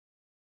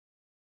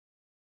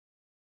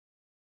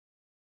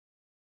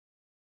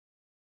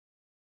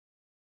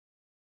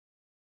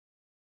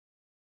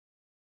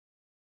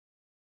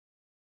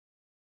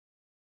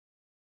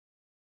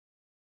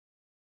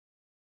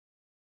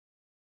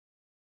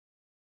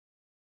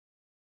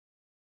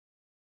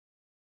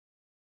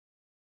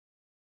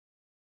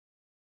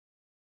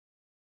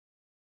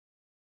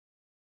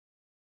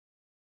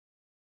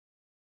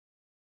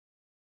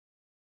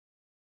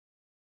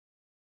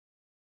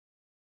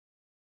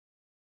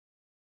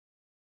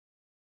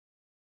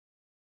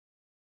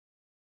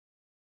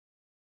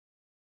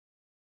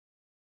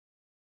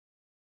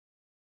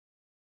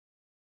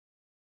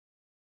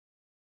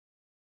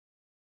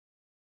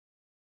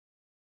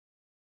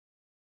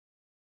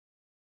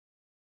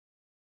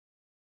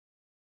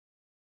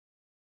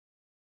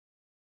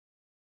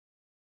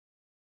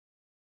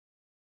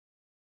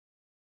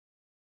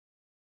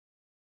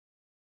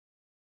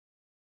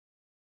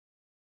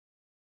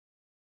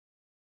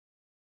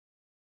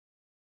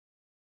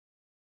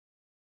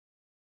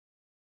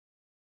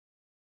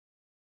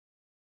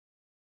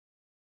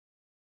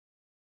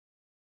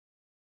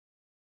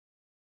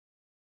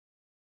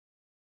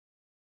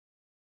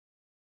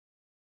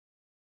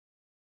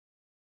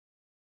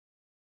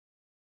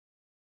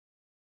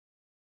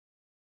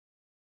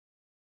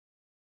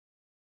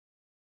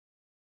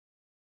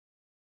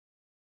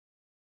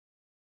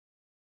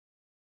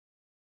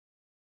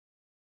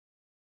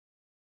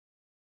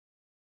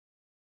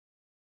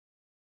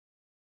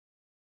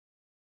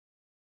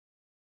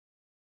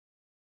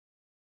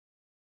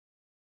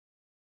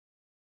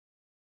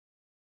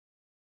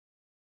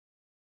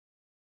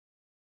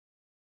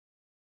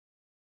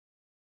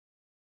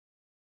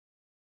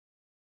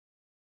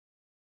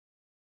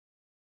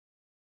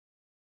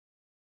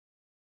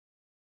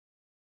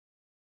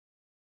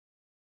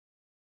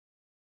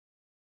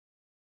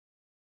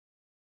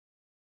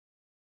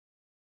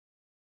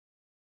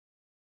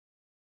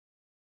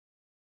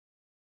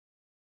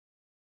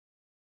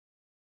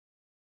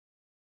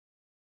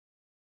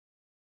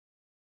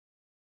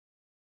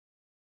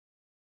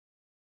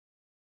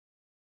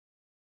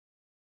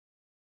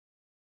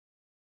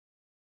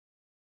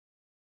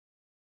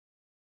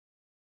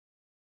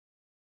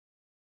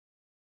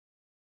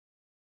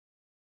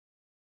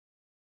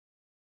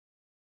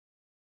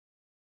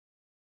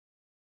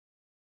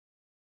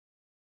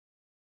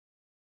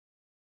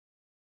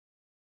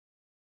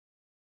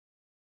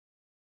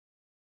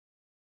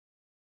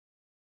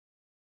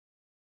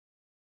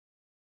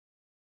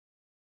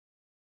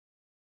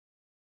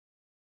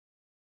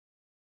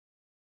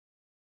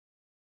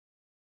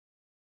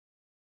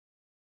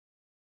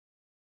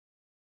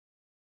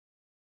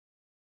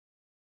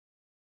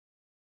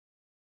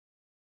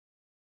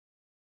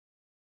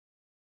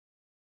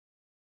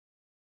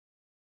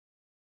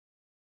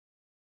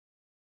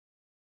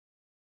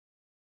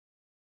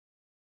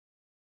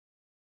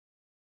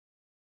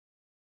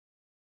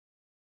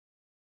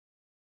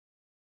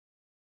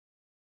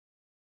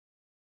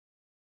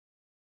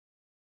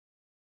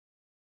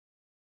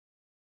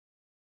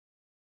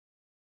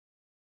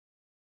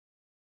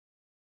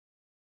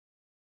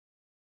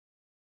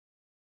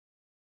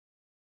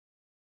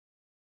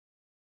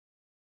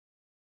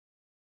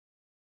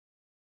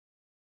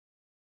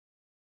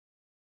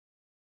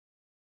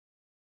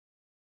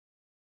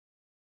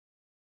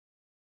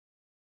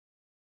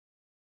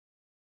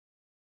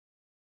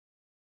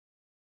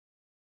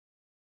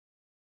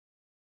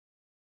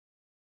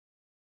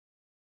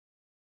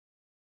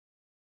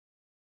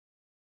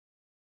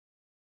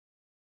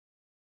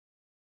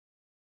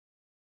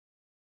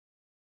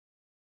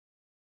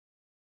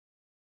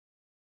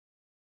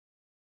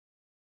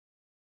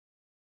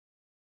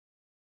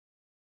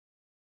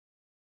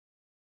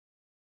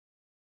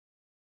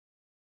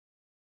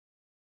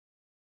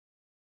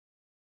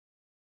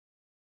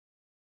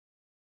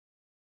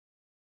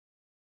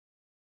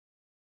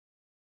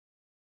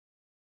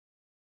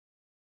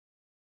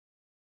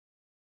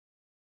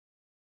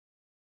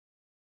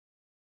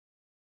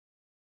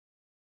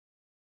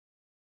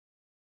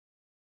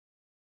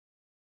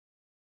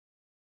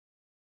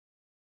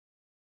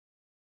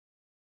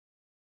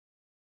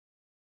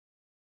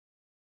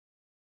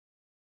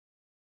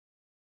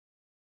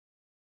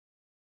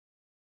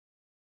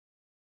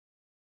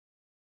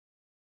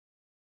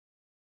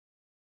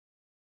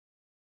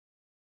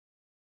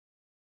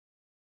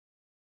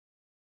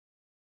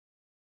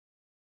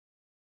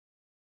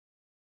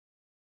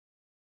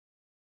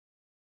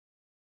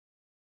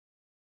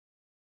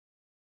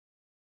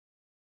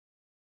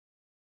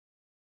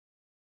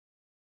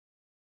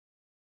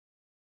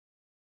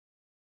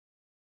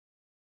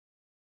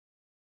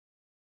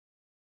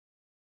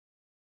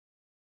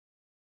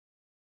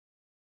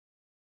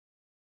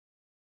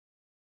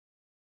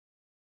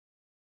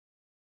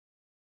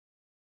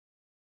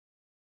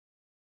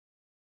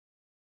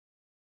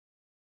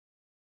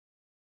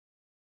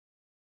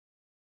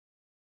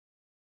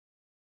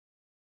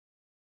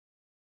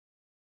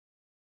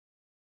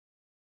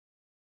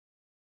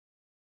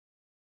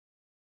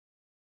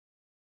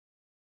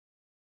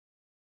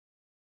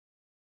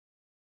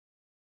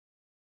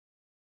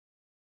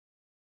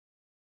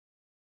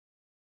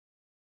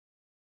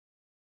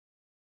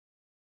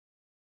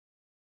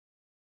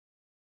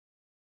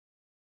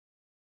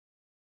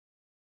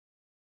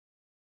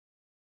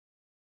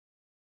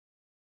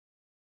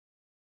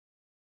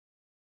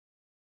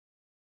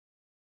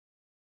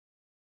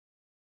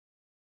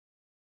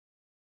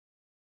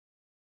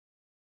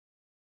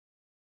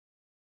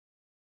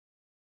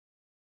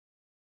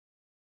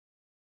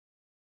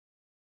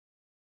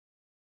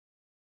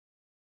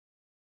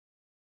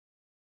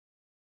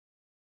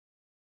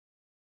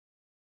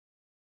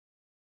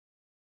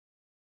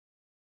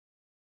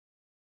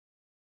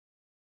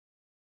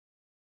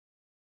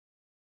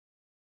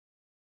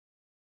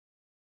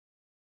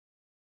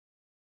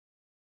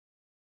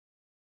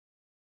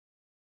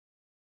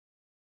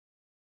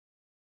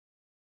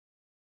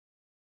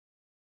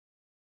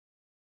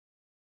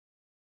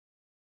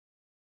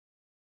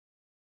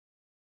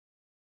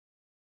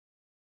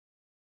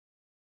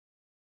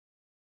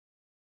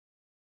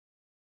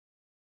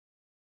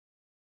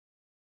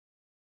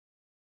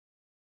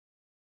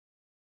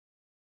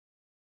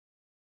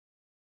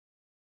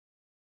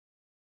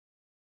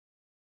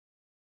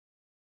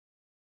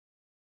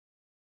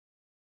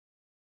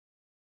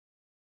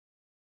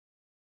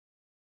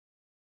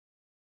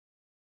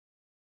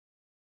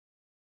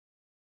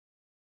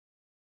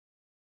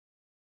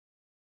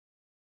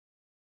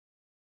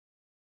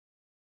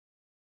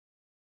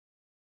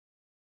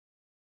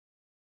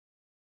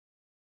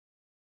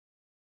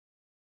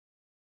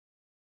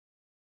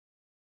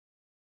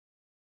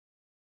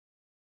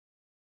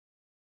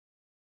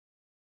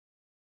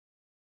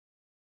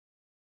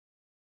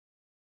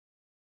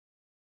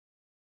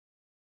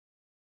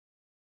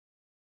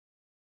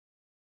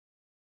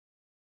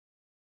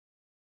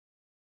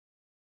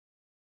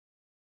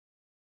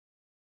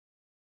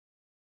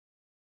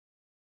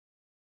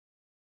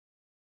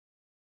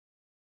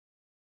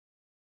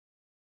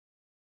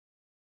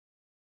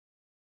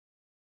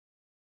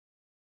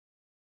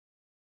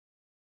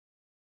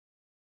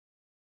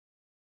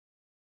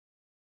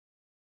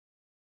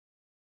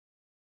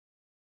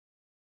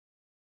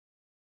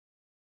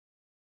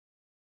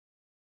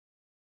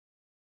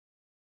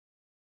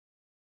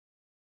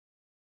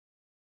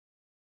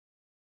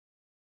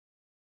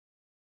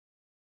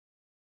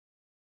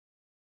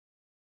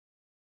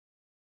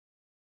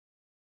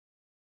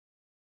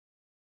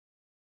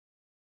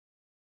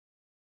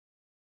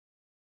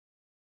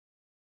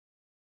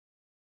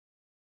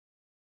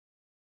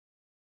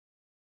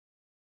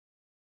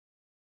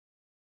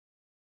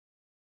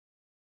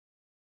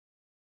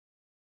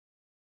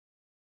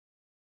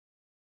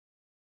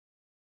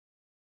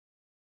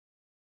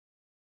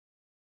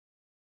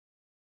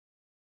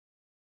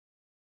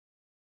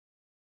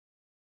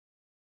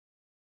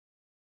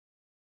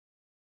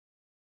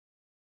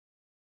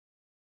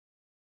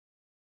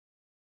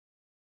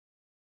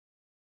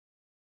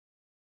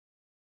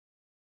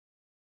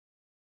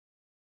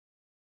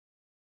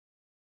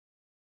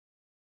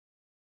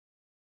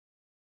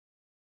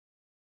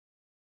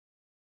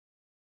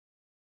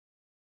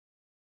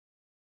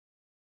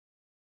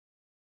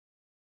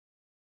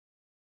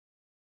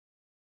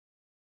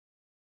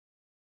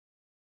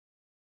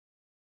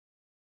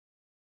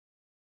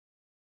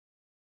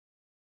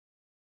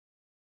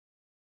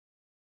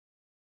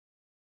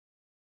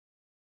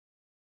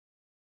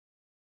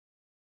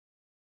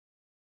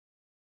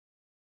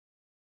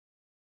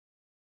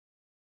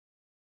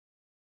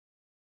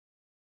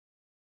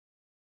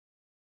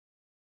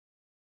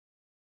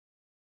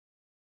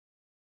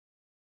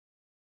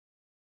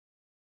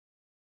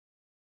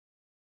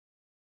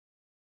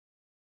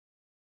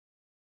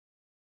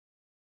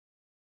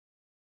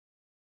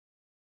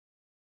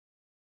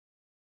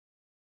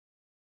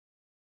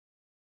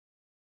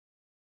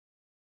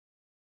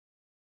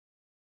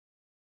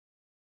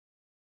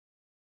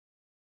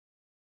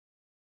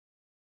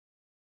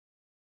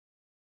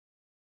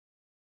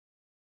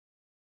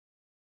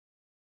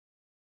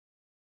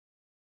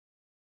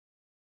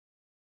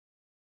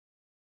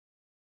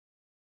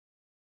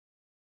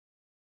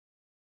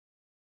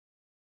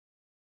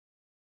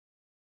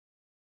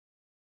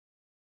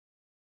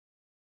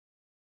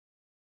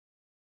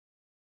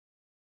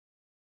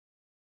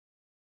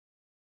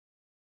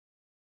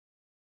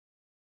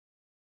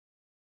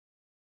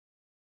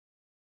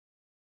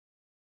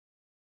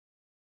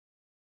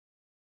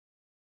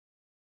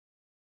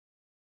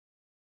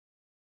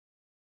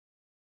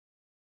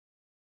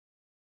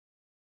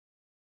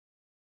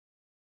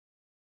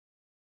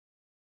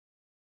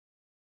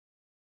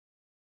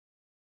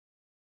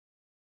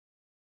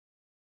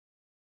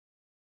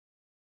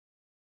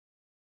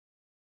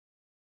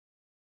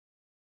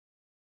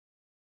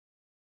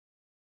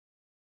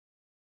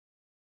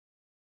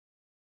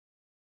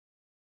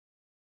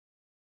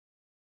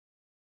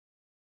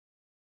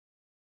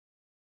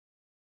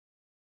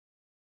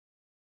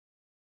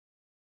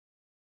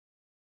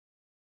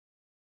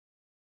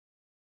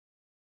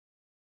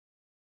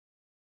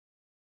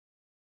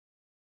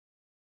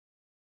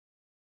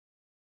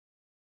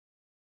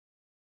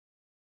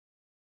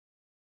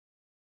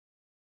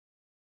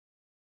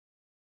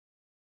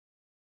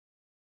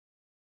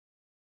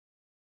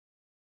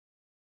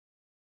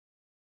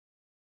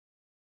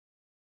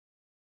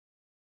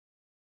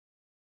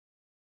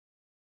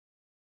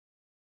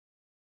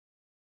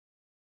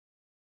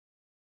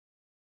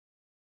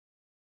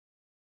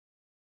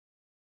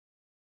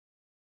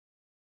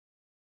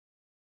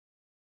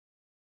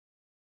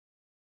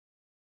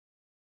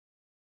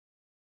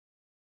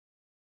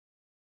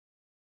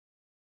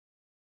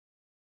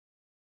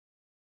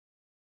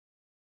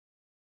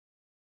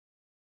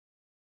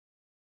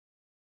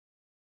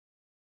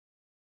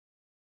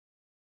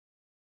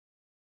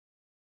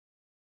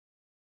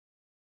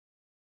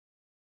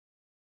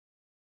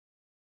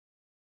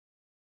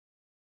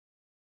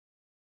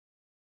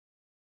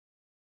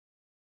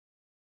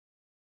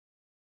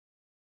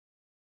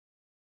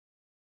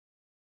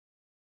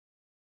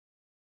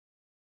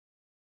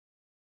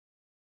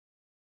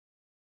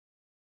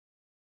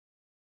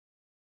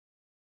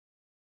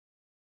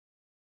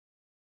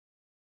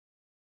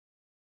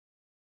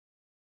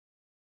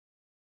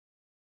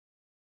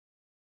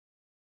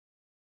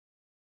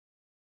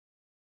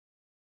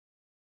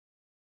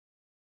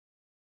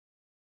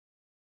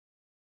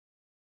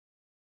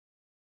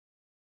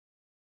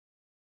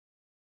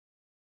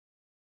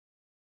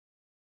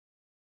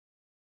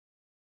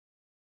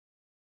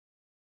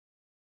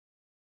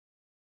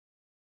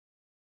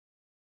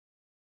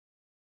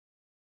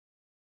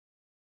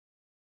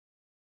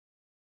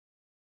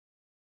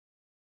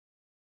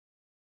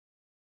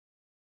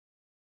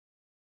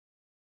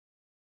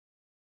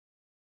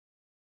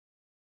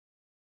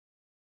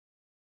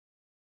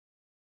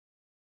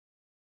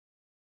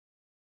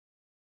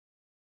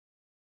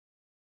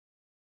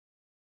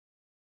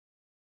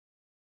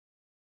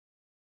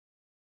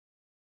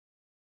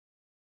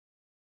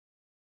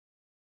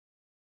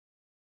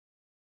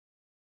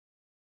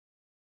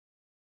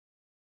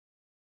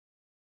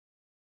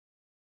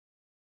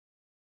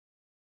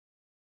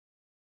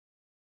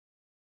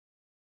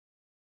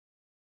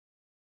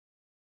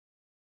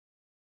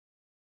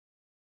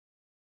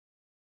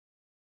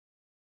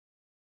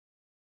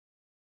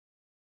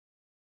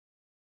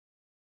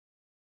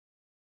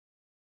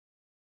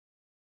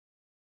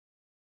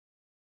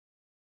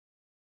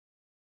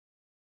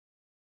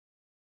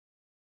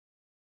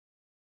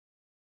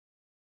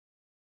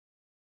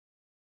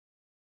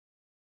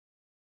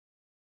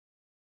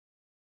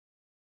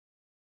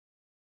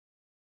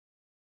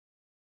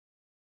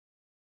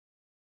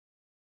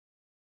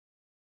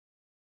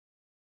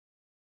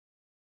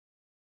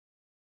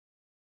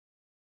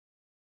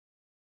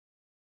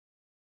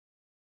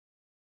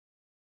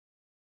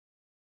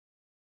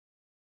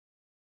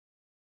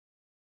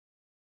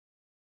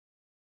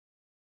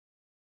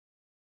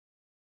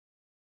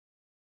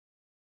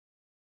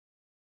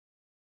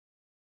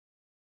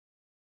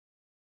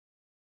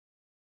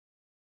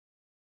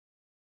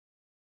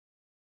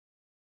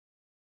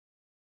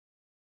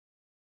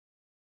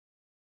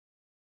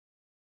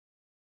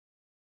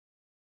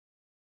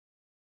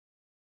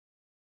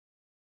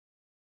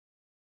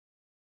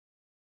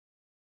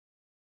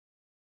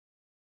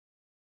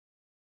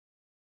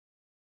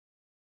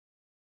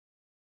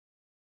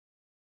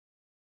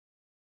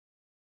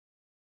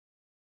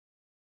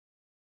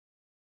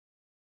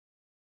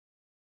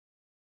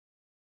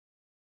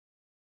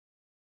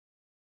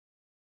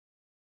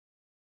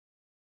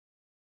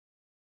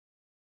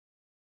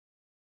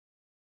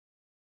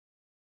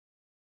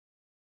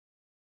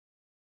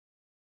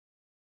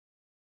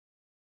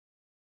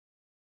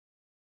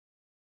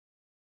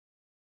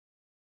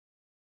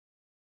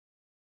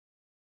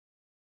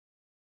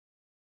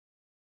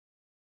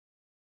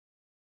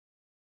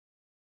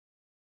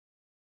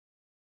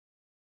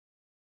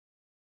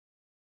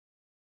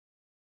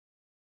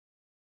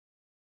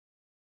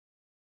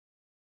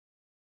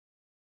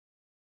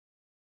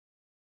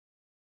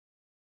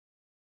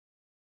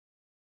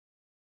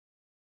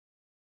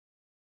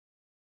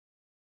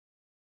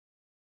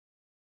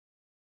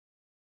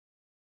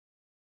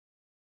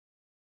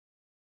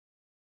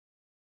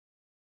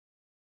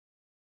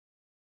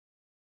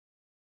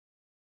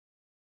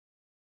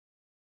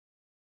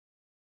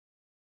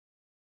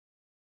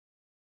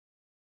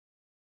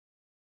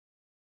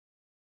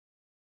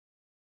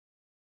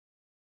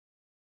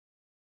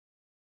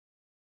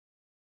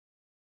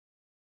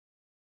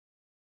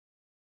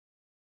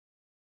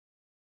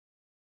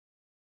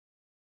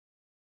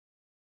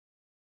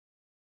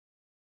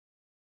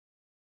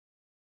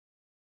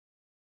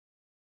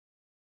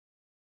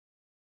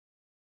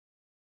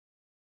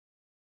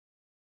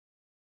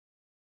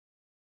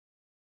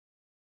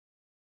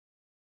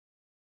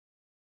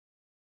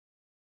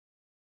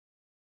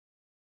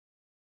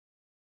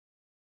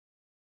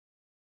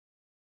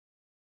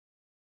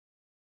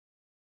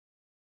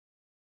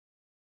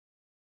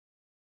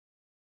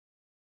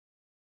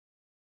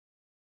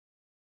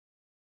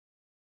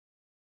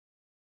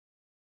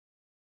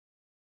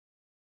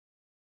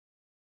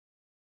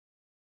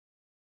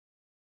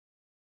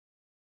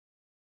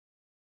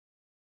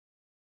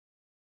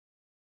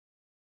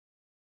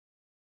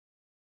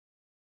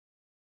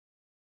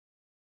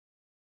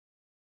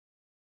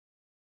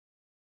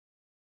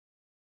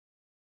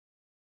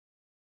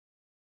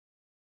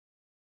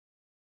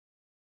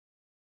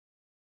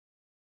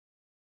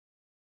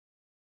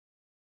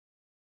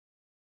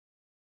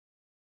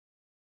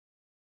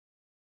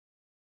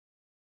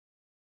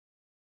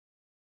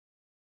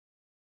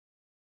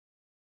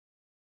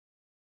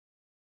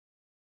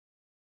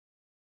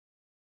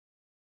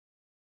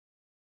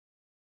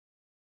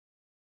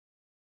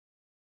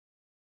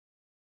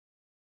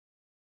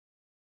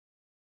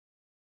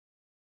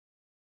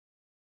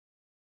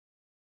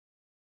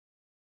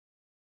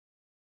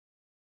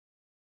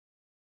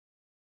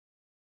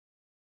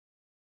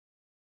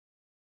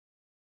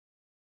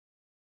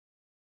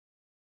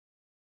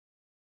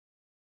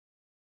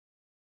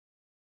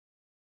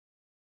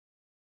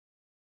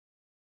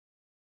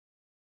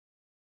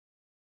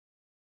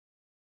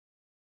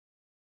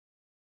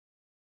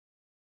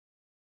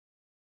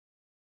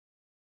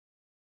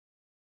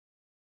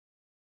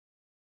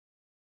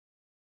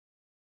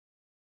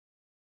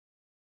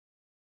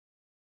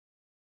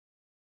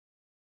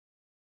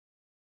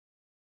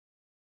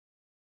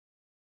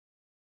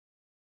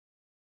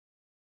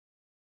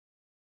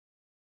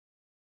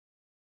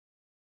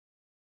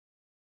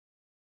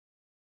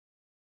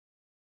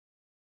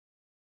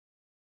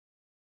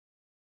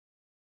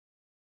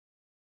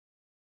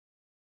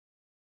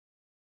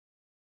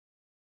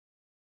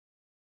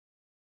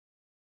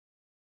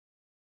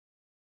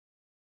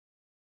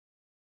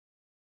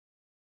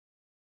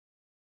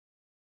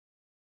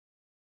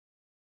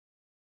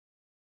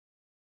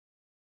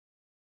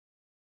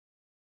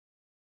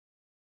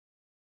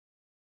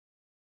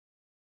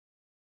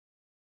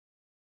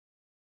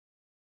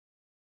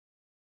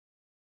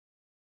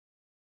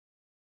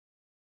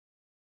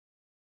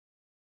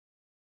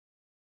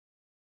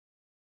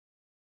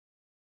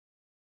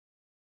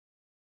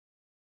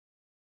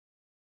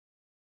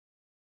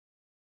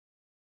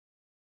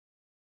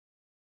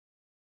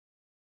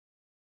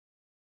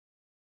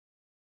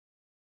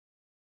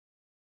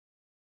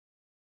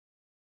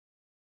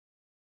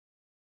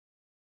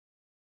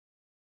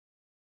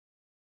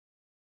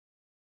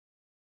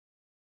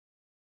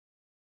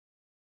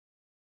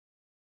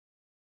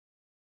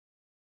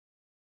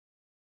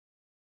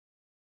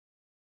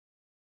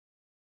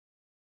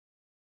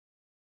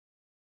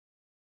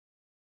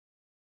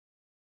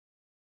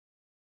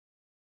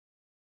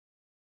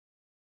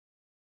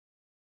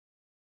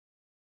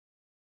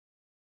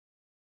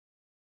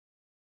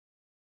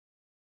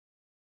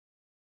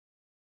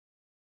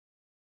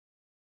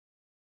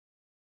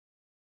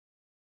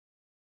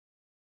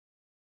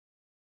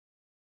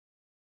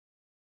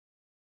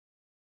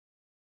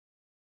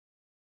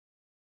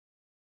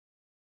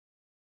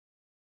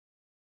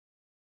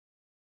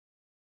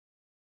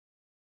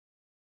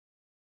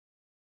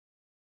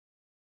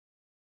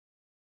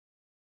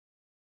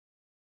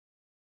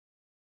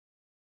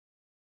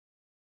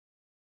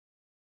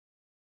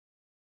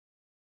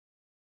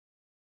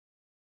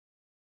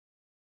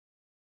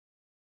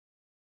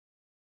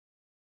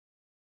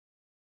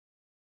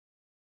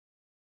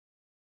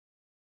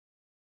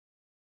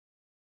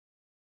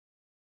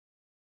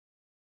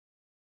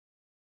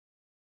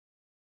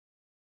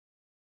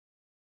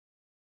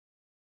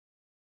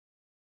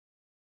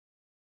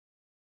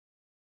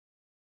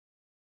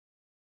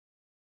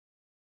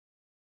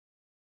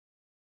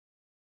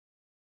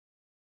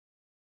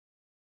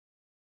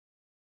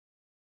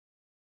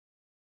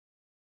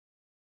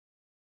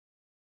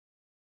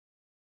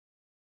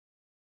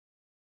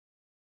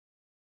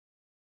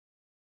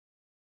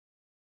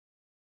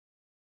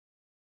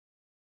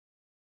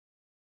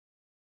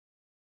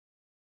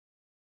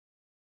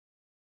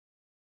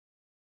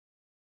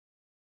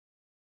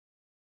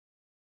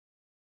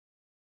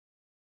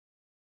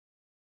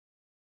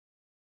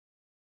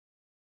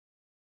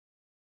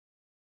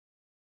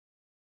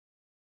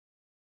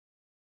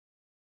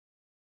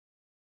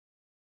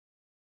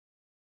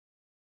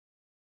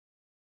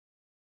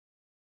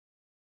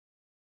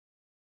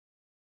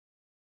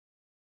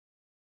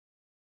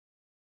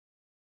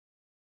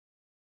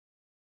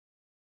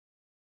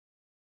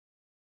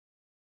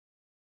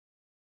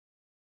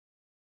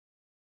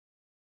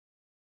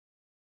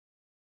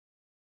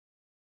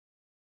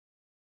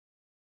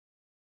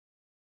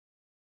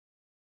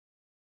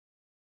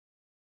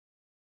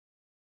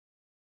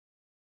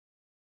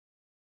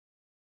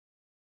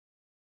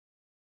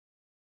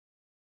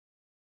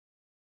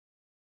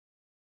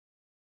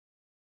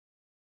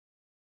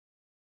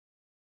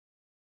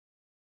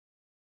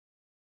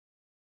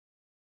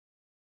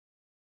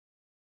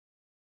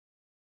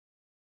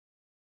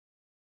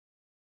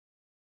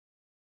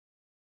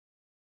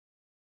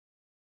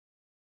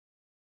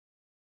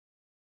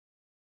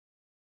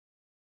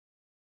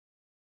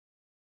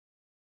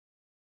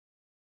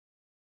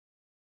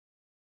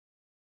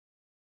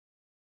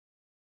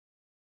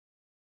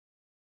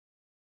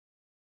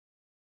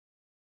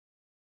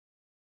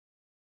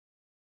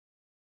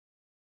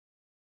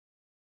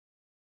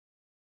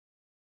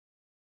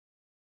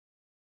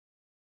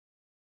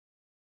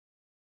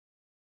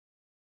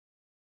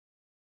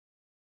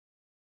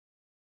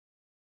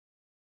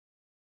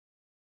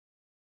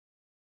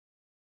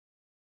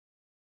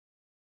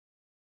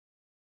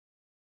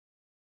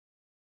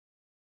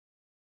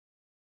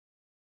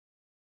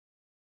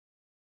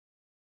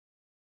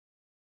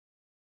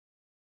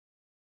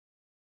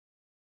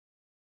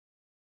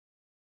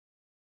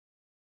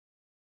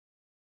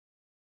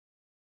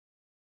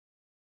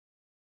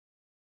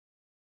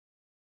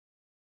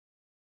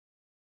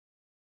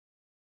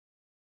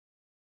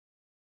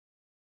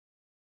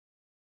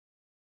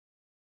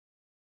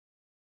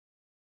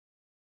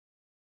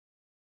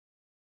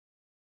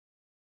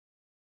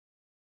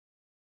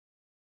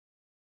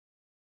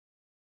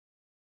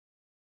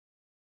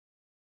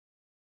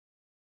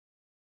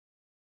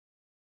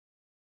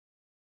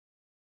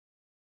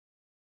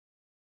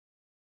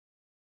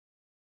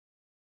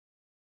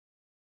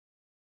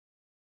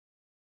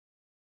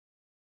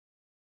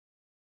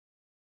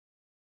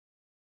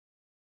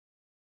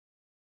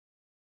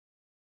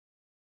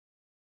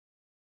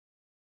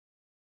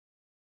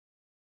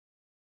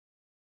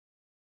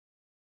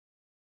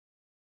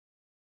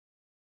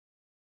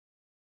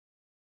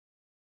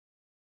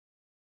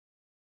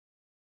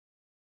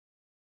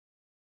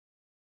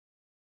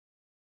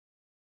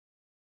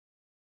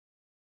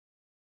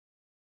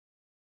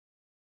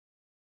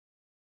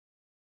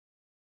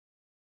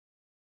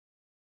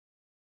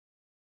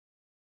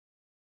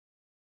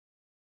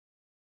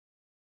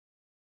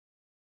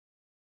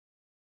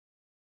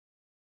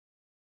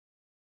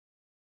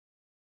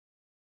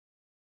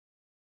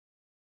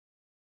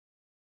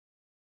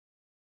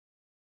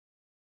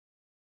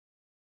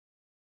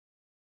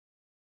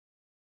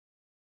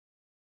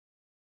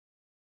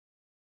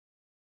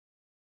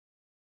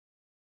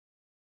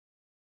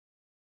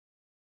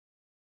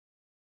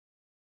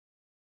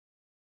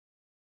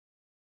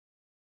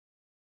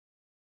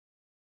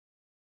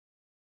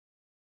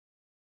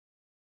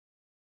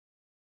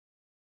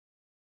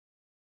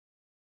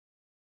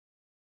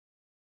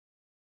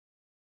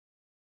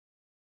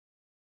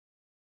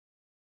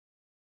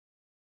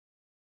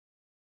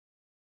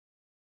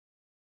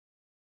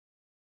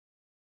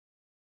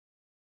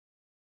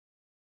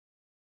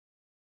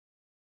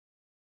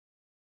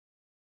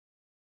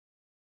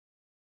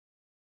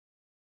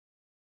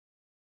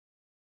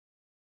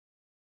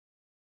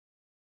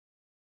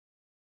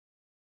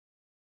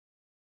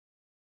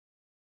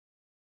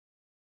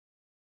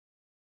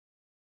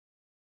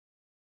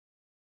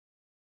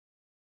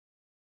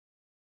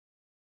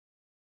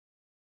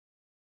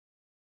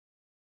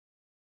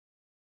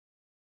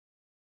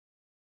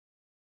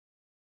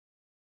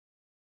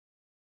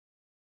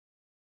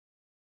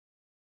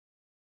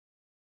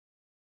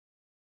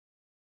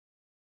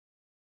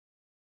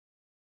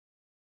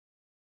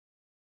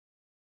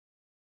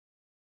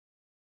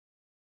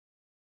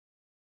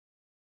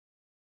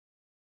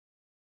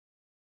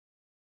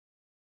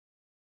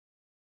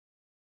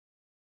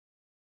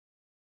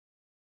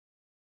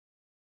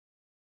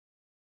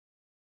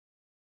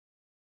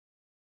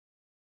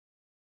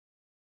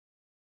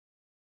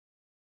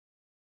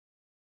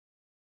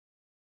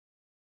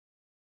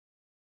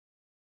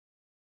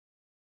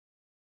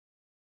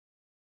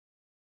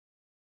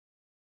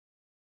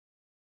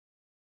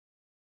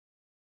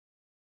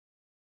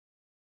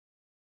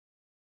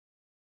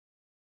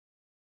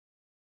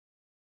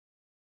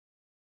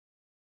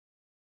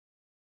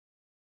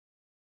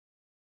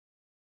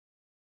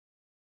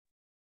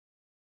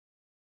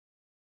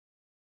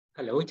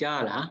Hello,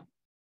 Jala.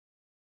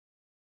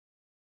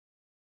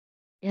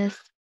 Yes.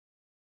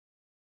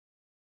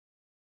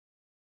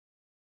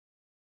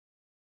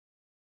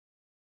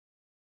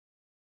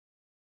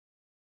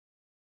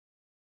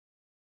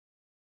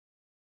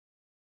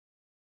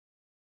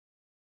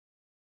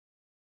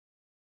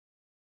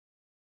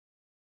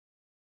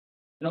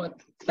 No,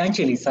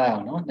 eventually,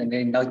 Sayar, no, and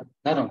then not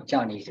on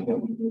Chinese.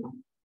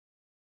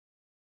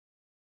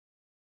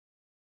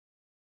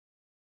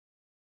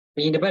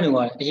 In the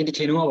Benua, in the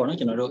Chino, no,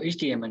 general,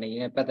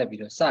 HTML and better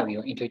video,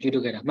 Savio, introduce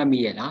to get a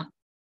Mamiela.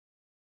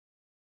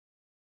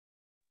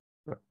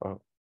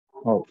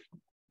 Oh,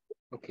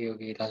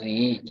 okay, that's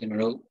in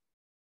general.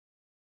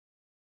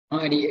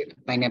 Any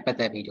pineapple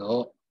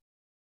video.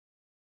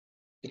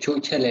 The true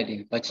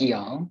challenge, but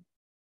young.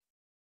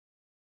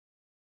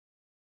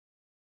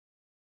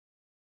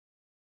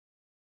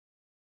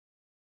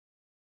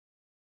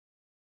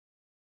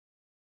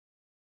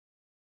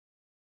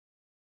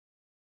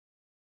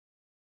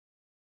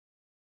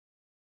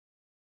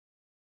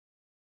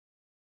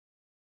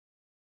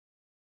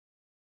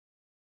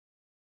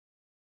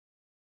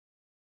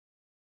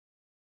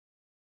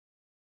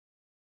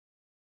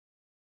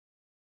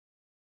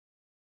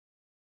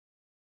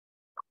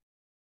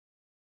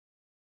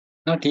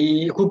 Not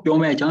the who your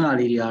major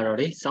lady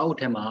already, South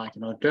Hema,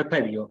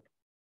 Trapavio.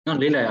 Not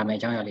Lila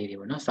major lady,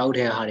 no, South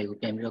Harry who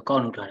came your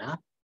corner.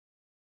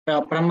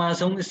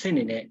 Pramasum is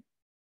in it.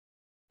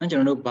 And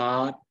you know,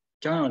 but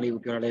generally,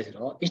 we are less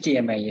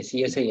HTML,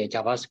 CSA,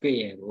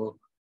 JavaScript,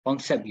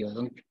 concept,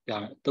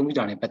 don't be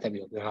done a better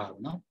view.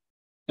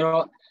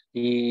 No,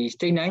 the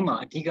state name,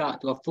 Tiga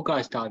to a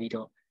focus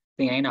video,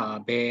 thing I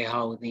bear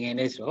how the end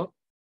is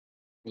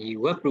the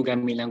web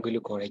programming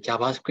language called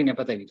JavaScript and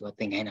better video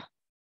thing I know.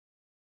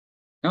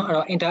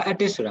 No,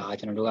 interactive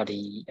Raj and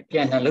the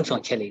piano looks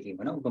on Chelly,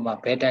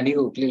 but better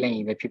new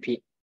clearly with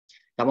PP.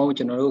 The moment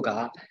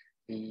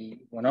the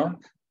one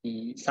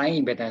the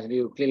sign better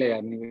you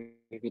clearly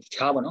with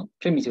Chabano,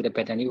 premise with the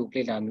better new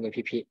clearly with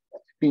PP.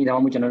 Being the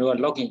moment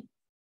logging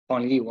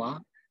only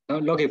one, no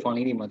logging for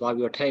only my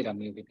your trade on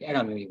me with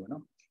enemy.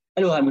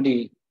 Hello,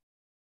 Hamudi,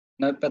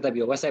 not better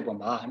be a website on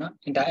Mahana,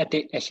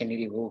 interactive action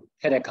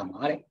head a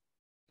camare.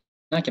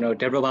 National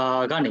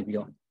Deborah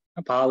Ganibio,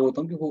 a power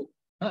some people,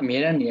 not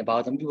merely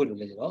about some people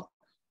to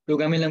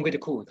programming language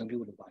cool, some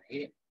people to buy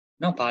it.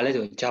 No pilot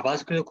or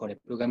JavaScript or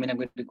programming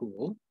language to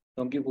go,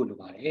 some people to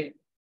buy it.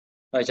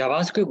 But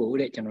JavaScript go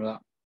with general.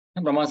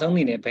 And from us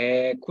only a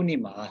pair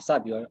Kunima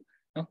Sabio,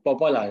 no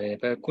popular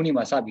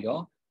Kunima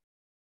Sabio,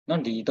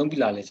 not the don't be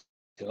lales.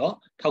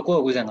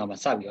 Taco was an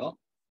Amasabio,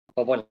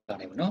 popular,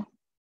 no?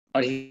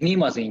 Or he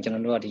was in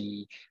general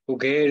the who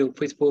gave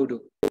Facebook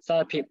to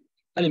Sapip,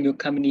 Alumu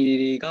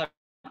company got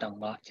down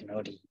much,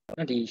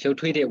 the show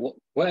tweeted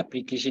web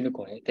application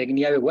call it, taking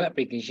the web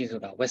applications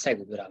of our website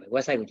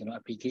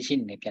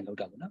application in a piano,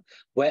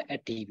 web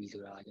at TV,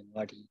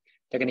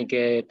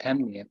 technical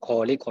time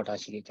call it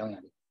Kotashi.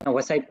 Now,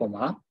 website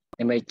Poma,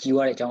 and my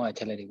QR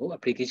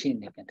application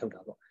in a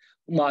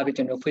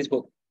piano.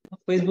 Facebook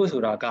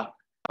Suraga,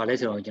 or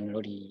less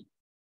originally.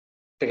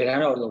 The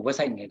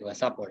website need to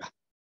support.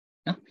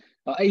 A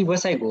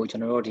website go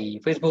general the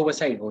Facebook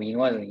website go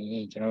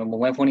in general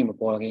mobile phone in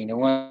again no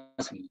one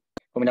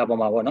coming up on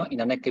my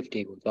internet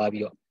activity go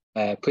to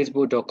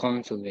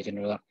facebook.com so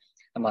general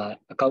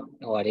account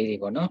or they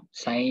go no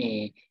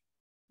sign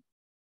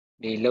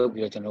the log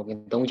your general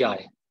don't jar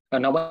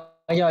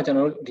now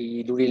general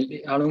the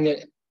Luli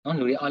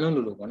alone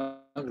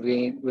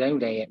Lulu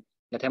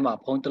the time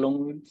of Pont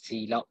along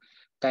see loud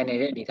kind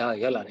data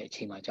yellow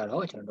chima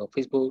charo general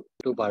Facebook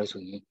to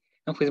Barasui.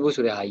 No Facebook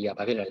should hire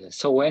popular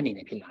so any in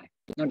a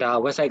no, the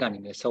website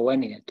can so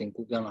any thing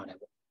could be on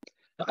level.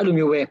 No,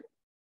 alumni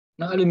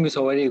no alumni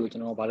already with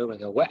no value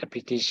like a web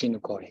application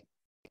call it.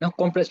 No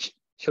complex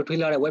should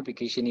be a web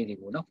application in the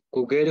no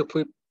Google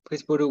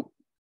Facebook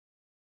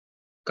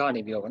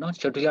carnivore, no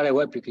should be a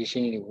web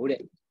application in the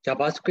wood.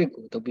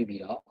 JavaScript to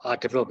be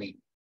developing,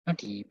 not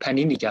the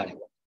pending the jar.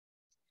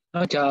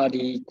 No,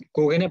 the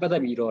Google better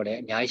be rolled,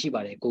 Yashi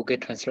by Google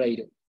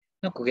Translate,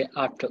 no Google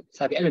Art,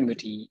 Sabi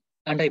Elementi,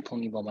 and I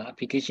pony bomb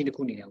application to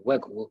put in a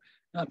web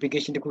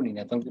application to put in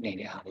a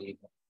thumbnail.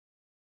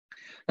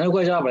 Now,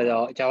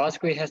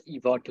 JavaScript has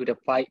evolved to the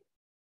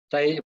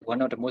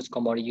one of the most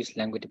commonly used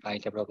language by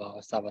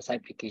developer server-side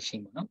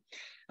application.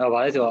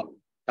 What is now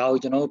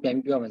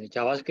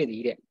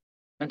JavaScript?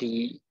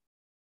 The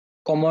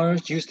common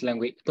used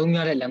language, don't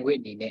have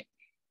language in it,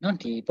 not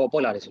the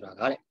popular.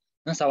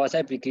 No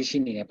server-side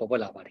application in a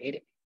popular.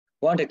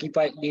 One to keep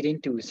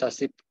leading to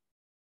success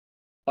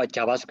or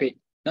JavaScript,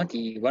 not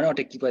the one of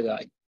the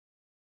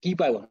keep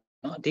one.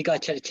 They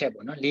got chat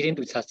leading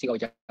to success or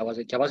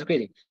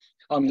JavaScript.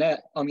 Omila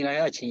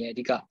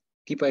Dika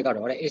keep I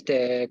got is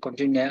the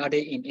continuing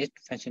added in its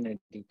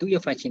functionality to your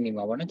functioning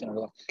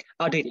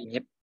added in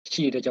your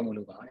sheet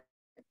Jamuluba.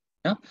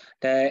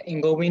 The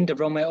ingoing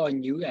development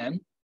on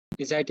UM,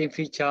 designing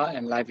feature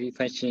and library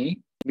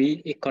functioning,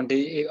 be it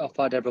contain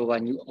offer develop a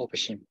new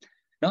option.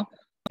 No,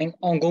 and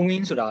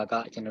ongoing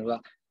Suraga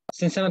general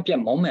since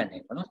some moment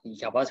နော်ဒီ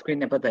JavaScript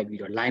နဲ့ပတ်သက်ပြီး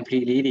တော့ library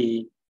လေးတွေ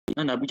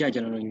နောက်ပြီးကြကျွ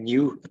န်တော်တို့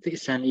new အသစ်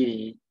အဆန်းလေးတွေ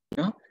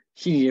နော်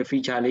ရှိနေတဲ့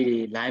feature လေးတွေ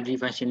library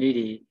function လေး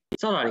တွေ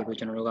စတာတွေကို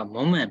ကျွန်တော်တို့က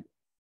moment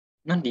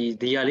နော်ဒီ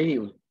data လေးတွေ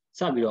ကို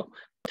စပြီးတော့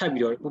ထပ်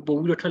ပြီးတော့ပို့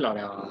ပြီးတော့ထွက်လာ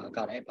တာက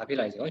လည်းဘာဖြစ်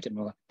လာလဲဆိုတော့ကျွန်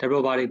တော်တို့က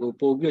developer တွေကို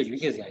ပို့ပြီးတော့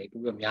ရွေးချယ်စရာတွေ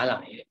ပို့ပြီးတော့များလာ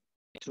နေတယ်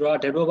ဆိုတော့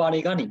developer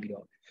တွေကနေပြီး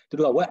တော့သူ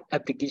တို့က web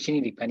application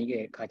တွေဖန်တီးခဲ့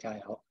တဲ့အခါကျ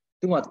တော့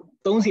သူက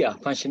သုံးစရာ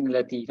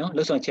functionality နော်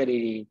လောက်ဆောင်ချက်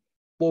လေးတွေ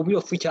ပို့ပြီး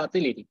တော့ feature အသ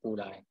စ်လေးတွေပို့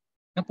လာတယ်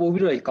နော်ပို့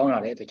ပြီးတော့ကောင်းလာ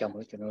တဲ့အတွက်ကြောင့်မ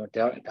လို့ကျွန်တော်တို့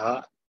ဒါ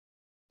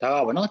က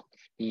ဘောနော်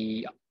ဒီ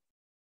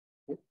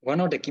one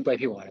of the key point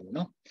ဖြစ်သွားတယ်ပေါ့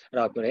နော်အဲ့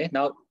ဒါပြောတယ်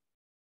နောက်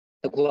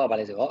တစ်ခုကဘာ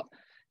လဲဆိုတော့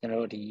ကျွန်တော်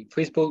တို့ဒီ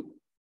Facebook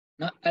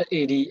နော်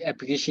LAD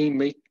application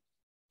make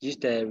use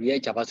the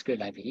React JavaScript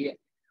library တဲ့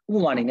ဥပ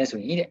မာအနေနဲ့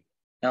ဆိုရင်တဲ့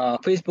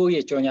Facebook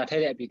ရဲ့ကြော်ညာထ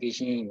ည့်တဲ့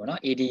application ပေါ့နော်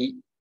AD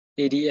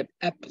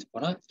app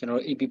ပေါ့နော်ကျွန်တော်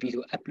တို့ app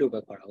ဆို app လို့ပဲ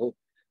ခေါ်တာဟုတ်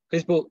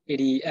Facebook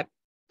AD app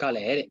ကလ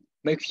ည်းတဲ့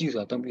make use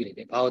ဆိုတာအသုံးပြုတယ်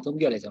ဘာကိုအသုံး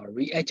ပြုရလဲဆိုတော့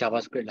React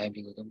JavaScript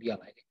library ကိုအသုံးပြုရ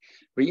ပါတယ်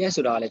React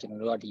ဆိုတာကလည်းကျွန်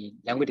တော်တို့ကဒီ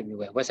language တွေ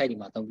မျိုးပဲ website တွေ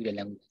မှာအသုံးပြုတဲ့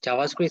language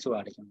JavaScript ဆို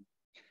တာလည်းကျွန်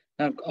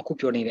တော်အခု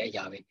ပြောနေတဲ့အ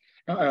ရာပဲ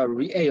เนาะအဲ့တော့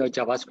React ရော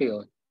JavaScript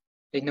ရော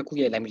ဒီနှစ်ခု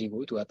ရဲ့ library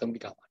ကိုသူကအသုံးပြု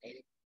ထားပါတယ်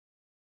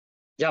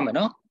ရမယ်เ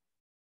นาะ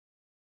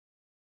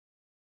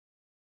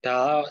ဒါ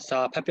စာ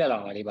ဖတ်ပြလာ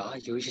တာလေးပါ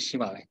ရိုးရှိ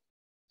ပါပဲ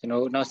ကျွန်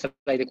တော်နောက်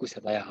slide တစ်ခုဆ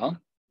က်သွားရအောင်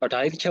ဟောဒါ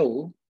လေးတစ်ချက်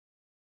ကို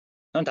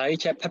နော်ဒါ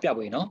လေးချက်ဖတ်ပြ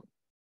ပေးเนาะ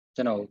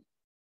ကျွန်တော်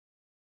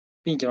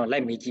ပြီးကျွန်တော်လို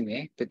က်မေးကြည့်မ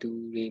ယ်ဘယ်သူ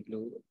တွေဘ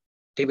လို့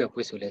အဓိပ္ပာယ်ဖွ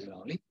င့်ဆိုလဲဆို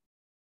တော့လေ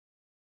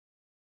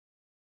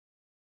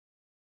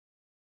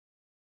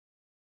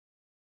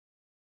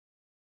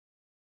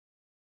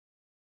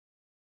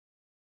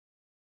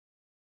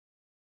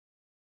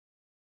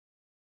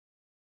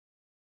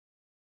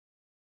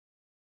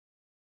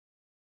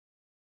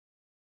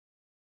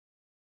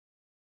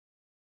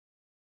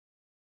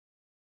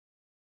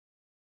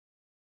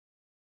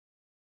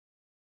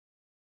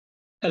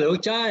ဟယ်လို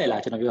ကြားရ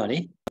လားကျွန်တော်ပြောတာလေ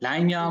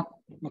line များ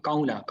မကောင်း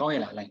ဘူးလားကောင်းရ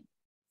လား line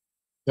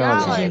ကြား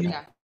ပါတယ်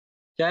ဗျာ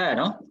ကြားရ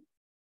နော်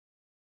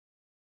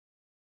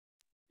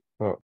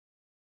ဟုတ်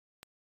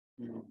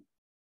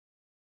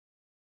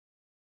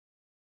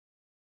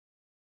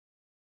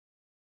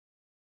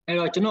အဲ့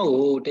တော့ကျွန်တော်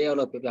ကိုတယောက်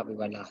တော့ပြောပြပေး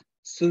ပါလား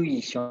စုရီ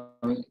ရှွ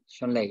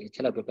န်လိုက်ချ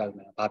က်လောက်ပြောပြပေးမ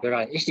ယ်ဘာပြောတာ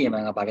လဲ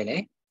HTML ကဘာလဲ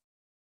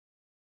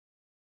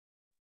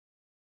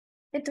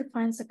It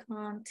defines the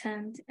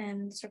content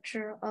and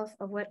structure of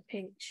a web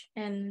page,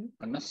 and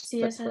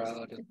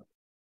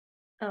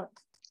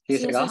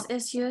CSS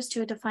is used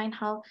to define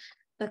how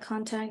the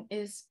content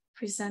is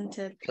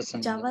presented.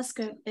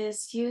 JavaScript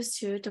is used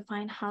to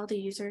define how the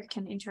user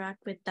can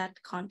interact with that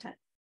content.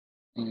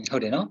 ဟု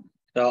တ်တယ်နော်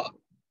အဲ့တော့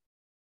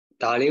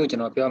ဒါလေးကိုကျွ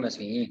န်တော်ပြောမယ်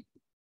ဆိုရင်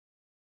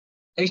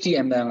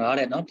HTML က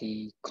တဲ့နော်ဒီ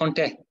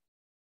content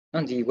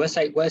နော်ဒီ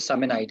website web စာ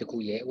မျက်နှာကြီးတစ်ခု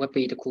ရဲ့ web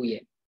page တစ်ခု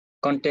ရဲ့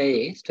content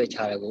ရဲ့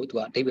structure ကိုသူက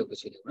အဓိပ္ပာယ်ကို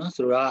ဆွေးတယ်နော်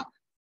ဆိုတော့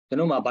ကျွန်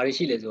တော်မှာဘာတွေ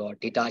ရှိလဲဆိုတော့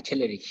data အချက်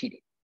လက်တွေရှိတ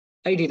ယ်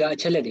အဲ့ဒီ data အ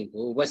ချက်လက်တွေ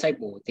ကို website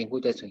ပေါ်တင်ဖို့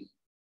အတွက်ဆိုရင်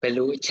ဘယ်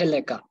လိုအချက်လ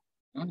က်က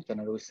နော်ကျွန်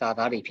တော်တို့စာ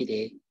သားတွေဖြစ်တ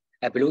ယ်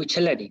ဘယ်လိုအချ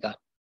က်လက်တွေက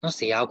နော်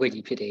ဇယားခွဲ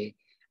ကြီးဖြစ်တယ်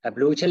ဘ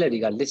ယ်လိုအချက်လက်တွေ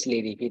က list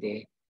လေးတွေဖြစ်တယ်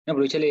နော်ဘ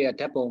ယ်လိုအချက်လက်က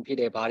ဓာတ်ပုံဖြစ်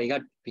တယ်ဘာတွေက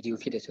video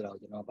ဖြစ်တယ်ဆိုတာကို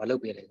ကျွန်တော်ဘာလု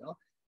ပ်ပေးလဲဆိုတော့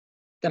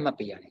သတ်မှတ်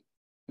ပေးရတယ်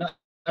နော်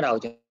အဲ့ဒါ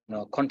ကိုကျွန်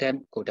တော် content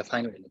ကို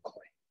define လုပ်တယ်လို့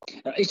ခေါ်တယ်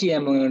အဲ့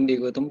HTML တွေ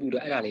ကိုအသုံးပြု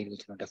တော့အဲ့ဒါလေးကို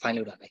ကျွန်တော် define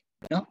လုပ်တာပဲ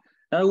နော်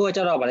နောက်တစ်ခုကကြ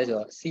တော့ဗာလဲဆို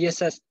တော့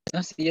CSS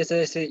နော်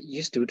CSS is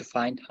used to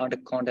define how the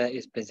content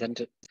is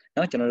presented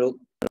နော်ကျွန်တော်တို့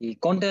ဒီ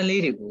content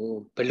လေးတွေကို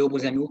ဘယ်လိုပုံ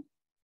စံမျိုး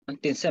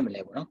တင်ဆက်မလဲ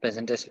ပေါ့နော်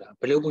presented ဆိုတာ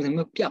ဘယ်လိုပုံစံ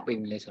မျိုးပြပေး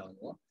မလဲဆို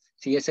တော့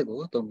CSS ကို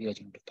အသုံးပြီးတော့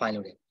ကျွန်တော် define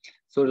လုပ်တယ်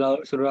ဆိုတော့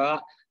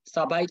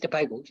စာပိုက်တစ်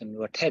ပိုက်ကိုကျွန်တော်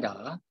တို့ထည့်တာ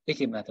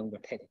HTML သုံးပြီး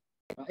တော့ထည့်တယ်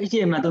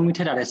HTML သုံးပြီးထ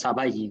ည့်တာတဲ့စာ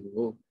ပိုက်ကြီး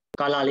ကို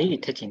color လေးတွေ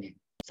ထည့်ချင်တယ်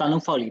စာ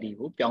လုံး font လေးတွေ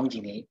ကိုပြောင်းချ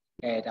င်တ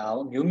ယ်ဒါ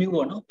မျိုးမျိုး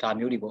ပေါ့နော်ဒါ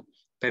မျိုးတွေပေါ့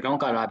background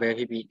color ပဲ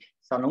ဖြစ်ဖြစ်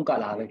စာလုံး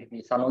color ပဲဖြစ်ဖြ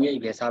စ်စာလုံးရဲ့ အ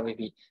ရွယ်စားပဲ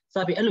ဖြစ်စ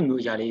ပြီးအဲ့လို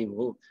မျိုးအရာလေး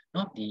ကို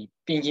နော်ဒီ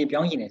ပြင်ချင်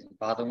ပြောင်းချင်တယ်ဆို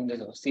ဘာသုံးလဲ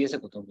ဆိုတော့ CSS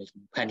ကိုသုံးပြီး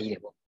ဖန်တီးတ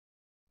ယ်ပေါ့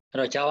အဲ့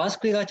တော့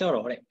JavaScript ကကြ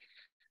တော့တဲ့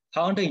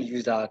how the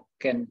user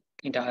can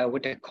interact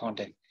with the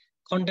content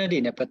တွေ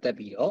နဲ့ပတ်သက်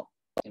ပြီးတော့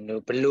ကျွန်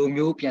တော်ဘယ်လို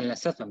မျိုးပြန်လည်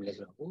ဆက်သွယ်မလဲ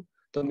ဆိုတော့ကို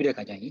သုံးပြီးတဲ့အ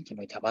ခါကျရင်ကျွန်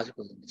တော် JavaScript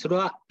ကိုသုံးတယ်ဆို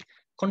တော့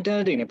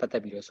content တွေနဲ့ပတ်သ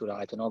က်ပြီးတော့ဆိုတာ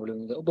ကျွန်တော်ဘယ်လို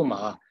လဲဥပမာ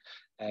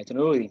ကျွန်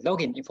တော်တို့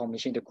login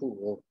information တခု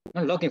ကို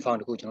နော် login form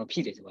တခုကျွန်တော်ဖြ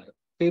ည့်တယ်ဆိုပါတော့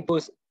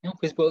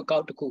Facebook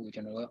account တခုကို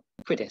ကျွန်တော်တို့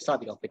ဖွင့်တယ်စ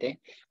ပြီးတော့ဖွင့်တယ်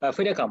ဖွ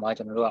င့်တဲ့အခါမှာ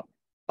ကျွန်တော်တို့က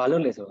ဘာလု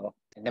ပ်လဲဆိုတော့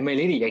နာမည်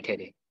လေးတွေရိုက်ထည့်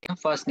တယ်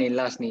first name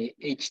last name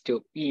age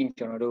တို့ပြီးရင်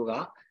ကျွန်တော်တို့က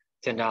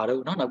gender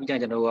တို့နော်နောက်ပြီးကျွ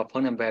န်တော်တို့က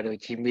phone number တို့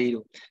gmail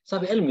တို့စ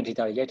ပြီးအဲ့လိုမျိုး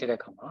data တွေရိုက်ထည့်တဲ့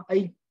အခါမှာ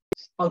အဲ့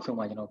အောက်ဆုံး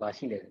မှာကျွန်တော်ဗာ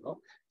ရှိလဲဆိုတော့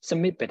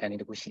submit button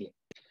လေးတခုရှိတယ်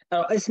အဲ့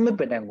တော့အဲ့ submit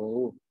button ကို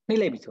နှိပ်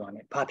လိုက်ပြီဆိုတာ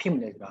နဲ့ဘာဖြစ်မ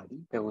လဲဆိုတာဒီ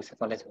ဘယ်ကိုဆက်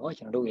သွားလဲဆိုတော့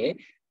ကျွန်တော်တို့ရဲ့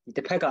ဒီတ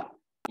စ်ဖက်က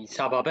ဒီ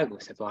server ဘက်ကို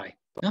ဆက်သွားတယ်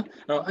နော်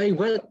အဲ့တော့အဲ့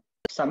web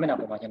စာမျက်နှာ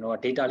ပေါ်မှာကျွန်တော်က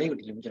data လေးကို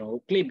ဒီလိုကျွန်တော်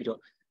တို့ click ပြီးတော့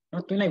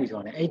နော်တွင်းလိုက်ပြီဆို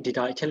တာနဲ့အဲ့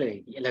data အချက်လက်တွေ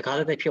ဒီအလကား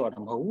သက်ဖြစ်သွားတာ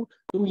မဟုတ်ဘူး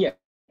သူ့ရဲ့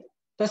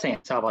သက်ဆိုင်ရာ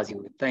server စီ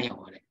ကိုတန်းရောက်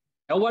သွားတယ်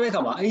ရောက်သွားတဲ့အ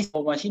ခါမှာအဲ့ဒီ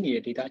server ရှိနေ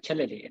တဲ့ data အချက်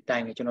လက်တွေအတို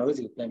င်းပဲကျွန်တော်တို့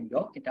စီကိုပြန်ပြီး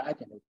တော့ interact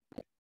ပြန်လုပ်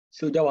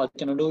ဆိုတော့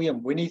ကျွန်တော်တို့ရဲ့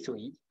မွေးနေ့ဆို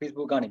ရင်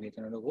Facebook ကနေပြီးကျွ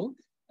န်တော်တို့ကို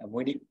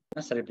မွေးနေ့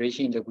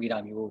celebration လုပ်ပြီးတာ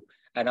မျိုး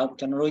အဲ့တော့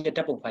ကျွန်တော်တို့ရဲ့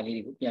ဓာတ်ပုံ file လေး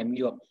တွေကိုပြန်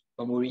ပြီးတော့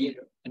memory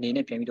အနေ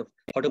နဲ့ပြန်ပြီးတော့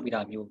ဖော်ထုတ်ပေး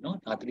တာမျိုးเนาะ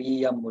ဒါ 3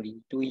 year memory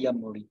 2 year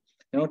memory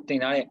ကျွန်တော်တ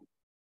င်ထားတဲ့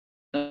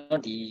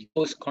ဒီ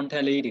post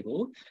content လေးတွေကို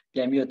ပြ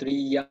န်ပြီးတော့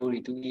 3 year memory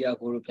 2 year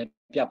ကိုပြန်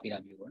ပြပေးတာ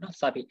မျိုးပေါ့เนาะ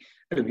စပြီး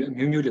အဲ့လို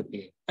မျိုးလုပ်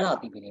ပေးတယ်အဲ့ဒါ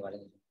သိပေးနေပါလေ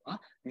ဟာ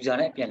user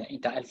နဲ့ပြန်လဲ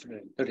interact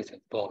လုပ်တယ်ဆို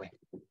တော့ပဲ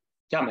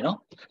ရမယ်เนาะ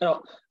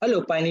အဲ့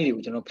လိုပိုင်းလေးတွေ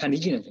ကိုကျွန်တော်ဖန်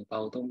တီးချင်တယ်ဆိုရင်ဘာ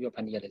ကိုသုံးပြီးတော့ဖ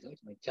န်တီးရလဲဆိုတော့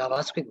ကျွန်တော်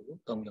JavaScript ကို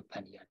သုံးပြီးတော့ဖ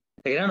န်တီးရတယ်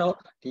တကယ်တော့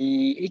ဒီ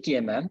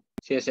HTML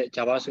CSS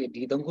JavaScript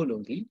ဒီသုံးခု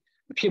လုံးဒီ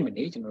မဖြစ်မ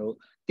နေကျွန်တော်တို့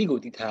တိကို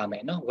တည်ထားရမ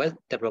ယ်เนาะ web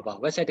developer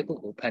website တစ်ခု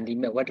ကိုဖန်တီး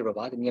မဲ့ web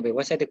developer ဒီနေ့ပဲ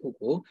website တစ်ခု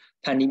ကို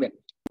ဖန်တီးမဲ့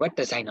web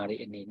designer တွေ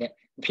အနေနဲ့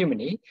မဖြစ်မ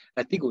နေ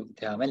တိကိုတည်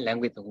ထားရမယ်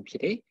language သုံးခုဖြ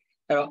စ်တယ်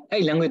အဲ့တော့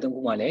အဲ့ language သုံးခု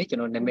မှာလည်းကျွန်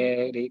တော်နာမည်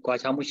တွေကွာ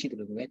ခြားမှုရှိတယ်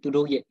လို့ပြောမယ်သူ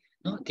တို့ရဲ့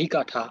เนาะအဓိက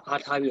ထား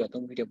အားထားပြီးတော့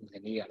သုံးပြီးတဲ့ပုံစံ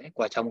လေးရတယ်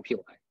ကွာခြားမှုဖြစ်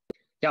ပါတယ်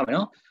ရမယ်เน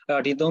าะအဲ့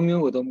တော့ဒီသုံး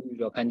မျိုးကိုသုံးပြီး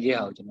တော့ဖန်တီးရ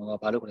အောင်ကျွန်တော်က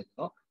ဘာလုပ်လဲဆို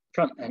တော့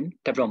front end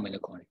development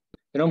လို့ခေါ်တယ်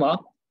ကျွန်တော်မှာ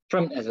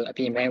front end ဆိုအ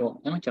ပြင်ပိုင်းပေါ့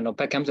နော်ကျွန်တော်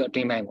back end ဆိုအတွ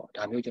င်းပိုင်းပေါ့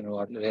ဒါမျိုးကျွန်တော်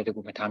လွယ်တ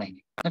ကူမထားနိုင်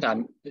ဘူးနော်ဒါ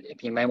အ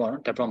ပြင်ပိုင်းပေါ့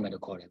နော် development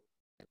လို့ခေါ်တယ်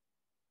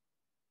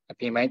အ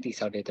ပြင်ပိုင်းတည်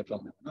ဆောက်တဲ့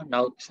development ပေါ့နော်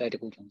နောက် slide တ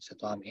စ်ခုကျွန်တော်ဆက်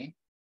သွားမယ်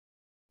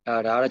ဒါ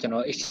ကတော့ကျွန်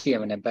တော်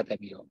HTML နဲ့ပတ်သက်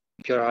ပြီးတော့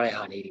ပြောထားတဲ့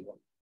ဟာလေးတွေပေါ့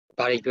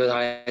ဘာတွေပြော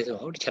ထားလဲဆို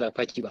တော့တစ်ချက်တော့ဖ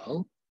တ်ကြည့်ပါ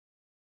ဦး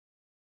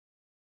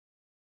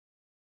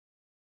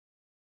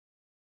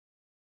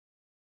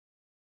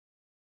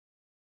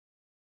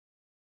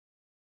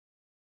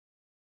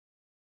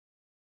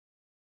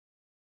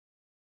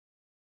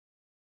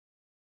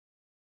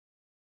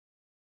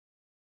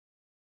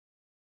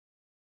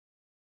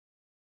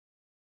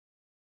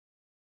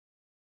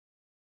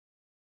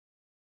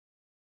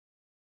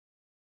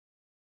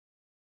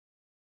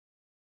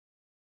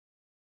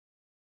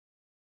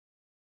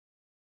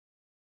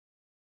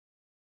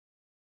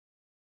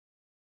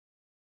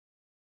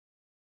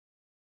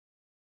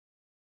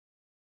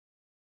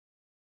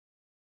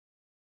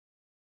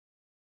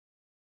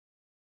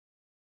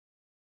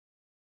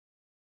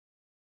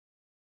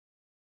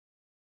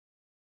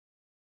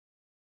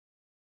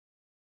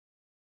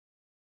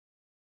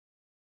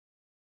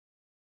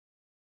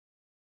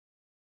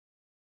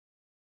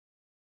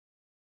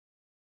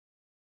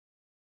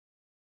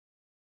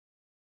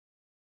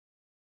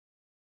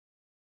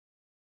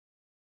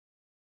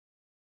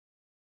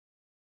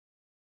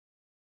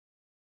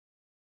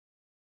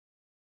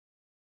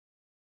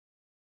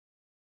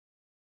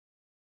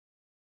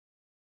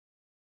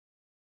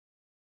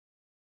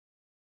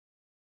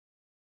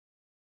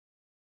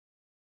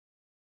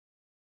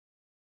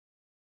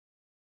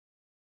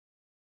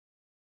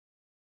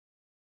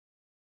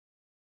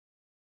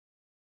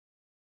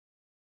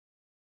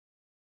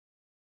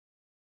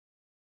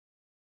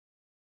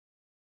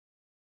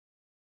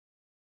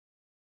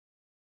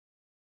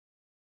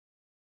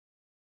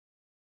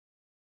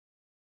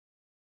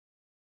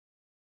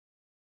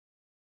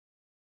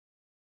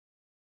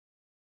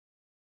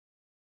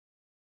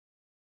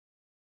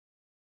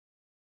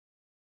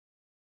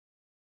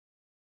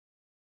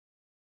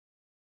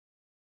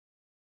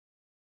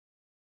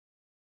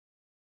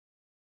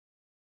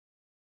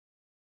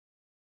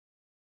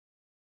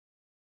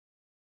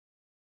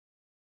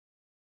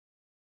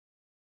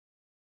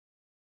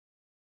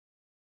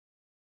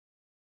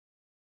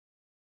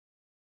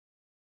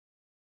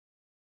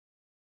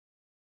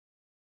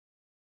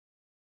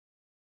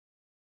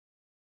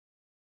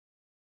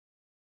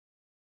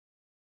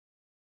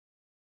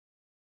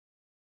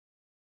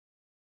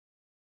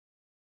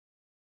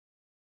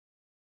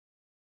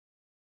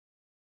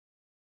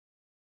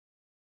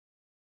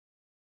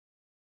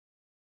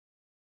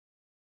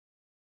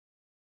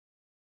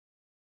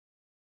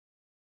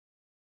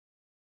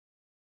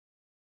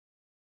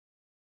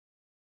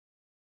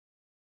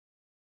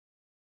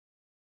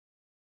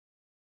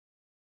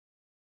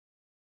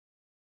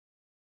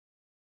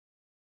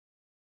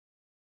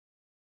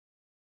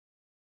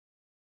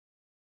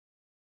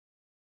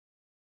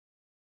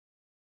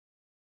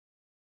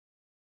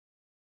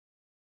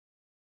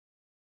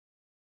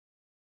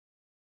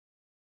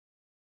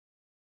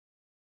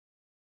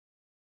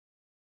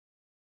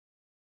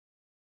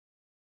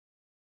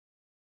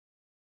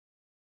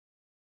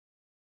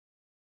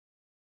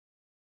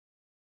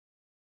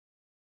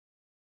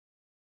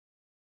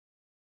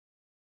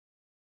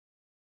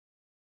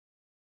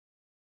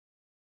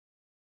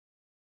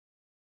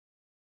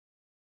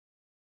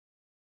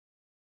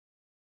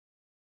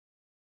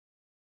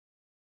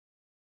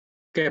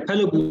ကဲဖတ်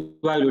လို့ပြီး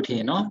ပါလို့ထ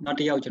င်နော်နောက်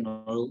တစ်ယောက်ကျွန်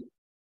တော်တို့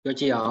ပြော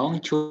ကြည့်အောင်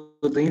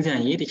ချိုးသိန်းစံ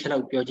ရေးတစ်ချက်လော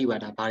က်ပြောကြည့်ပါ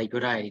ဒါဘာတွေ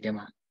ပြောထားရတဲ့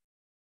မှာ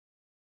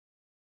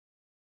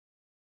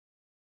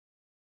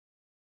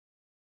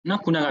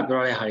နော်ခုနက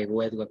ပြောရတဲ့ဟာတွေကို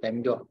ပဲသူကပြန်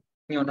ပြီးတော့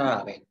ညွှန်ထားတာ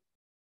ပဲဟယ်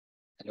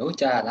လို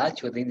ကြားရလား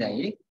ချိုးသိန်းစံ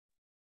ရေး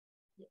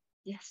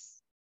Yes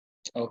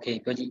Okay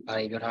ပြောကြည့်ဘာ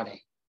တွေပြောထားလဲ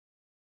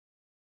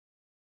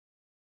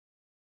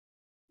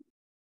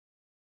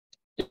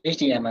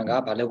HTML က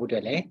ဘာလုပ်ဖို့အတွ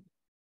က်လဲ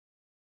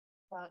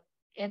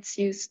It's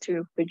used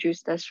to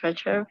produce the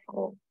structure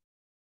for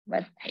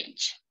web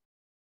page.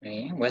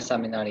 web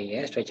seminar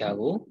ရဲ့ structure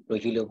ကို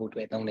review လုပ်ဖို့အတွ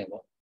က်သုံးတယ်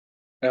ပေါ့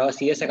အဲ့တော့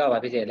CSS ကဘာ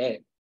ဖြစ်တယ်လဲ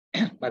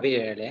ဘာဖြစ်တ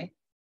ယ်လဲ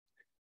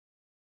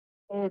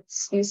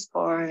It's used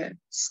for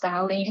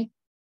styling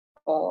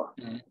or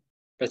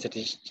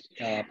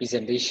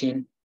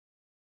presentation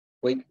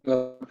web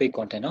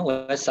content နော်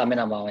web စာမျက်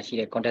နှာမှာရှိ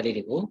တဲ့ content လေး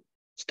တွေကို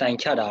style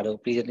ချတာတို့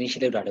presentation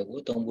လုပ်တာတို့ကို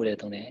သုံးဖို့လည်း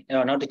သုံးတယ်အဲ့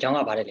တော့နောက်တစ်ကြောင်း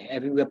ကပါတယ်လေ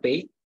every web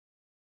page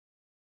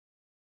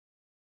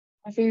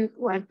every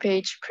web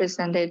page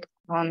presented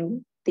on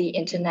the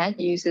internet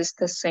uses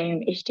the same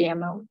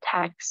HTML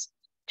tags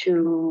to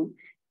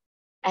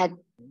add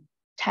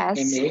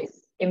text,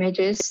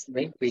 images,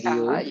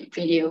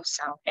 video,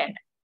 sound, and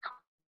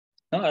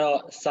နော်အဲ့တော့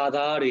စာ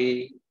သားတွေ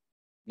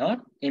နော်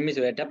image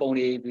ဆိုတဲ့ဓာတ်ပုံ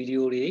တွေ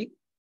video တွေ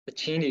သ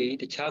ချင်းတွေ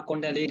တခြား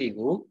content လေးတွေ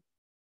ကို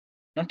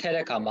နော်ထည့်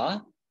တဲ့အခါမှာ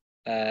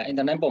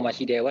internet ပေါ်မှာ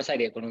ရှိတဲ့ website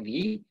တွေအကုန်လုံးဒီ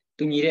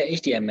တူညီတဲ့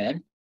HTML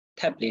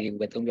tab လေးတွေကို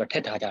ပဲသုံးပြီးတော့ထ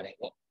ည့်ထားကြတယ်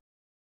ပေါ့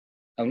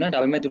ဟုတ်နော်ဒါ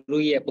ပေမဲ့သူ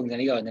တို့ရဲ့ပုံစံ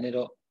လေးကနည်းနည်း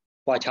တော့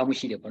ကွာခြားမှု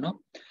ရှိတယ်ပေါ့နော်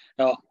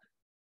အဲ့တော့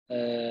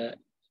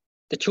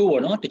တချို့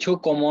ပေါ့နော်တချို့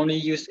commonly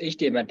used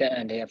HTML tag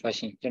and their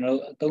function ကျွန်တော်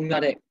တို့အသုံး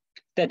များတဲ့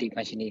tag တွေ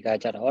function တွေက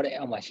ကြတော့တဲ့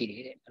အောက်မှာရှိတ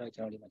ယ်တဲ့အဲ့တော့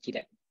ကျွန်တော်ဒီမှာကြည့်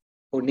လိုက်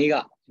ဟိုနေ့က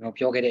ကျွန်တော်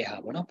ပြောခဲ့တဲ့ဟာ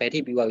ပေါ့နော်ဘယ်ထိ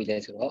ပြီးသွားပြီလဲ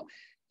ဆိုတော့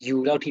U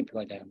လောက်ထိပြီး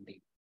သွားကြတယ်မသိ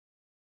ဘူး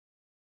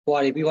ဟိုဟာ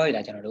တွေပြီးသွားပြီ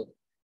လားကျွန်တော်တို့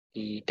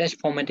ဒီ text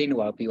formatting တို့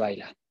ဘာလို့ပြီးသွားပြီ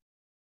လား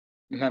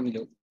မမှတ်မိ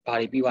လို့ဘာ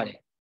တွေပြီးသွားလဲ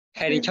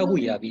heading 6ခု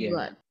ရေးတာပြီးတယ်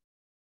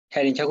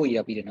heading 6ခုရေး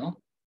တာပြီးတယ်နော်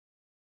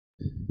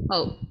ဟု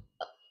တ်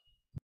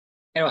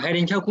အဲ့တော့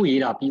heading 6ခု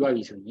ရေးတာပြီးသွား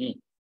ပြီဆိုရင်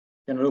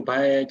ကျွန်တော်တို့ဘာ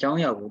အကြောင်း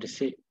အရာကိုတစ်စ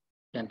စ်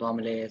ပြန်သွားမ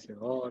လဲဆို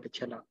တော့တစ်ချ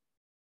က်လောက်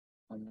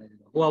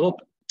ဟိုဟာပေါ့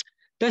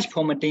text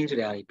formatting ဆို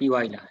တဲ့ဟာတွေပြီး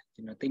သွားပြီလားကျွ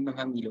န်တော်သိမှ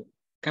တ်မိလို့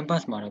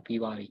campus မှာတော့ပြီး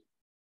သွားပြီ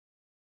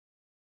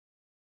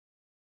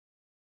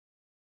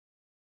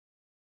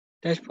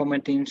text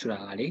formatting ဆိုတာ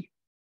ကလေ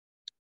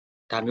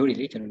ဒါမျိုးတွေ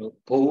လေကျွန်တော်တို့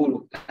ဘိုး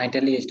လို့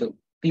italics တို့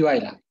ပြီးသွား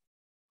ပြီလား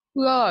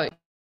ပြီးသွား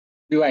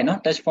ပြီနော်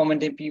text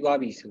formatting ပြီးသွား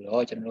ပြီဆို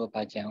တော့ကျွန်တော်တို့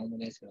ဘာကြံအောင်မ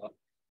လဲဆိုတော့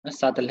နော်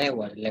စာတလဲ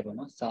ဟိုတလဲပေါ့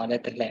နော်စာလဲ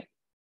တလဲ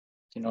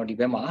ကျွန်တော်ဒီ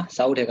ဘက်မှာ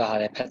စာအုပ်တွေကဟာ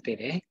လဲဖတ်သိ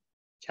တယ်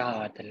ချာ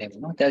တလဲ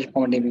ပေါ့နော် text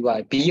formatting ပြီးသွား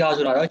ပြီ BR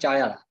ဆိုတာတော့ကြား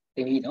ရလား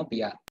သိပြီနော်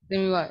BR သိ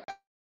ပြီ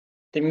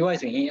ပါ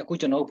ဆိုရင်အခု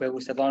ကျွန်တော်တို့ဘယ်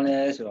ကိုဆက်သွားလဲ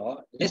ဆိုတော့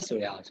list ဆို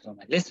ရအောင်ဆိုတော့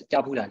list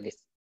ကြားဘူးလား list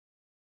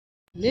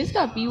က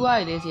ပြီးသွား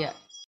ပြီလေဆရာ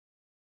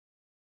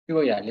ပြီး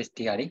သွားရ list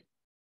ဒီဟာလေ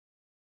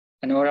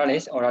an oral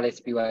list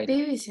ပြီးသွားပြီ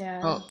ပြီးပြီဆရာ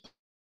ဟုတ်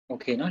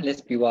okay နော်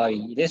list ပြီးသွားပြီ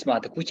list မှာ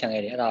တစ်ခုခြံ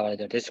ခဲ့တယ်အဲ့ဒါပါလေ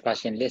ဆို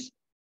discussion list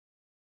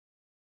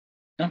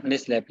နော်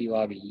list လည်းပြီး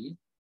သွားပြီ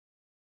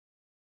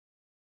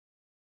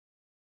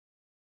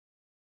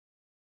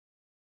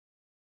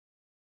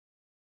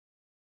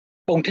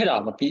ပုံထက်တာ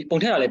မပြီးပုံ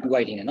ထက်တာလည်းပြီး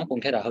သွားပြီထင်တယ်နော်ပုံ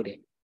ထက်တာဟုတ်တယ်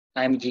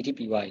IMGT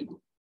ပြီးသွားပြီ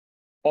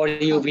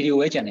audio video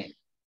ပဲကျန်တယ်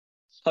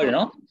ဟုတ်တယ်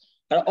နော်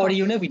အဲ့တော့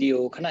audio နဲ့ video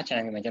ခဏခြံ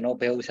နေမှာကျွန်တော်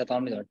ဘယ်ကိုဆက်သွား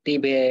မလဲဆိုတော့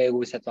table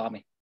ကိုဆက်သွားမ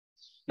ယ်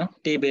နော်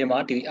table မှာ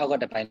ဒီအောက်က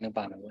တစ်ပိုင်းလုံး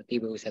ပါမယ်ပေါ့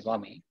table ကိုဆက်သွား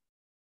မယ်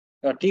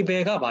အဲ့တော့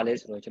table ကဘာလဲ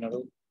ဆိုတော့ကျွန်တော်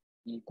တို့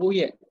ဒီကိုယ့်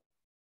ရဲ့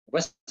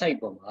website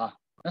ပေါ်မှာ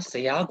နော်ဇ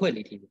ယားခွက်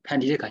လေးတွေဖန်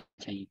တီးတဲ့ခါ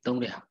ကျရင်သုံး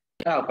တဲ့ဟာ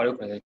အဲ့ဒါဘာလို့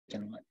ခေါ်လဲကျွ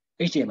န်တော်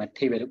HTML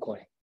table လို့ခေါ်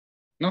တယ်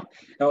နော်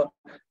အဲ့တော့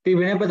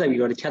table နဲ့ပတ်သက်ပြီး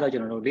တော့တစ်ချက်တော့ကျွ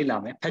န်တော်တို့လေ့လာ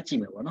မယ်ဖတ်ကြည့်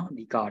မယ်ပေါ့နော်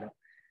ဒီကတော့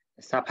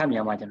စာဖတ်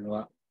များမှာကျွန်တော်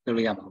တို့ကလုပ်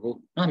လို့ရမှာကို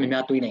နော်များ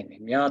များတွေးနိုင်မ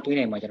ယ်များတွေး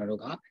နိုင်မှာကျွန်တော်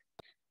တို့က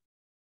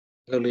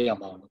လုပ်လို့ရ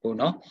မှာကို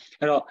နော်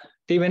အဲ့တော့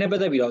table နဲ့ပ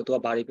တ်သက်ပြီးတော့သူက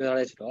ဘာတွေပြောထား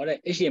လဲဆိုတော့တဲ့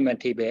HTML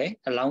table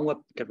allow web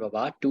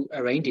developer to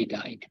arrange data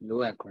into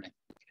row and column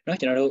နော်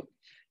ကျွန်တော်တို့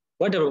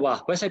web developer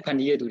website ဖန်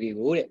တီးရတဲ့သူတွေ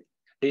ကိုတဲ့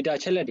data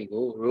ချက်လက်တွေ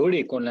ကို row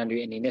တွေ column တွေ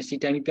အနေနဲ့စီ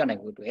တိုင်းပြီးပြနို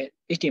င်ဖို့အတွက်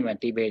HTML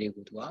table တွေ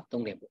ကိုသူက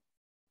သုံးတယ်ပေါ့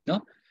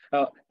နော်အဲ့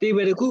တော့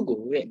table တစ်ခုကို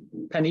တဲ့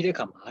ဖန်တီးတဲ့အ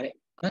ခါမှာတဲ့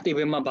နော်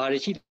table မှာဘာတွေ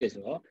ရှိတယ်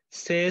ဆိုတော့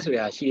cell ဆို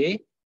တာရှိတယ်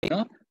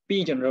နော်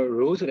ပြီးကျွန်တော်တို့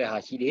row ဆိုတဲ့ဟာ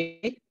ရှိတယ်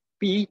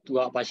ပြီးသူက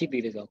ဘာရှိ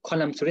သေးလဲဆိုတော့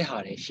column ဆိုတဲ့ဟာ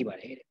တွေရှိပါ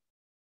တယ်တဲ့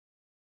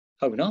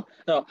ဟုတ်ပြီနော်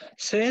အဲ့တော့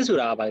cell ဆို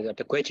တာကဘာလဲဆိုတော့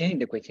တစ်ခွက်ချင်း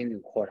ကို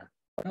ခေါ်တာ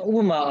နော်ဥပ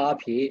မာအား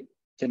ဖြင့်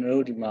ကျွန်တော်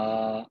တို့ဒီမှာ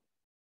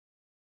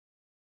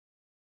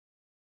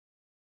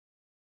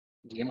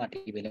ဒီမှာ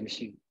table လည်းမ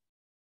ရှိဘူး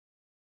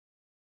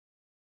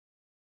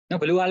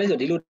နော်ဘယ်လိုအားလဲဆို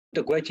တော့ဒီလိုတ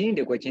စ်ခွက်ချင်း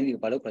စီ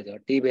ကိုဘာလို့ခေါ်လဲဆို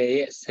တော့ table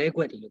ရဲ့ cell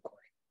ခွက်တွေလို့ခေါ်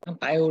တယ်နော်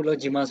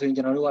biology မှာဆိုရင်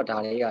ကျွန်တော်တို့ကဒါ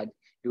တွေက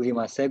လူတွေ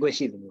မှာ cell ခွက်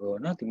ရှိတယ်လို့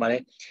နော်ဒီမှာလ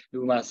ည်းလူ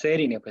မှာ cell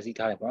တွေနဲ့ဖွဲ့စည်း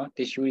ထားတယ်ပေါ့နော်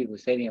tissue တွေကို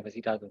cell တွေနဲ့ဖွဲ့စ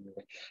ည်းထားတယ်လို့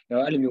ပဲ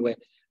အဲ့လိုမျိုးပဲ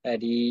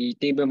ဒီ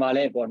table မှာလ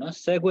ည်းပေါ့နော်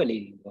cell ခွက်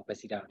လေးတွေဖွဲ့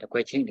စည်းထားတာတစ်ခွ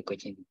က်ချင်းအဲ့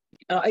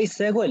တော့အဲ့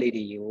cell ခွက်လေး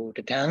တွေကိုတ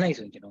ဒန်းလိုက်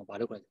ဆိုရင်ကျွန်တော်ဘာ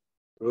လို့ခေါ်လဲ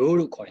row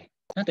လို့ခေါ်တယ်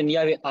နော်တနည်း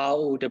အားဖြင့် ROW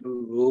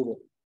row ပေါ့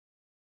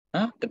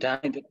နော်တ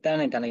န်း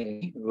လိုက်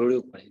row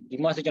လို့ခေါ်တယ်ဒီ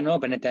မှာဆိုကျွန်တော်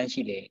တို့ဘယ်နှတန်း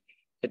ရှိလဲ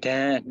1တ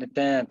န်း2တ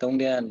န်း3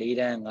တန်း4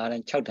တန်း5တ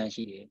န်း6တန်း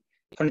ရှိတယ်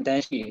9တ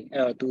န်းရှိတယ်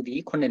အဲ့တော့သူဒီ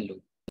9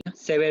လို့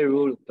7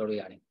 row လို့ပြောလို့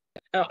ရတယ်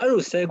အဲ့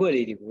လို cell ခွက်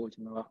လေးတွေကိုကျွ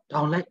န်တော်က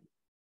download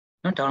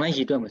နော် download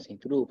ရေးတွက်မစင်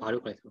သူတို့ဘာ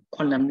လို့ခေါ်လဲဆို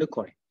column လို့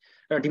ခေါ်တယ်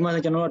အဲ့တော့ဒီမှာ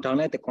ဆိုကျွန်တော်တို့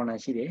download တစ် column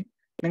ရှိတယ်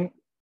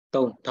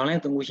download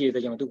 3ခုရှိ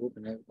တဲ့ကျွန်တော်သူ့ကို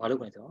ဘာလို့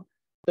ခေါ်လဲဆိုတော့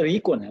3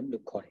 column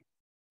လို့ခေါ်တယ်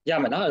ရ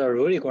မယ်နော်အဲ့တော့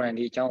row တွေ column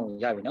တွေအကြောင်းကို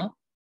ရပြီနော်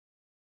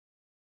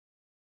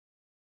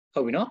ဟု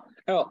တ်ပြီနော်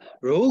အဲ့တော့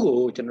row ကို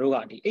ကျွန်တော်တို့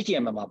ကဒီ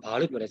HTML မှာဘာ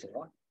လို့ပြောလဲဆို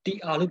တော့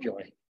tr လို့ပြော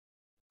တယ်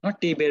နော်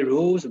table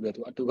row ဆိုပြီး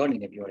တော့သူအတူကောက်အနေ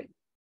နဲ့ပြောတယ်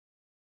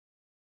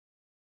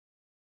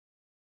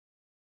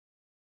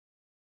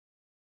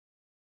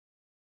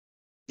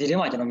ဒီထဲ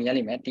မှာကျွန်တော်မြင်ရ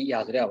လိမ့်မယ်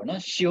tr ဆိုတဲ့ပါဘော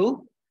နော် show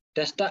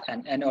the start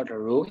and end of the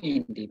row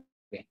in the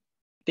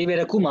တီဗီ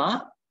တစ်ခုမှာ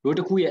row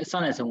တစ်ခုရဲ့အစ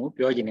နဲ့ဆုံးကို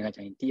ပြောချင်တဲ့ကကျ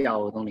ရင် TR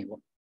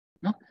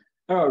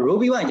ကိုသုံးနေပေါ့နော်အဲ့တော့ row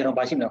ပြီးသွားရင်ကျွန်တော်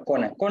ပါရှိမလား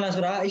column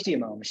ဆိုတာ HTML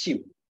မှာမ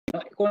ရှိဘူး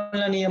နော်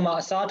column နေရာ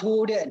မှာအ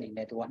စားထိုးတဲ့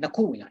အနေနဲ့သူ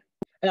ကနှစ်ခုဝင်လာ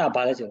တယ်အဲ့ဒါ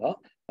ဘာလဲဆိုတော့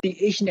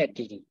TH နဲ့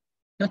TD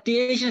နော်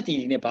TH နဲ့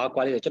TD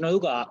နဲ့ဘာကွာလဲဆိုတော့ကျွန်တော်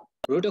တို့က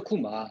row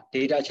တစ်ခုမှာ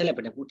data ချက်လက်ဘ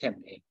ယ်နှခုထည့်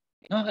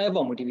မလဲနော်အဲ့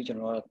ပုံမူတည်ပြီး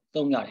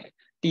ကျွန်တော်တို့သုံးရတယ်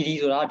TD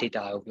ဆိုတာ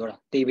data ကိုပြောတာ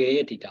table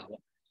ရဲ့ data ပေါ့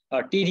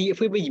အဲ့ TD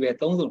အဖွင့်ပိတ်ကြီးပဲ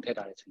3စုံထ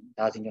ည့်ထားတယ်ဆို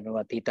ရင်ဒါဆို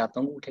ကျွန်တော်တို့က data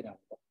 3ခုထည့်ထားတ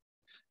ယ်ပေါ့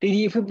TD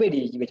အဖွင့်ပိတ်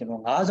ကြီးပဲ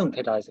ကျွန်တော်5စုံထ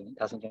ည့်ထားတယ်ဆို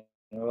ရင်ဒါဆို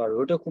ကျွန်တော်တို့က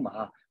row တစ်ခုမှာ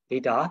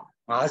data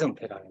 5စုံထ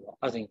ည့်ထား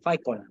တယ်ပေါ့အဲ့ဆိုရင်5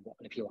 column ပေါ့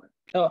အဲ့ဖြစ်သွားတယ်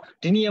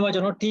အဲ့တော့ဒီနေရာမှာ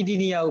ကျွန်တော် TD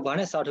နေရာ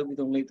ကိုဘာနဲ့စာထုတ်ပြီး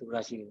သုံးလိုက်ဆို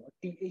တာရှိတယ်ပေါ့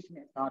TH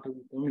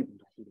နဲ့စာထုတ်ပြီးသုံးလိုက်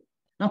ဆိုတာရှိ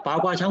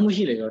တယ်နော်ဘာကွာချောင်းမှု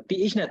ရှိလဲဆိုတော့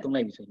TH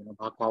နဲ့သုံးလိုက်ပြီဆိုရင်ကျွန်တော်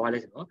ဘာ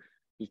ကွာသွားလဲဆိုတော့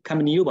ဒီ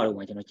company တို့ဘာလို့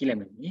မှကျွန်တော်ကြည့်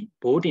လိုက်မယ်ဆိုရင်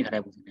ဘိုးတင်ထား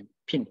တဲ့ပုံစံ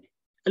နဲ့ဖြစ်နေတယ်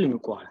အဲ့လို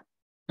မျိုးကွာတာ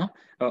နော်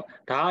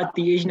အဲ့တော့ဒါက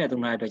TH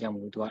နဲ့သုံးထားတဲ့အတွက်ကြော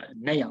င့်မို့လို့သူက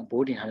net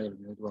ရောင်ဘိုးတင်ထားတဲ့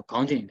လိုမျိုးသူကခေါ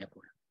င်းစဉ်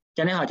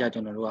နဲ့ပေါ်တာကျန်တဲ့ဟာကြ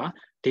ကျွန်တော်တို့က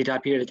data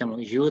ဖြစ်တဲ့ကြောင့်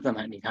မို့ ရိုးသမ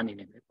န်အနေထားနေ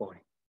နဲ့ပဲပေါ်တ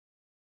ယ်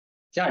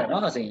ရတယ်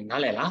နော်အဲ့ဆို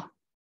ရင်နားလည်လား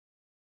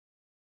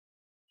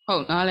ဟု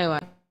တ်နားလဲပါ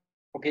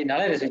Okay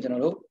နားလည်တယ်ဆိုရင်ကျွန်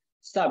တော်တို့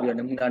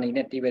စပြီးတော့နမူနာ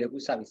အနေနဲ့ table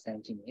တစ်ခုစပြီး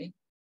စမ်းကြည့်မယ်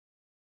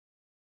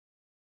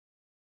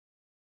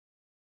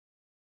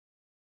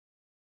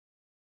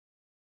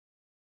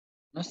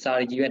နော်စာ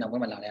ရီကြီးပဲနောက်ပို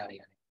င်းမှာလာတဲ့အား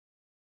တွေရတယ်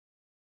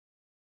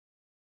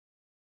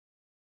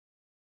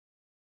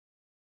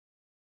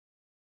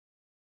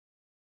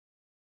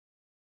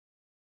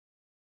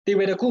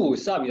table တစ်ခုကို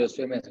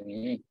စပြီးတော့ဆွဲမယ်ဆို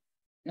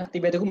ရင်နော်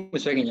table တစ်ခုမ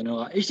ဆွဲခင်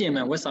ကျွန်တော်က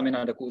HTML web စာမျက်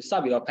နှာတစ်ခု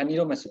စပြီးတော့ဖန်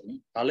တီးတော့မယ်ဆိုရင်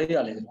ဘာလို့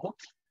ရလဲဆိုတော့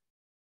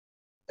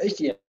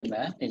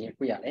HTML အရင်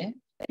ဖွင့်ရ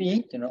တယ်ပြီးရင်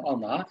ကျွန်တော်အောက်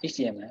မှာ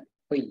HTML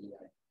ဖွင့်ရ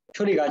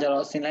တယ်ချို့တွေကကြ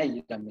တော့ဆင်လိုက်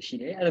ရတာမျိုး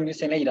ရှိတယ်အဲ့လို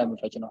မျိုးဆင်လိုက်ရတာ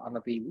မျိုးဆိုတော့ကျွန်တော်အ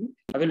မပေး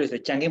ဘူးဘာဖြစ်လို့လဲဆို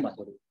တော့ကြံခဲ့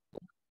မှာဆိုလို့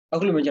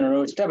အခုလိုမျိုးကျွန်တော်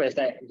တို့ step by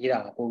step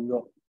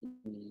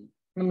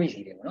ရေးတာပို့ပြီးတော့မမိ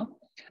စီ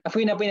တယ်ပေါ့နော်အဖွ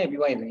င့်နဲ့ပိတ်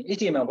နဲ့ပြီးသွားရင်ဆိုရင်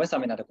HTML web စာ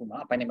မျက်နှာတစ်ခု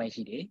မှာအပိုင်းတစ်ပို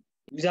င်းရှိတယ်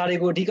user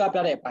တွေကိုအဓိကပြ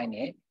တဲ့အပိုင်း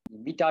နဲ့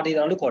meta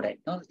data လို့ခေါ်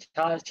တယ်နော်တ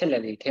ခြားချက်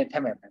လက်လေး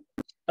ထည့်မဲ့ပို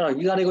င်းအဲ့တော့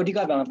user တွေကိုအဓိက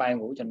ပြမယ့်ပိုင်း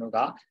ကိုကျွန်တော်တို့က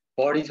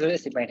body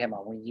ဆိုတဲ့အစိပ်ပိုင်းထဲမှာ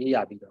ဝင်ရေး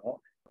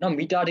ရပြီးတော့နော်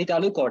meta data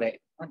လို့ခေါ်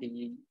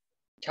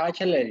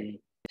တဲ့နော်ဒီခြားချက်လက်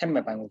လေးထ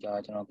ည့်မဲ့ပိုင်း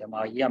ကိုကျွန်တော်ပြန်มา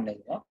ရေးရ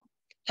မယ်ဆိုတော့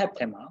tab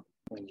ထဲ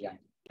မှာဝင်ကြရတယ်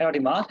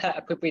အဲ့တော့ဒီမှာ tab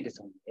အဖွင့်ပိတ်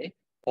တဲ့စုံတယ်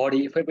body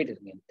အဖွင့်ပိတ်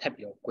တဲ့စုံတယ်ထပ်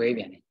ပြီးတော့꿰ပြ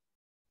န်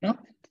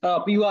တယ်နော်အဲ့တော့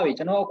ပြီးသွား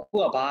ပြီကျွန်တော်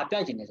အခုကဘာပြ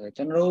ချင်လဲ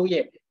ဆိုတော့ကျွန်တော်တို့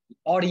ရဲ့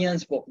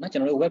audience ပေါ့နော်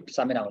ကျွန်တော်တို့ web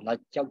စာမျက်နှာကိုလာ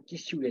ကြောက်ကြ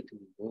ည့်ရှု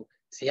တဲ့သူတွေ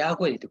ကိုဇ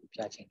ယားခွက်တွေတူပြ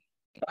ချင်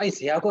တယ်အဲ့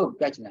ဇယားခွက်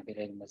ကိုပြချင်တာဖြစ်တ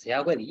ယ်ဒီမှာဇ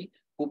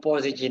ယားခွက်ဒီကိုပေါ်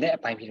စီချင်တဲ့အ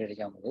ပိုင်းဖြစ်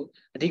တဲ့ကြောင့်မို့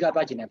အဓိကပြ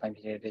ချင်တဲ့အပိုင်းဖြ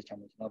စ်တဲ့ကြောင့်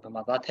မို့ကျွန်တော်ဘယ်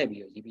မှာသွားထ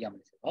ည့်ပြီးတော့ရေးပြရမ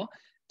လဲဆိုတော့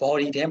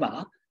body ထဲ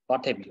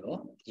မှာသွားထ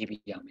ည့်ပြီးတော့ရေးပြ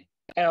ရမယ်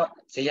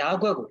အဲ့တော့ဇ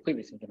ယားခွက်ကိုဖွ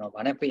င့်ပြီဆိုကျွန်တော်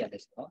ဗာနဲ့ဖွင့်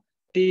ရလဲဆိုတော့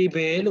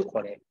table လို့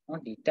ခေါ်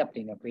တဲ့နော်ဒီ tab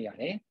လေးနဲ့ဖွင့်ရ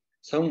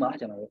တယ်ဆုံးမှာ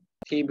ကျွန်တော်တို့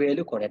table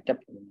လို့ခေါ်တဲ့ tab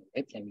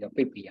လေးနဲ့ပြန်ပြီးတော့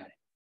ပိတ်ပြရတယ်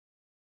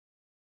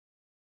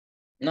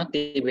နော်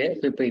table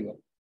ပိတ်ပေါ့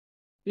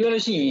ပြော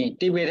လို့ရှိရင်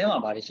table ထဲ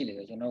မှာဗာတွေ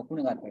ရှိလဲဆိုကျွန်တော်ခုန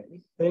ကပြောတယ်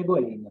ဆဲခွ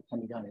က်လေးနဲ့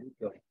ဖန်တီးထားတယ်လို့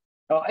ပြော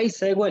တယ်အဲ့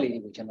အဲ့ဆဲခွက်လေး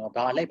ကိုကျွန်တော်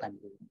ဗာလိုက်ဖန်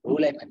တီးလို့ row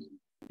လိုက်ဖန်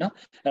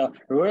တီးနော်အဲ့တော့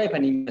row လိုက်ဖ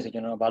န်တီးမယ်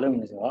ဆိုကျွန်တော်ဗာလုပ်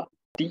မလဲဆိုတော့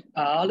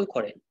tr လို့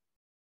ခေါ်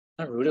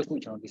တယ်နော် row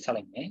တစ်ခုကျွန်တော်ဒီ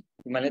ဆက်လိုက်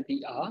မယ်ဒီမှာလည်း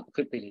tr ခွ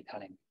င့်ပေးလေးထား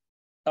လိုက်မယ်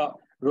အဲ့တော့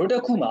row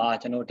တစ်ခုမှာ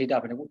ကျွန်တော် data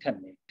ဘယ်နှခုထည့်မ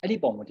လဲ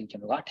အဲ့ဒီပုံမှာဒီကျွ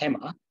န်တော်ကအထဲ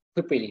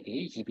မှာခွင့်ပေးလေး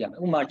တွေရေးပြ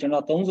မယ်ဥပမာကျွန်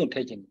တော်3စု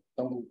ထည့်ချင်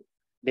3ခု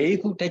4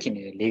ခုထည့်ချင်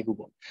တယ်4ခု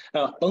ပေါ့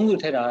အဲ့တော့3စု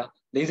ထည့်တာ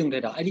4စု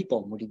ထည့်တာအဲ့ဒီပုံ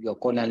မူတည်ပြီးတော့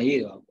column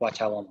လေးတွေ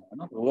ကွာခြားသွားမှာပေါ့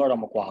နော် row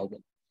ကတော့မကွာဘူးပေါ့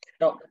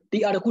အဲ့တော့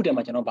tr တစ်ခုတ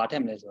ည်းမှာကျွန်တော်ဗာထ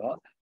ည့်မလဲဆိုတော့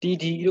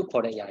td လို့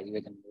ခေါ်တဲ့အရာကြီးပဲ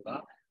ကျွန်တော်က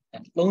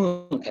3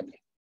စုထည့်မယ်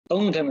3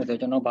စုထည့်မယ်ဆိုတော့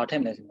ကျွန်တော်ဗာထ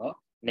ည့်မလဲဆိုတော့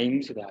name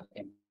ဆိုတာထ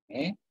ည့်မ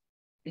ယ်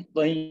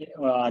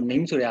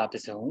name ဆိုတာတ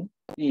စ်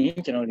စုံပြီးရ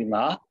င်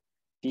ကျွန်တော်ဒီမှာ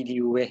td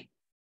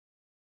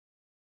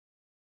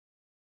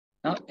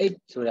ကိုပဲနော် h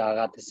ဆိုတာက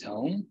တစ်စုံ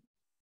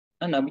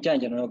နောက်ပြီးကျရင်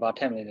ကျွန်တော်တို့ဗာထ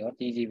ည့်မလဲဆိုတော့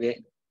td ပဲ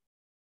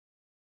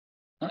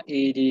နော်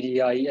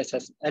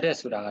address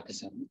ဆိုတာက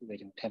တစ်စုံဒီပဲ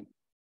ကျွန်တော်ထည့်မယ်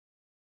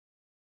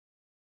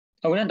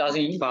ဟုတ်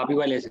ကဲ့ဒါဆို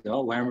ရင်ဗာပြီးသွားလဲဆို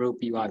တော့ one row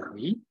ပြီးသွား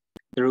ပြီ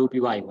row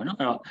ပြီးသွား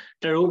ပြီပေါ့နော်အဲ့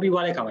တော့row ပြီး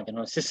သွားတဲ့အခါမှာကျွန်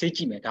တော်စစ်စစ်ကြ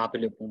ည့်မယ်ဒါ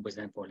ဘယ်လို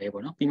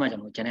ပုံစံပေါ်လဲပေါ့နော်ပြီးမှကျွ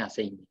န်တော်ကျန်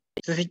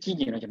တဲ့ဟာစိတ်စစ်စစ်ကြည့်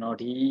ရင်တော့ကျွန်တော်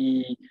ဒီ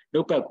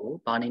notepad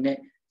ကိုဗာအနေ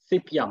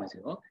နဲ့စိတ်ပြရမယ်ဆို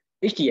တော့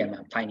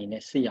HTML file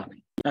အနေနဲ့စိတ်ရမယ်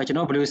အဲ့တော့ကျွန်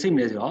တော်ဘယ်လိုစိတ်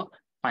မလဲဆိုတော့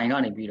file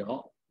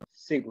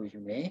ကနေပြီးတော့စိတ်ကိုယူ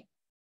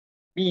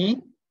မယ်ပြီးရင်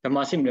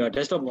ဘယ်မှာစိတ်မလဲတော့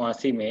desktop ပေါ်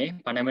မှာစိတ်မယ်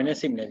ဗာနာမည်နဲ့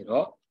စိတ်မလဲဆို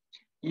တော့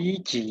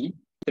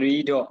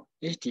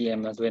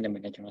eg3.html ဆိုတဲ့နာ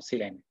မည်နဲ့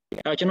ကျွန်တော်စိတ်လိုက်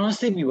မယ်အဲ့တော့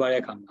ကျွန်တော်စိတ်ပြီးသွားတဲ့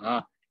အခါမှာ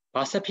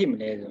ဘာဆက်ဖြစ်မ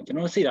လဲဆိုတော့ကျွန်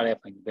တော်စိတ်လာတဲ့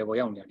file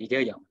ဘယ်ပေါ်ရောက်နေတာဒီထဲ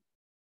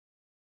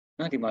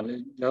ရောက်နော်ဒီမှာ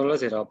လောလော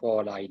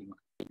ဆယ်တော့ပေါ်လာပြီဒီ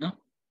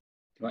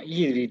မှာနော်ဒီမှာ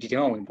eg3 ဒီထဲ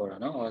မှာဝင်ပေါ်တာ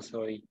နော် oh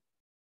sorry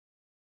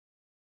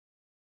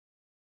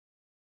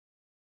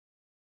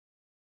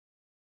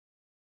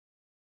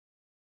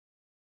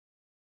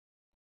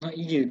နော်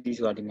eg3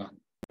 ဆိုတာဒီမှာ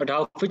ဒါ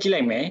ကိုဖွင့်ကြ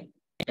ည့်လိုက်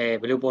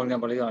မယ်ဘယ်လိုပုံစံ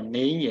ပေါ်လဲဆိုတော့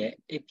name ရယ်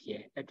ip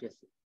ရယ် address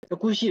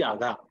အခုရှိတာ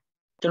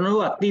ကကျွန်တော်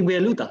တို့က table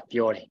လို့သာ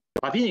ပြော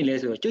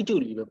တယ်ဘာဖြစ်နေလဲဆိုတော့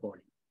ကျုပ်လေးပဲပေါ်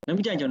တယ်နောက်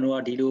ပြီးကျရင်ကျွန်တော်တို့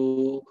ကဒီလို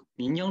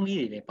မြင်းချောင်း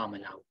လေးတွေလည်းပါ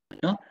မလာဘူး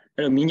နော်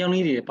အဲ့တော့မြင်းချော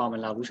င်းလေးတွေပါမ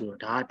လာဘူးဆိုတော့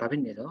ဒါ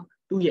ကဘာဖြစ်နေလဲဆိုတော့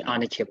သူ့ရဲ့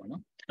အားန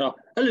ည်းချက်ပေါ့နော်အဲ့တော့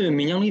အဲ့လို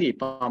မြင်းချောင်းလေးတွေ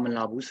ပါ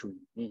မလာဘူး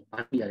ဆိုရင်ဘာ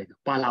ပြရလဲဆို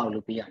ပါလာ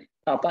အောင်လုပ်ပေးရတယ်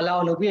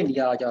အဲ့ပါလာအောင်လုပ်ပေးတဲ့နေ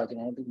ရာကကျွန်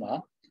တော်တို့ဒီမှာ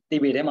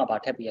table ထဲမှာပါ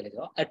ထည့်ပေးရတယ်ဆို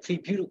တော့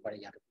attribute လို့ခေါ်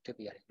တဲ့ຢာတခုထည့်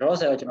ပေးရတယ်လောလော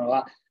ဆယ်တော့ကျွန်တော်က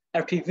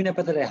attribute နဲ့ပ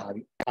တ်သက်တဲ့ဟာ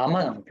ပြီးဘာမှ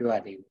မပြောရ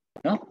သေးဘူး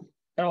เนาะ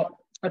အဲ့တော့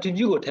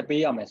attribute ကိုထည့်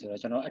ပေးရမယ်ဆို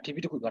တော့ကျွန်တော်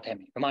attribute တစ်ခုသွားထည့်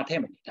မယ်ဘယ်မှာထည့်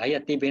မလဲဒါကြီးက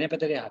table နဲ့ပတ်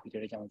သက်တဲ့ဟာပြီး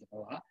တော့ကျွန်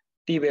တော်က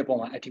table ပေါ်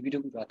မှာ attribute တ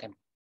စ်ခုသွားထည့်မယ်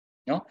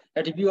เนาะ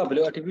attribute ကဘယ်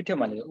လို attribute ထည့်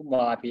မှာလဲဥပ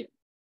မာအဖြစ်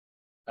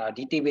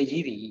ဒီ table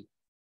ကြီးတွေ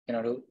ကျွန်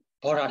တော်တို့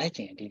border ထည့်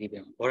ခြင်းဒီ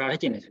table မှာ border ထ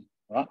ည့်ခြင်းလဲဆို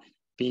တော့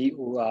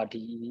BORD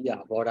က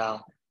border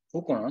ဟု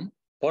တ်ကောနော်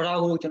border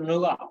ကိုကျွန်တော်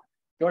တို့က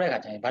ပြောတဲ့အခါ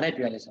ကျရင်ဘာနဲ့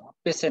ပြောရလဲဆိုတော့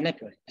pixel နဲ့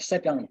ပြောတယ်အဆ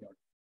က်ပြောင်းနေပြောတယ်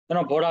ကျွန်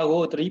တော် border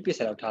ကို3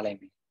 pixel လောက်ထားလိုက်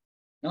မယ်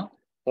နော်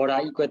border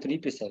equal 3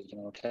 pixel ကိုကျွန်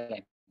တော်ထည့်လို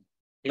က်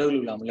လို့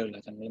လို့လားမလို့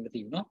လားကျွန်တော်လည်းမသိ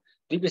ဘူးနော်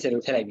3 pixel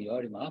ကိုထည့်လိုက်ပြီး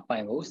တော့ဒီမှာ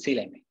file ကို save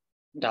လိုက်မယ်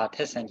ဒါထ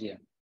က်ဆန်းကြည့်ရ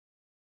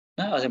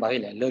နော်အဲ့ဒါဆိုဘာဖြ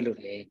စ်လဲလို့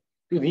လေ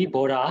သူဒီ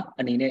border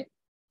အနေနဲ့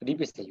3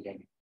 pixel ယူလိုက်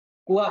မယ်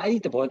ကိုကအဲ့ဒီ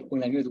သဘောပုံ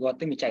စံမျိုးသူက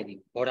သိမကြိုက်ဘူး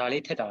border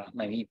လေးထည့်တာ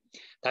မှန်ပြီ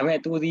ဒါပေမဲ့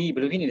သူဒီဘ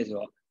ယ်လိုဖြစ်နေလဲဆို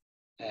တော့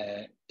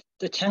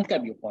တချမ်းက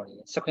ပ်ပြီးပေါ်နေတ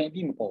ယ်စခွင်အပြ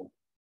ည့်မပေါ်ဘူး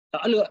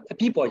အဲ့လိုအ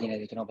ပြည့်ပေါ်ခြင်းလေ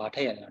ကျွန်တော်ဗာထ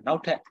ည့်ရတယ်နော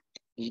က်ထပ်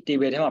ဒီ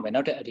table ထဲမှာပဲ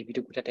နောက်ထပ် attribute တ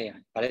စ်ခုထည့်ရတယ်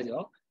ဗာလဲဆို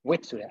တော့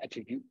width ဆိုတဲ့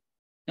attribute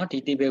နော်ဒီ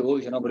table ကို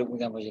ကျွန်တော်ဘယ်လိုပုံ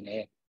စံပေါ်ခြင်းလဲ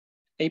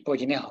အဲ့ပေါ်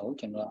ခြင်းတဲ့ဟာကို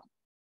ကျွန်တော်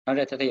နောက်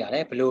ထပ်ထည့်ရတ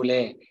ယ်ဘယ်လို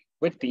လဲ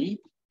width ဒီ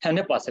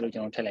 100% လို့ကျွ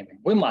န်တော်ထည့်လိုက်မယ်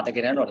width မှာတက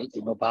ယ်တမ်းတော့လေကျွ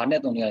န်တော်ဘာနဲ့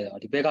သုံးရလဲဆို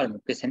တော့ဒီဘက်ကလ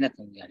ည်း pixel နဲ့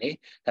သုံးရတယ်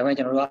ဒါပေမဲ့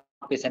ကျွန်တော်တို့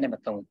က pixel နဲ့မ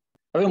သုံး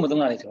ဘာလို့မ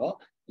သုံးရလဲဆိုတော့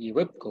ဒီ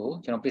width ကို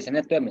ကျွန်တော် pixel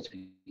နဲ့တွက်မယ်ဆို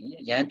ရင်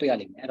အရန်တွက်ရ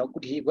လိမ့်မယ်အဲ့တော့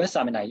ဒီ web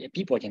စာမျက်နှာကြီးအပြ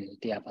ည့်ပေါ်ခြင်းလေ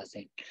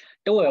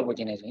 100% တော့ဝယ်ပေါ်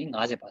ခြင်းလေဆိုရင်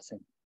 50%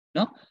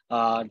နော်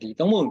ဒီ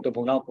3ပုံတစ်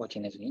ပုံလောက်ပေါ်ခြ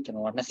င်းလေဆိုရင်ကျွန်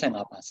တော်က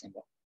 25%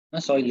 ပေါ့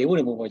နော် sorry 4ပုံ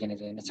တစ်ပုံပေါ်ခြင်းလေ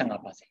ဆိုရင်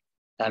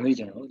 25% ဒါမျိုး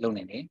ကျွန်တော်တို့လုပ်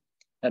နိုင်တယ်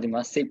အဲ့ဒီ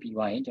မှာ save ပြီး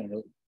သွားရင်ကျွန်တော်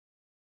တို့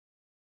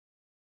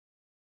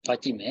သွား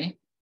ကြည့်မယ်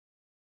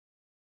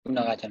ခုန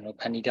ကကျွန်တော်တို့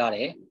ဖန်တီးထားတ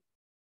ယ်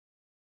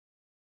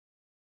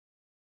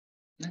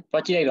နော်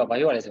သွားကြည့်လိုက်တော့ဘာ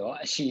ပြောရလဲဆိုတော့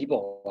အရှိ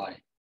ပေါ်သွားတ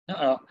ယ်နော်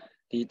အဲ့တော့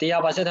ဒီ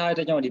100%ဆက်ထားတဲ့အ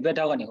တွက်ကြောင့်ဒီဘက်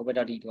ထောက်ကနေဟိုဘက်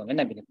ထောက်ထိတော့မျက်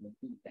နှာပြင်နဲ့ပုံ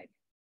ပြီးလိုက်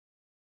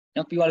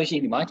နော်ပြီးသွားလို့ရှိရ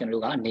င်ဒီမှာကျွန်တော်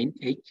တို့က name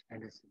age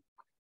underscore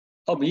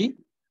ဟုတ်ပြီ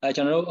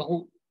ကျွန်တော်တို့အခု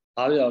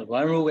ဘာပြောလဲ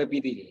one row ပဲ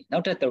ပြီးသေးတယ်နော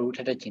က်ထပ်3 row ထ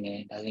ပ်ထပ်ခြင်းနဲ့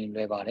ဒါဆိုရင်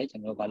လွယ်ပါတယ်ကျွ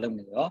န်တော်တို့ဘာလုပ်မ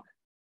လဲဆိုတော့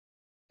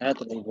အဲ့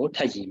ဒါ3 row ကိုထ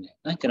ပ်ရေးမယ်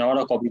နော်ကျွန်တော်က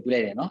တော့ copy ပြလို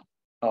က်တယ်နော်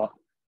ဟော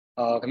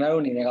ခင်ဗျား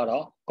တို့အနေနဲ့က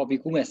တော့ copy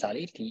ကူးမဲ့စာ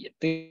လေးဒီအ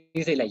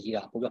သေးစိတ်လိုက်ရေး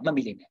တာပို့ပြီးမှတ်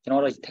မိလိမ့်မယ်ကျွန်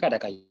တော်တို့ထ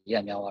က်ကရေးရ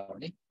များသွားတော့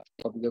လေ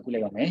copy ပဲကူးလို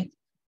က်ပါမယ်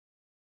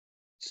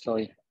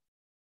sorry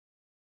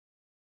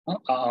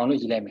အောင်လို့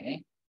ရေးလိုက်မယ်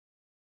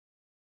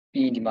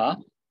ပြီးဒီမှာ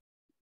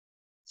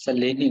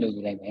14နှစ်လို့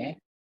ရေးလိုက်မယ်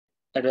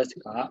address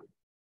က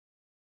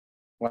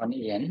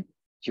 1am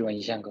ယူရ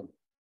ရှန်ကုန်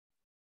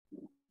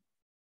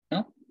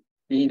နော်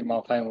ပြီးဒီမှာ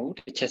file ကို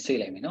တစ်ချက်စိတ်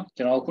လိုက်မယ်နော်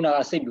ကျွန်တော်ခုနက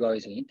စိတ်ပြီးသွား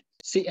ပြီဆိုရင်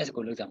cs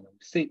ကိုလုပ်ကြမှာ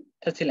စိတ်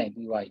ထပ်စိတ်လိုက်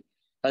ပြီးသွားပြီ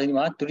ဒါဆိုဒီ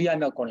မှာဒုတိယ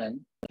မြောက် column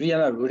ဒုတိယ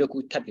မြောက် row တစ်ခု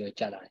ထပ်ပြီးတော့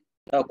ကြာလာတယ်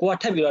အဲ့တော့ကိုက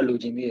ထပ်ပြီးတော့လို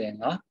ချင်သေးတယ်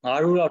ငါ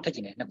9 row လောက်ထပ်ချ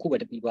င်တယ်နှစ်ခုပဲ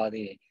တပြီးသွား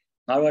သေးတယ်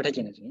9 row လောက်ထပ်ချ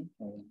င်တယ်ဆိုရင်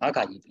9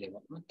ခါရေးပြလိုက်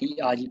ပေါ့နော်ဒီ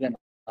r ကြီးပဲ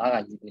9ခါ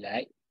ရေးပြလို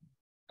က်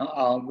နော်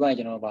အောင်ပြီးရင်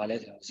ကျွန်တော်ဗာလဲ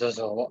ဆိုတော့ဇော်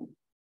ဇော်ပေါ့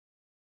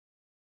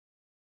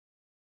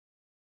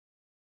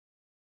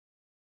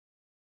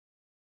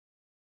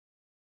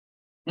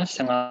နော်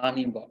15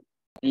နှစ်ပေါ့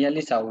ဒီရ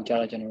လိစာကိုကြာ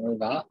တော့ကျွန်တော်တို့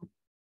က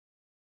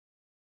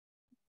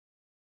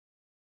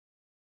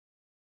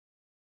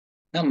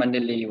နော်မန္တ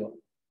လေးပေါ့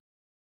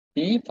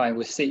ဒီ file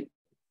ကို save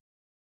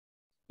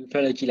ဖ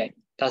ယ်လိုက်ကြည့်လိုက်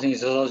ဒါဆိုရင်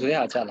စောစောဆိုရ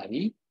ကြာလာ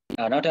ပြီ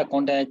နောက်ထပ်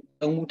contact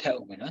 3ခုထပ်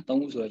အောင်မယ်နော်3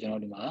ခုဆိုတော့ကျွန်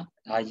တော်ဒီမှာ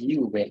ဒါကြီး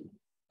ကိုပဲ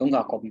3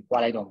ခါ copy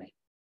ပွားလိုက်တော့မယ်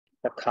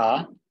တစ်ခါ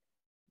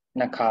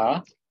နှစ်ခါ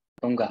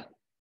3ခါ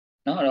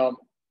နော်အဲ့တော့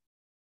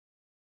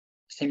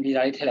အဆင်ပြေ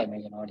တာလေးထည့်လိုက်မ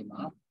ယ်ကျွန်တော်ဒီ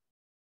မှာ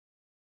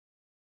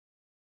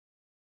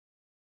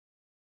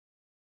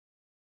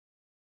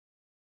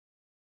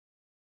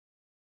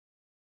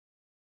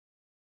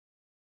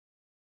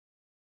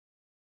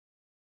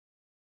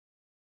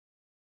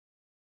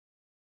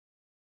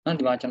နော်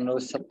ဒီမှာကျွန်တော်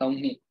တို့73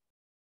နှစ်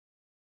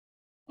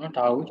နော်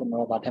ဒါကိုကျွန်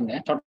တော်ဗာထည့်မ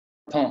ယ်ထွန်း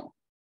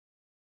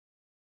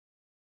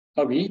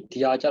ဟုတ်ပြီဒီ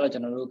ဟာကျတော့ကျွ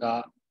န်တော်တို့က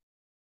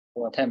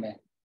ဟိုထည့်မယ်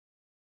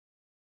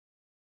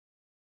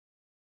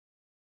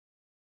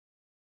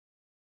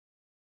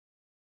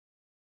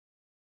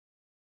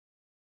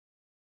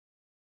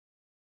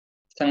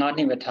15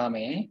နှစ်ပဲထားမ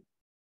ယ်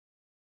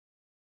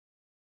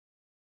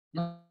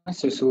နော်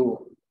ဆူဆူ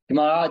ဒီ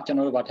မှာကျွန်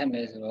တော်တို့ဗာထည့်မ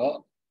ယ်ဆိုတော့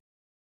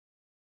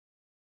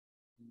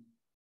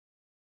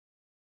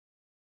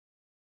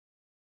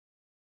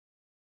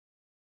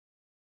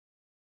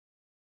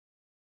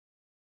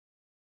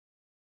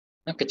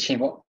နော်ကချင်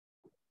ပေါ့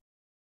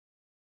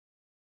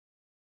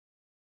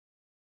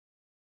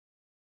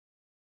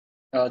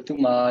သူ့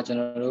မှာကျွန်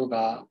တော်တို့က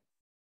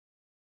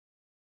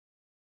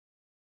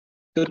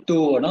တူ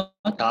ပေါ့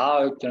နော်ဒါ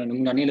ကျွန်တော်န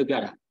မူနာနည်းလုပ်ပြ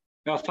တာ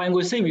အဲ့တော့ file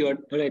ကိုစိတ်ပြီးတော့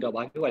လုပ်လိုက်တော့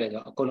ဘာဖြစ်သွားလဲဆို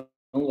တော့အကုန်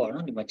လုံးပေါ့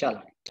နော်ဒီမှာကြာ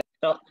လာတယ်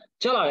အဲ့တော့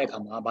ကြာလာတဲ့အခါ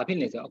မှာဘာဖြစ်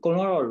နေလဲဆိုတော့အကုန်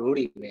လုံးတော့ row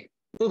တွေပဲ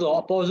သို့တော့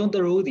အပေါ်ဆုံး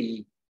row ဒီ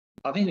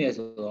ဘာဖြစ်နေလဲ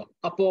ဆိုတော့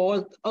အပေါ်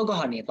အောက်က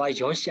ဟာနေသွား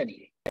ရောရှက်နေ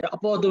တယ်အဲ့တော့အ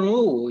ပေါ်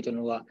row ကိုကျွန်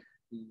တော်က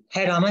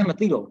header မှမ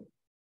သိတော့ဘူး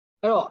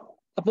အဲ့တော့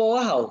အပေါ်က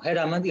ဟာကို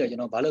header မှသိတော့ကျွ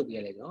န်တော်ဘာလုပ်ပြရ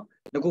လဲဆိုတော့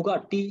ငကူက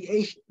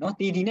th နော်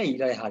td နဲ့ရေး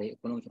ထားတဲ့ဟာတွေအ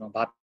ကုန်လုံးကျွန်တော်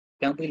ဘာ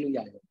ပြောင်းပေးလို့ရ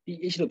တယ်ဆို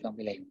th လို့ပြောင်း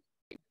ပေးလိုက်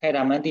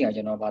header မှသိအောင်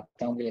ကျွန်တော်ဗာ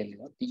ပြောင်းပေးလိုက်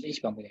လို့ th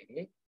ပြောင်းပေးလိုက်တ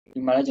ယ်ဒီ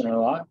မှာလည်းကျွန်တော်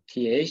တို့က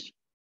th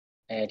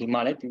ဒီမှာ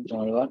လည်းကျွန်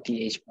တော်တို့က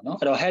th ပေါ့နော်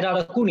အဲ့တော့ header တ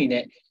စ်ခုအနေ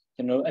နဲ့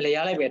ကျွန်တော်တို့အလဲရ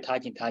လိုက်ပဲထား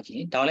ခြင်း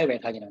down လိုက်ပဲ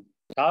ထားခြင်းဒါ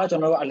တော့ကျွ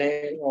န်တော်တို့အလဲ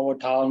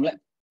ထောင်လက်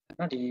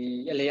နော်ဒီ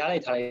အလဲရလို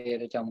က်ထားလိုက်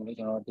တဲ့ကြောင့်မို့လို့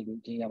ကျွန်တော်တို့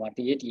ဒီနေရာမှာ th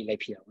လို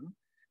က်ဖြစ်တာပေါ့နော်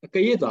အက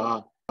ယ်၍သာ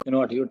ကျွန်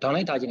တော်ဒီလို down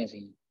လိုက်ထားခြင်းနဲ့ဆို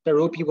ရင်တ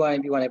ရိုးပြီးပွားရ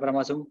င်ပထမ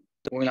ဆုံး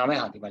ဝင်လာမယ့်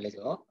ဟာဒီမှာလဲ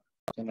ဆိုတော့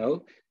ကျွန်တော်တို့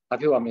ဘာ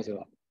ဖြစ်သွားမလဲဆို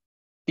တော့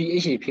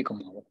th ဖြစ်ကုန်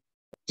မှာပေါ့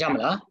ရမ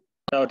လား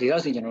အဲ့တော့ဒီ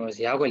တော့ဆိုကျွန်တော်တို့ဇ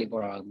ယားခွက်လေး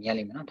ပေါ်တာမြင်ရ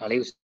လိမ့်မယ်နော်ဒါလေး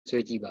ကိုဆွဲ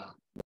ကြည့်ပါ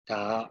ဒါ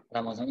ကပထ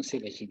မဆုံးအစ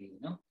စ်ပဲရှိသေးတ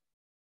ယ်နော်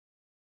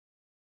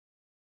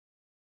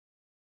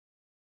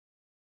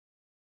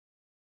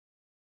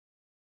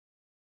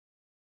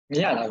မြ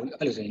င်ရလား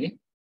အဲ့လိုဆိုရင်လေ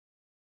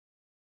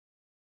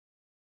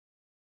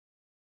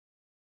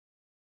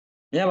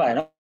မြင်ရပါတယ်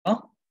နော်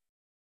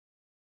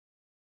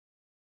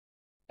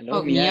ဟယ်လို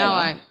မြင်ရ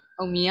ပါတယ်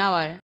ဟုတ်မြင်ရ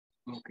ပါတယ်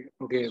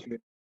okay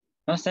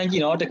နော်စမ်းကြ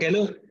ည့်နော်တကယ်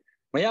လို့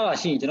မရပါ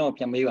ရှိရင်ကျွန်တော်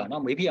ပြန်မေးပါ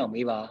နော်မေးပြအောင်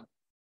မေးပါ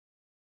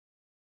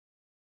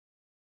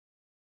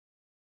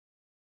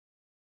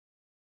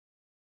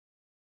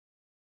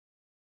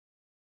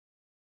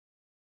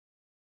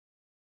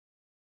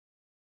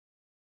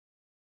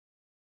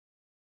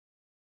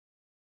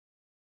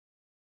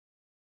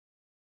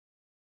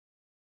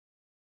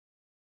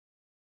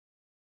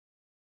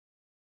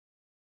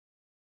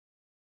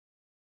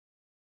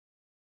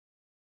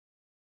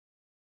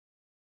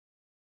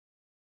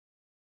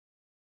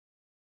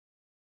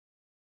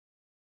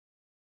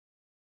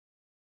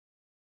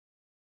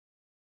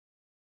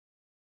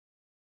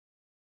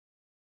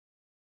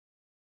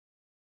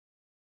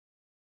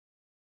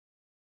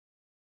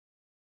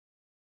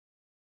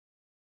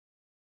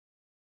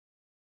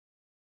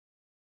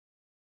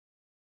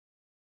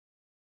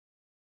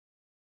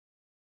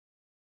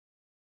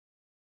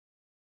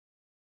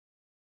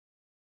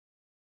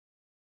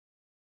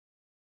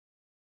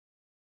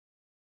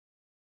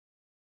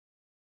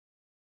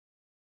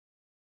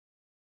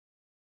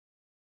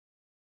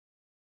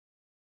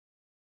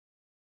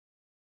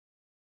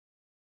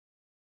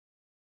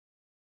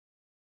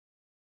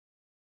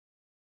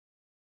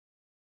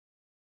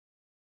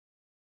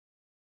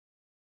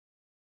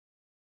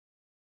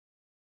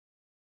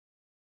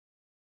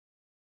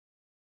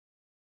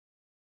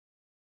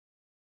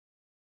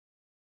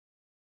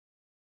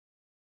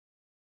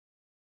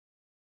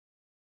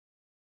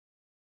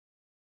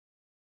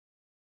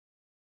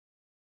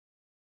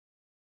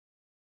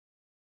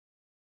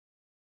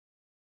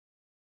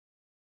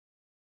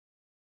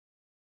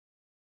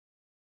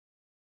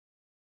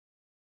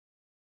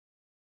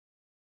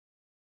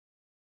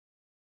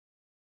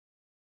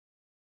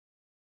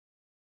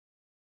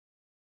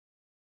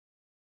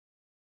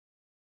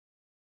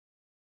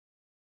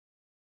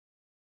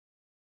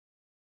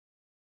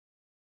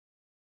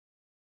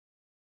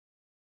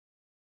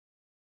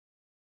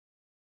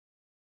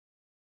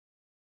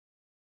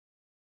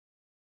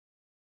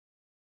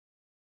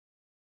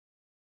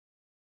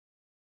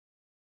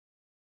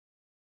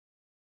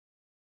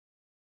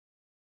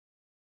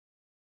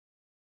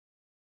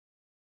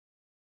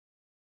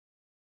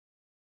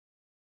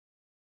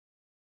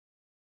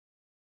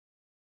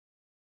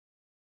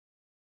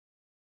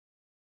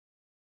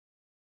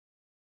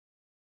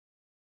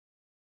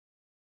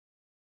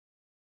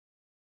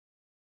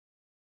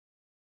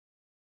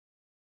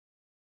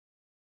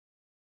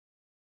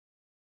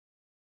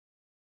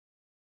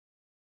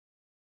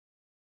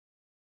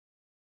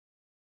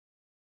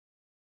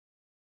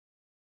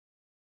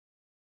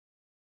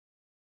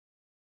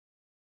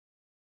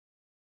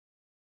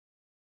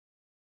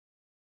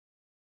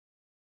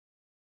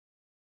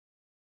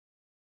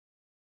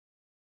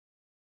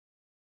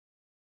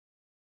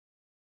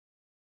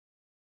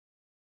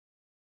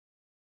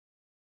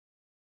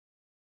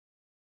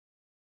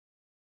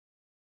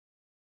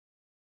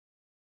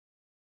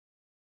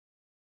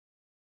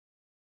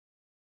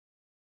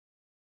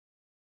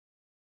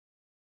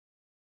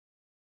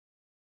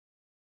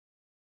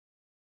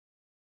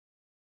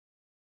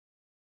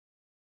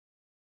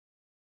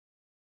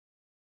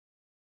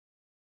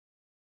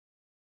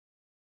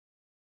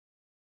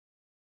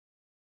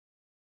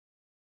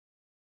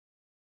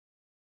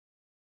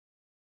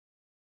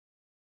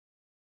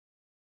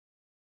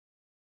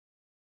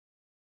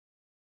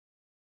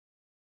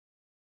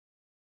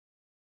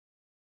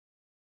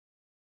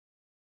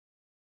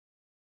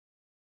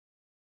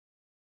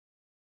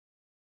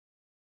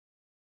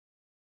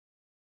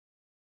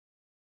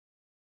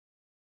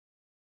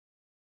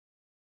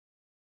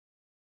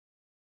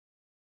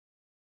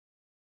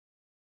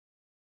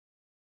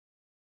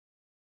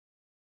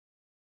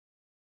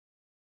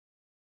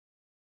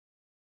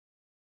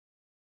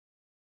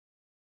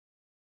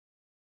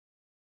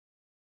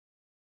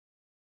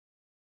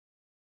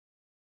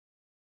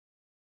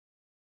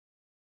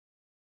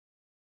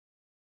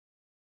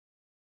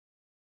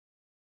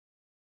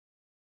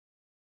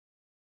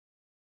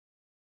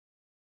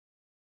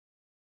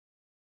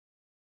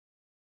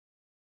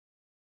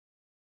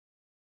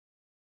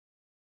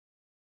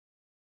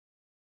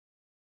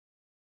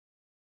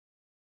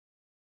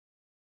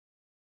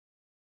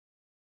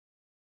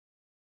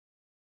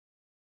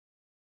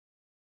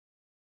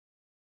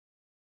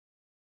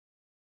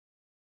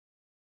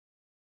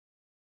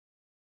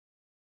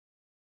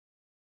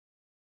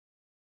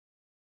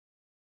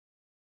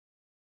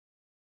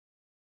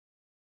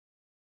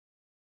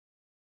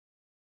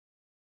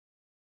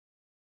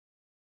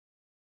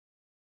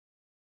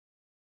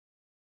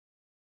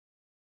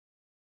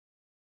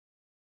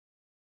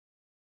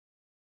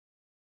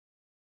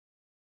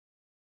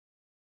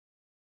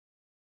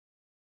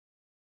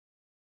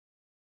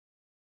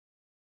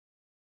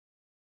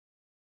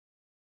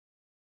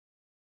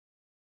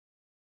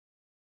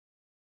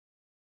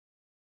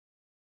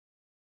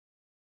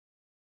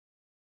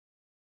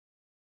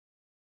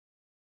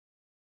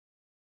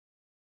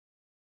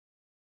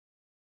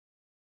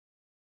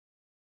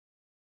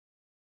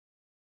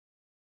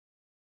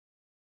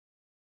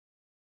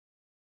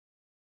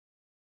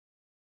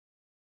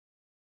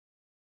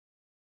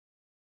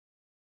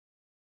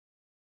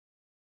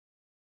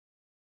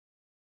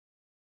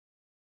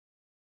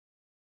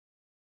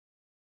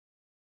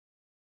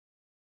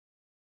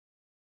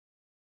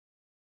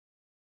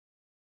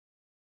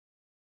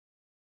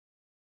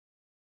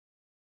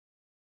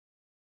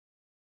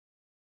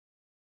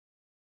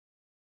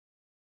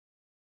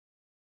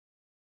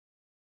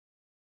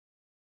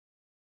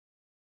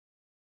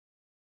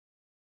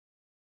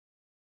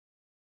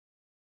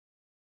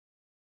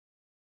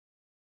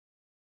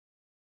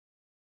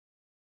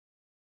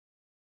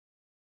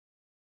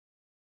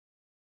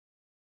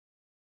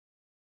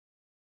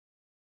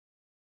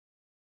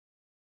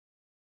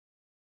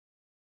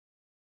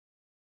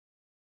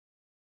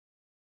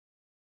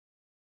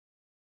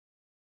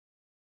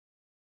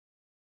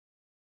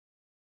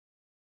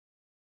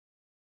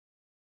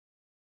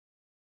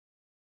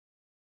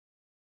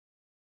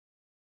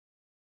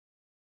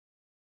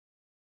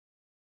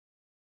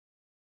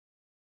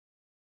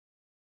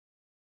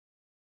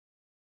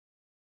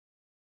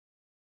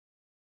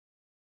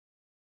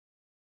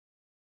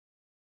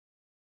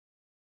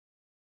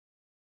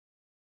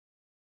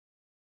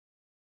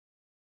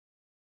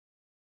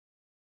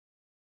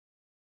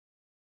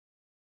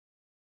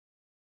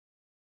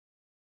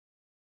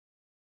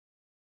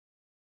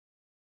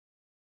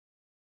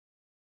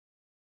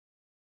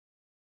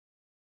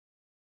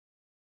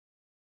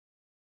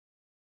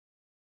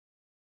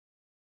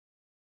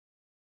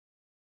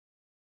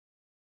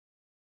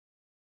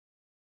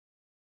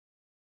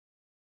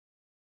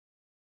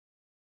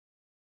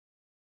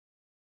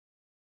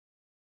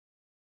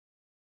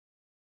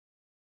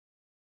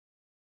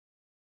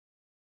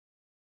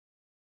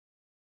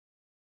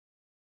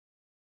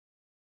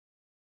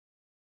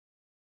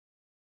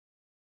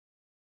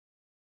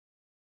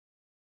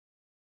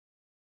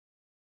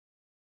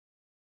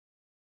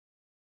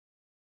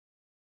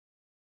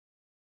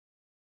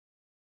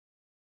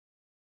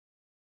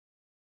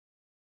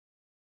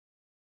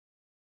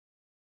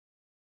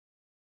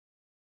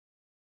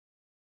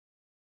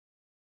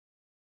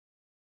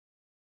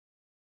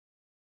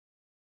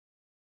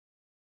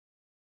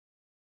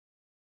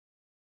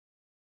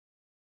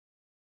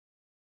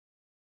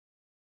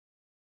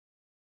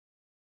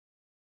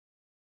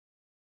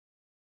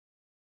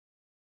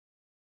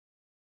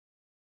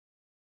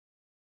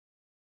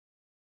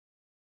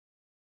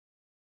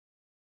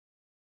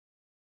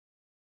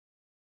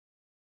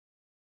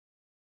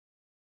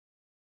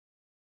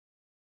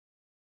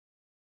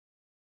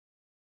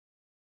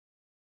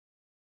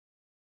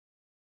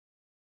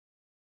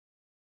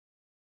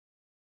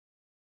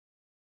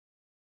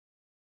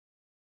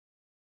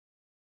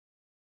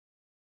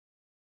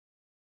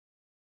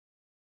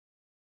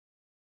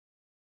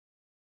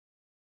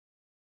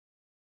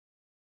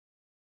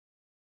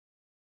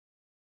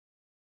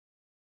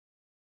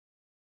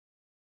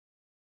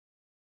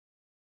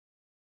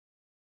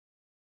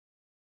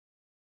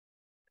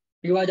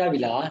ပြီးသွားကြပြီ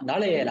လားနား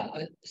လည်ရဲ့လား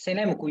စင်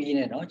လိုက်မကူရေး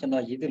နဲ့နော်ကျွန်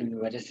တော်ရေးတယ်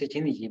လို့ပြောတယ်စစ်ချ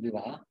င်းစီရေးပေး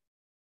ပါ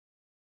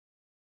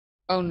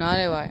ဟုတ်နား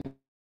လဲပါ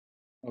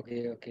โอเค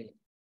โอเค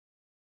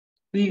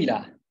ပြီးပြီ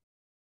လား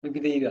ပြီး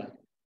သေးပြီလား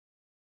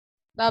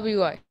တာပြီး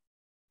ပါ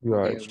You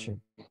are Okay,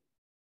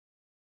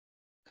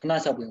 ခဏ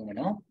ဆောက်ပေးဦးမယ်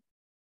နော်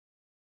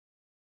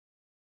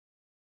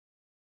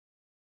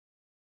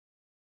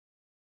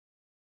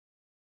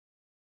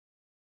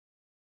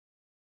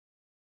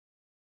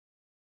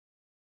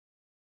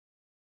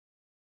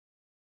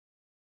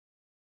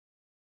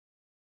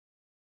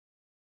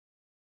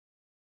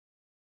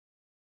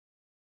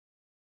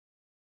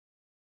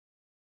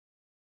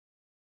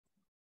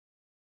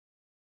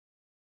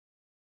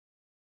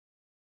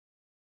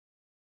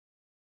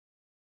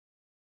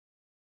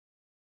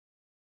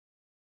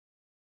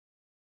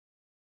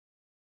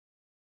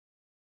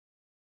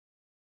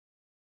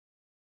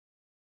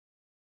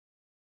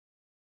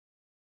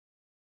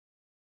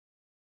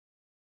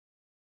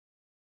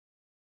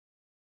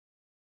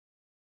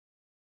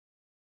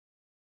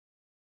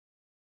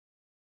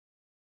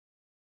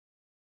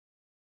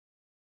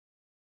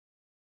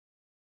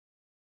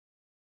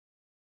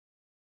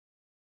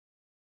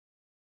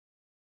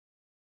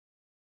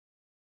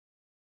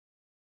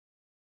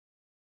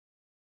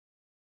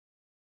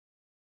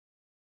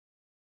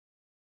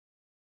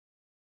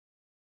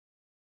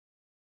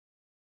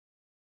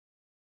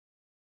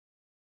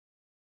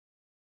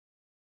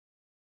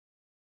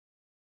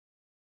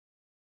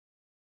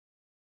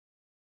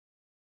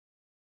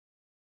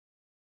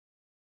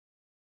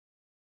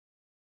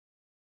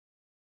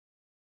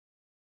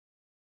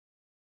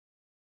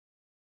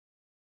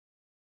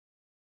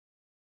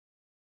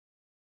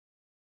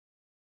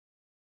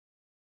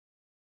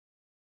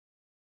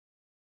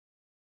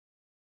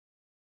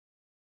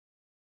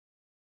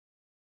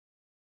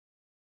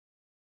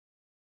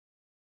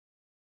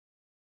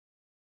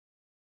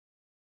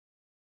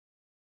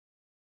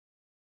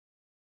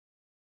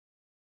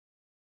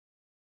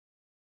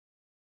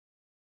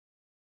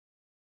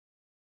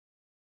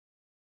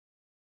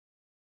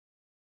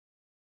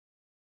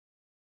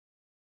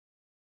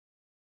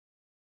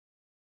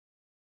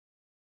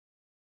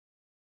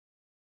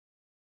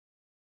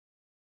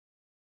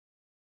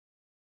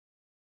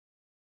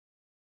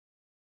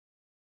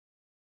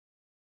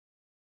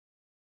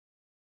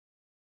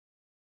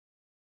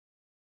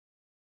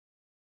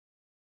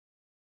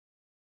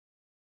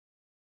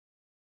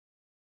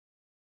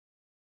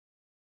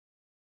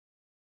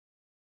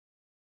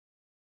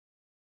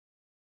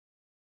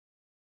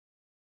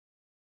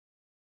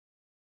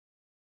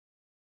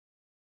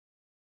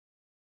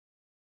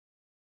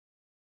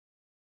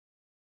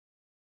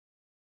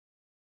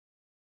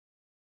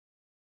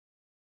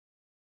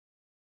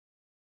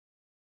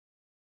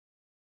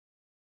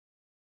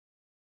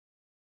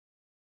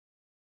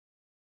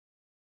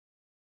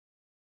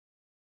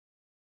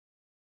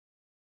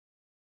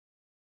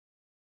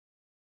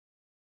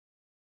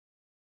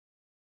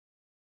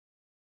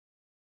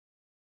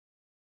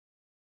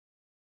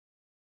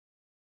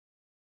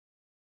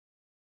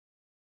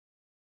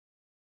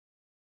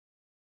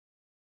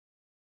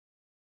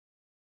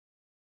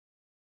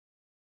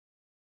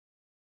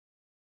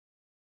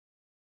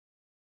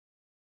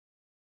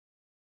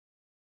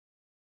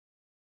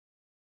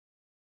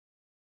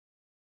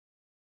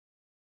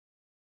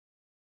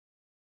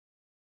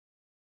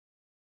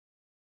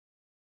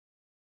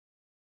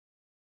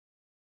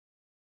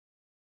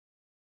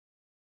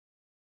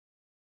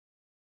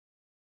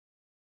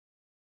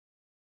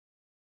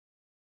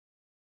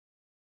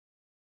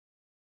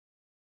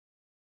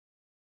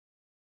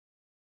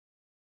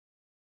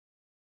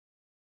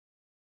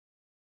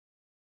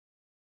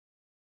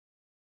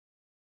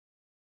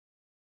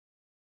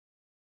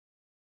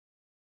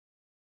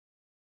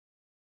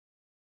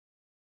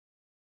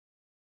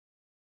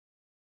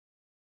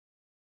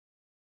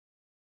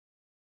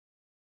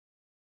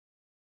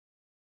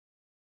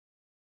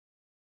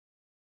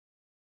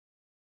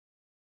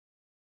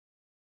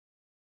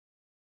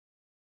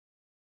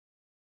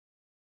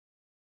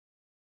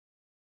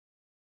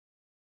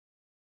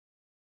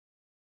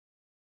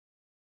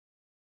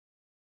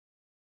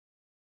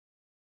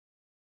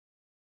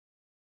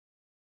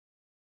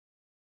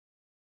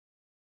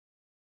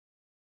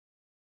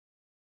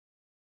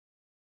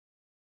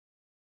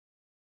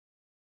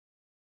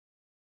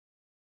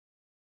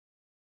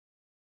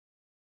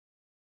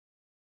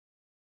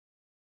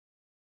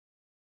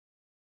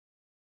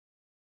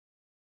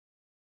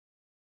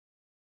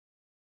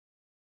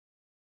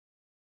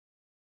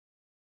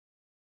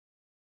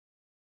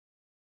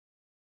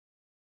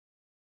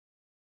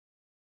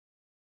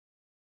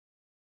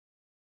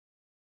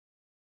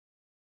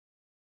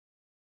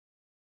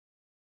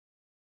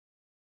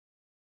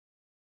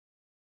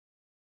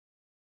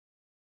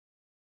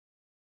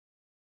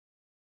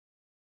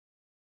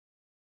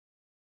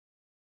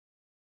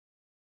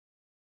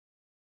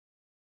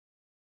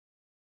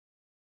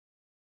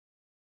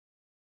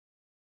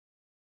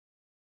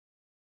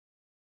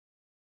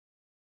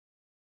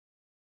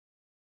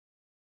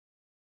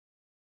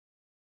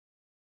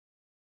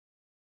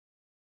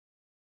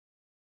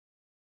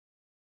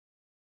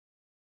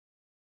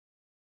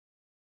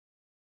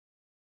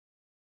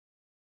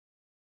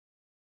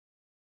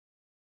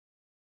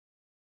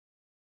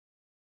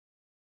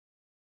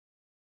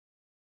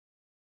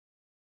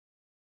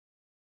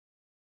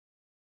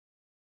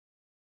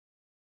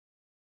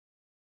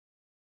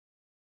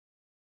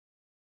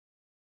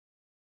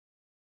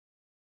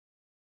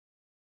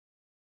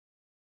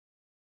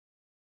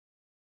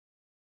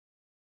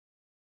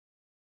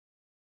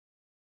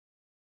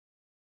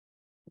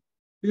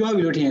ပြီးသွား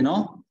ပြီလို့ထင်ရင်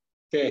နော်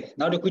ကဲ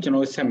နောက်တစ်ခုကျွန်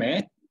တော်ဆက်မယ်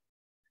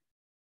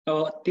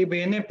တေဘ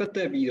ယ်နဲ့ပတ်သ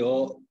က်ပြီး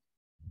တော့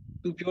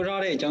သူပြော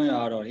ထားတဲ့အကြောင်းအ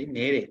ရာကတော့လေ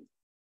နဲတယ်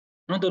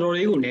နော်တော်တော်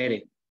လေးကိုနဲတ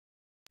ယ်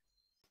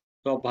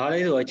တော့ဘာလဲ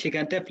ဆိုတော့အခြေ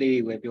ခံတက်ပလေး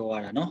တွေပဲပြောရ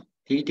တာနော်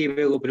ဒီတေဘ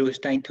ယ်ကိုဘယ်လိုစ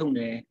တိုင်ထုတ်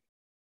နေ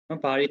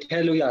နော်ဘာတွေထ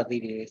ည့်လို့ရ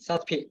သေးတယ်စ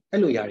သဖြင့်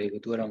အဲ့လိုຢာတွေ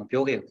ကိုသူကတော့မ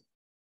ပြောခဲ့ဘူး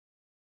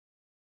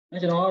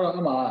နော်ကျွန်တော်ကတော့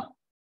အမှ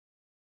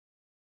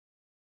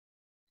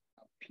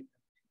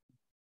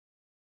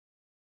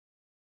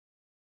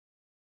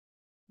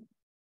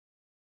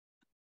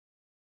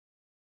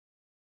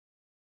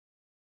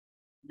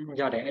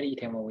ရတယ်အဲ့ဒီအ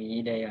ထက်မှာဝင်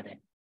ရေးတဲ့ရတယ်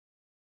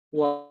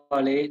ဟိုက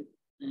လေ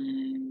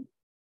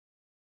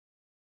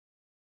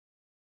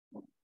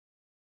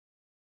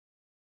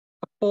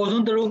အပေါ်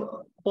ဆုံးတို့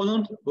အပေါ်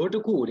ဆုံးဘိုးတ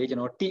စ်ခုကိုလေကျွ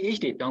န်တော် TH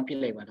တွေပြောင်းပြ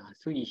လိုက်ပါလား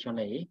စုကြည်ရှင်း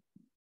လိုက်အဲ့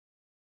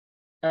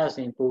ဒါ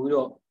ဆိုရင်ပို့ပြီး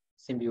တော့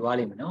စင်ပြသွား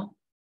လိမ့်မယ်နော်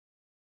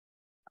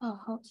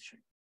ဟုတ်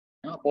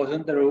နော်အပေါ်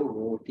ဆုံးတို့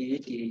ကို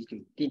TH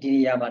တီ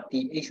နေရာမှာ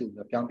TH ဆို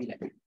ပြီးပြောင်းပြလို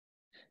က်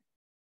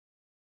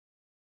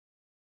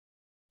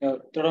တော်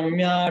တော်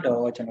များ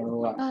တော့ကျွန်တော်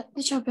တို့ကတ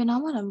ချို့ဘယ်နာ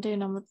မှမတွေ့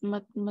တော့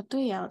မ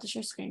တွေ့ရတော့တ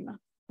ချို့ screen မှာ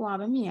ဟို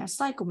ပဲမြင်ရ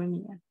site ကိုမမြ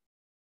င်ရ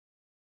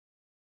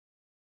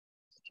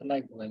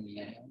slide ကိုပဲမြင်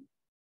ရ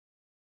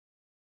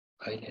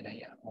ခိုင်းလိုက်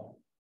ရအော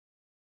င်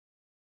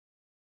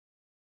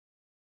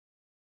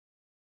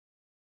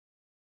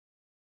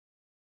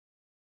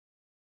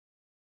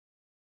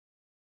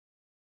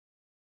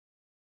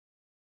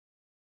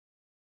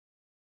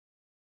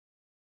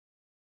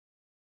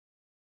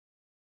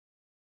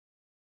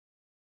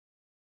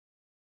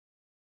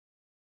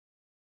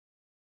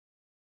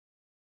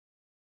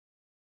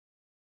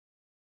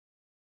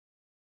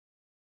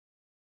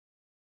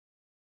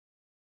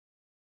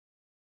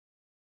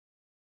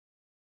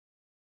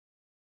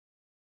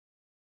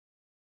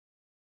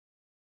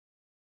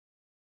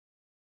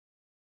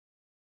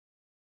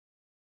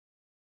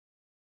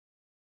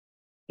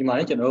ဒီမှာ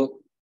လေကျွန်တော်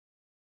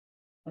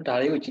တို့ဒါ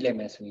လေးကိုကြည့်လိုက်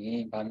မယ်ဆိုရ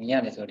င်ဗာမြင်ရ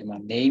တယ်ဆိုတော့ဒီမှာ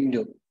name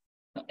တို့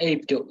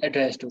age တို့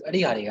address တို့အဲ့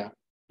ဒီဟာတွေက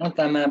နော်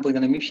တာမန်ပုံစံ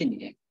မျိုးဖြစ်နေ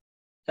တယ်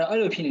အဲ့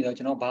လိုဖြစ်နေတော့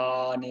ကျွန်တော်ဘာ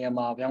နေရာ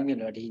မှာပြောင်းပြ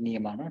လို့ဒီနေ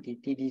ရာမှာနော်ဒီ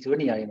TD ဆိုတဲ့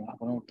နေရာတွေမှာအ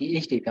ကုန်လုံး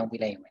TH တွေပြောင်းပြ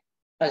လိုက်ရင်ပဲအဲ့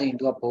ဒါဆိုရင်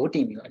तू ကဘိုးတ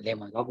င်ပြီးတော့အလဲ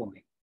မှာသွားပုံပဲ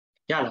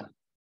ရလား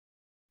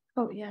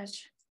ဟုတ်ရ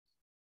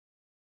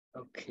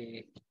Okay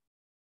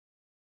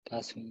ဒါ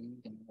ဆိုရင်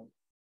ကျွန်တော်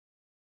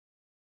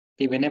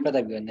ဒီဘယ်နဲ့ပတ်သ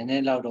က်ပြီးတော့နည်းန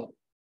ည်းလောက်တော့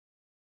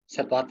ဆ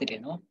က်သွားသိတ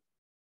ယ်နော်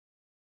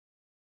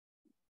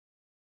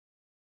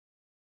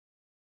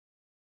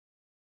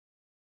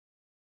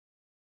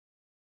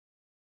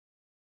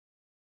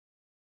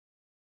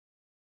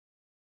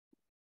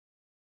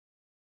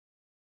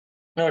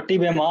အဲ့တော့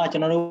table မှာကျွ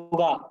န်တော်တို့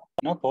က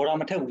နော် border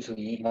မထည့်ဘူးဆို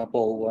ရင်မ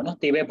ပေါ်ဘူးပေါ့နော်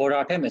table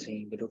border ထည့်မယ်ဆိုရ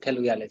င်ဘယ်လိုထည့်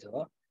လို့ရလဲဆို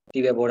တော့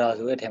table border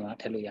ဆိုတဲ့အထက်မှာ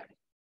ထည့်လို့ရတယ်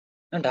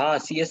နော်ဒါက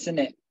CS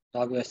နဲ့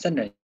သွားပြီးတော့ဆက်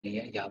နွယ်နေ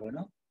တဲ့အရာပေါ့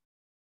နော်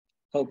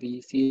ဟုတ်ပြီ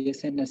CS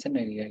နဲ့ဆက်နွ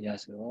ယ်နေတဲ့အရာ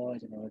ဆိုတော့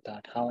ကျွန်တော်တို့ဒါ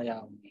ထားရအော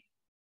င်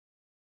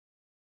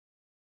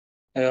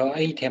အဲ့တော့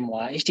အဲ့ဒီထဲ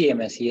မှာ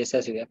HTML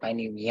CSS ဆိုတဲ့အပိုင်း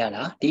ကိုမြင်ရ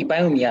လားဒီအပို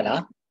င်းကိုမြင်ရ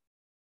လား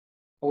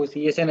ဟို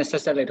CSS နဲ့ဆ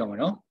က်လိုက်တော့မှာ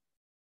နော်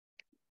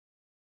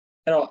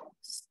အဲ့တော့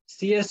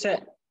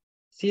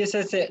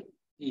CSS ရဲ့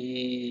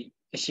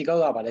အရှိကော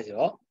က်ကဘာလဲဆို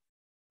တော့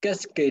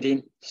cascading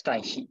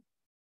style sheet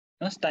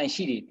နော် style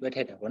sheet တွေတွဲထ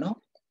ည့်တယ်ပေါ့နော်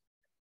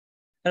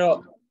အဲ့တော့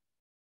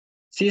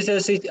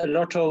CSS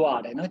lottowa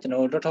တယ်နော်ကျွန်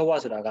တော်တို့ lottowa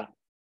ဆိုတာက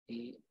ဒီ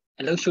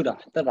အလုပ်ရှုတာ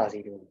တက်တာစီ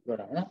တွေကိုပြော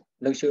တာနော်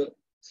အလုပ်ရှု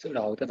ဆို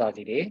တာကိုတက်တာ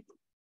စီတွေ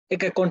it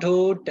can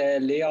control the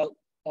layout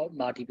of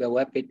multiple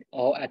web page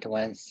all at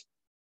once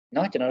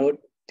နော်ကျွန်တော်တို့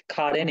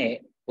ခါတဲ့နဲ့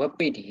web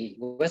page တွေ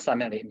web စာ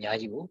မျက်နှာတွေအများ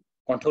ကြီးကို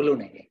control လုပ်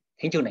နိုင်တယ်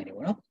ထိန်းချုပ်နိုင်တယ်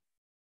ပေါ့နော်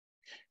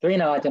ဆိုရင်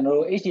တော့ကျွန်တော်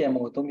တို့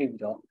HTML ကိုသုံး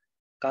ပြီးတော့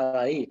ကာ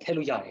လာလေးထည့်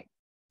လို့ရတယ်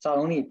စာ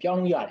လုံးတွေပြောင်း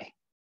လို့ရတယ်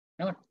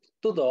နော်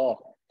သို့တော့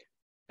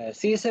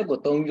CSS ကို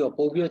သုံးပြီးတော့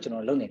ပို့ပြီးတော့ကျွန်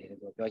တော်လုပ်နေတယ်လို့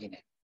ပြောချင်တ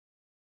ယ်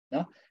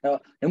နော်အဲ့တော့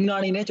နမူနာ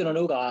အနေနဲ့ကျွန်တော်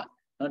တို့က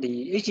နော်ဒီ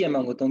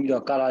HTML ကိုသုံးပြီး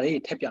တော့ color လေး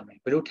ထည့်ပြမယ်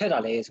ဘယ်လိုထည့်တာ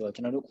လဲဆိုတော့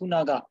ကျွန်တော်တို့ခုန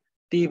က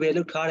table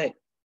လောက်ထားတဲ့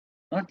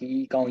နော်ဒီ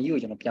ကောင်ကြီးကို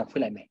ကျွန်တော်ပြန်ဖွ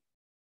င့်လိုက်မယ်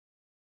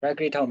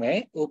bracket ထောက်မယ်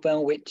open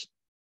with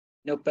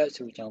notepad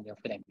ဆိုပြီးကျွန်တော်ပြန်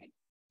ဖွင့်လိုက်မယ်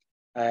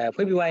ဖွ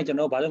င့်ပြီးသွားရင်ကျွန်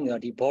တော်ဘာလုပ်မလဲ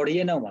ဒီ body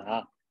ရဲ့နောက်မှာ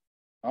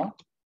နော်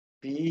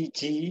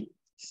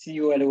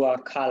BGCOL က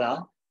color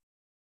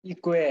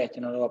equal ကျွ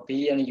န်တော်တို့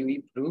BNUE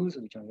blue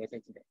ဆိုပြီးကျွန်တော်ရေးလို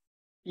က်ကြည့်တယ်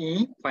in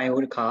file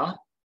တစ်ခါ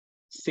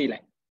save လို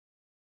က်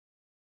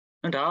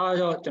နော်ဒါ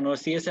ကတော့ကျွန်တော်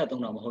CSS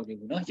သုံးတာမဟုတ်သေး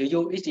ဘူးเนาะရိုး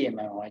ရိုး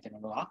HTML မှာကျွန်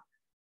တော်တို့က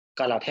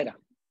color ထည့်တာ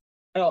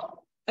အဲ့တော့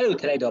အဲ့လို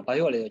ထည့်လိုက်တော့ဘာ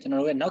ဖြစ်လဲဆိုကျွန်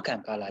တော်တို့ရဲ့နောက်ခံ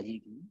color ကြီး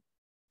ဒီ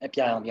အ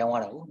ပြာရောင်ပြောင်း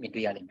သွားတာကိုမြင်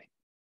တွေ့ရလိမ့်မယ်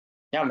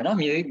ရမယ်เนาะ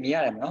မြင်ရ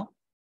တယ်မနော်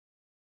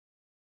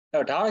အဲ့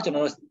တော့ဒါကတော့ကျွန်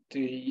တော်တို့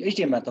ဒီ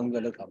HTML သုံးပြီး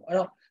တော့လုပ်တာပေါ့အဲ့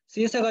တော့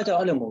CSS ကကြောင့်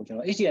အဲ့လိုမဟုတ်ဘူးကျွန်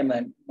တော်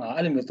HTML မှာ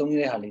အဲ့လိုမျိုးသုံးနေ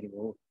တဲ့ဟာလေးတွေ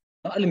ကို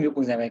เนาะအဲ့လိုမျိုး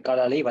ပုံစံပဲ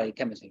color လေးပါလေးထ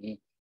ည့်မယ်ဆိုရင်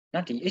เนา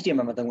ะဒီ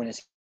HTML မှာသုံးဝင်တဲ့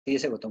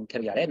CSS ကိုသုံးထ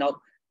ည့်ရတယ်နောက်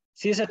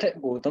CSS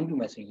ကိုသုံးပြ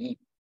မယ်ဆိုရင်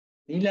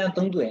နီလန်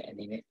သုံးသွယ်အ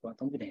နေနဲ့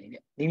သုံးပြနိုင်တ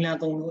ယ်နီလန်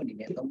သုံးလို့အနေ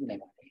နဲ့သုံးပြနို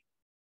င်ပါတယ်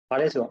။ဘာ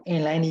လဲဆိုတော့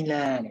inline နီလ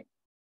န်တဲ့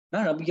။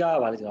နောက်ပြီးကြရ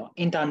ပါလဲဆိုတော့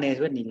internal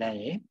ဆိုတဲ့နီလန်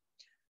ရယ်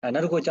နော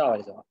က်တစ်ခုကြပါ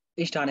လဲဆိုတော့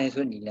external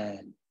ဆိုတဲ့နီလန်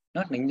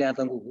နော်နီလန်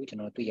သုံးခုကိုကျွန်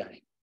တော်တွေ့ရတ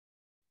ယ်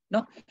။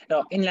နော်အဲ့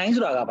တော့ inline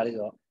ဆိုတာကဘာလဲ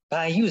ဆိုတော့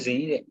by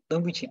using တဲ့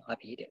သုံးခုချင်းအ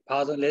ဖြစ်တဲ့ဘာ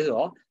ဆိုလဲဆို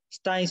တော့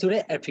style ဆို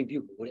တဲ့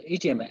attribute ကိုတဲ့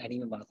HTML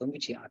anime မှာသုံးခု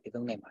ချင်းအဖြစ်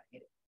သုံးနိုင်ပါတယ်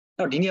တဲ့အဲ့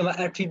တော့ဒီနေရာမှာ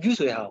attribute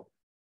ဆိုတဲ့ဟာကို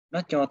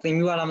နော်ကျွန်တော်သင်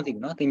ပြရလားမသိ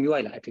ဘူးနော်သင်ပြရ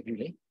လား attribute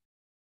လေ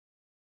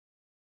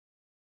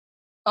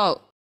ဟုတ်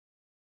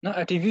နော်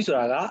attribute ဆို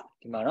တာက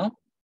ဒီမှာနော်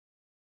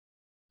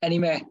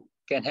anime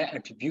can have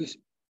attributes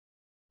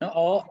နော်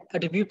or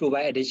attribute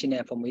provide additional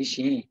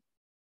information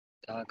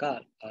ဒါက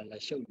လာ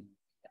ရှုပ်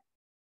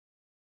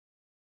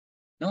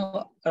နော်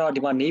အဲ့တော့ဒီ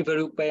မှာ name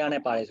value pair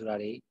နဲ့ပါတယ်ဆိုတာ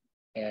တွေ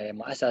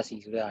မှာ SRC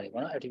ဆိုတဲ့ဟာတွေ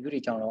ပေါ့နော် attribute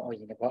တွေကြောင်းတော့အ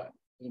ရင်တစ်ခေါက်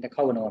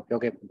ကတော့ပြော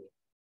ခဲ့ပြီအဲ့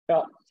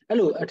တော့အဲ့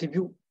လို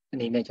attribute အ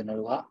နေနဲ့ကျွန်တော်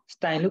တို့က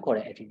style လို့ခေါ်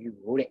တဲ့ attribute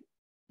ကိုတဲ့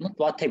နော်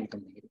သွားထည့်ပြီး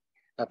သုံးတယ်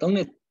ဒါသုံး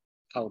တဲ့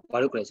ဟာကိုဘာ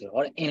လို့ခေါ်လဲဆို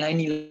တော့ inline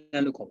နည်းလ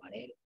မ်းလို့ခေါ်ပါတ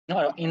ယ်တဲ့နော်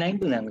အဲ့တော့ inline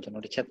ပုံစံကိုကျွန်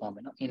တော်တစ်ချက်သွားမ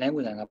ယ်နော် inline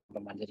ပုံစံက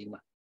ပုံမှန်ဒီ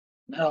မှာ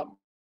အဲ့တော့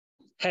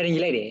heading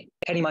လိုက်တယ်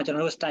heading မှာကျွန်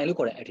တော်တို့ style လို့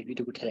ခေါ်တဲ့ attribute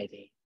တစ်ခုထည့်လိုက်တ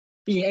ယ်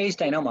ပြီးရင်အဲ့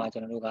style နောက်မှာကျွ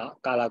န်တော်တို့က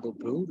color ကို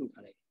blue လို့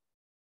ထားလိုက်တယ်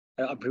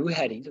အဲ့တော့ blue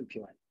heading ဆို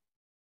ပြောရတယ်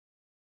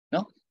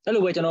နော်အဲ့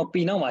လိုပဲကျွန်တော် P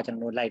နောက်မှာကျွန်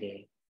တော်တို့လိုက်တယ်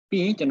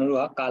ပြီးရင်ကျွန်တော်တို့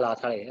က color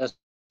ထားလိုက်တယ်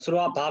ဆို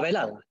တော့ဘာပဲ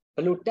လာလားဘ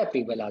ယ်လို tab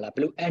တွေပဲလာလားဘ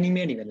ယ်လို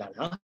anime တွေပဲလာ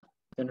လား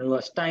ကျွန်တော်တို့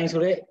က style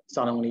ဆိုတဲ့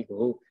စာလုံးလေး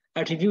ကို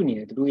attribute အနေ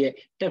နဲ့သူတို့ရဲ့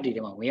tab တွေ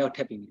ထဲမှာဝင်ရောက်ထ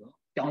ည့်ပြီးတော့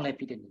ပြောင်းလဲ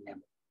ပြီးတဲ့နည်းလမ်း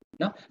ပေါ့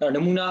နော်အဲ့တော့န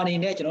မူနာအနေ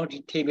နဲ့ကျွန်တော်ဒီ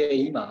table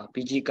ကြီးမှာ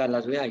bg color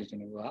ဆိုတဲ့ဟာကြီးကျွ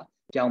န်တော်တို့က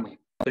ပြောင်းမယ်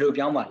ဘယ်လို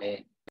ပြောင်းပါလဲ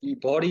ဒီ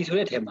body ဆို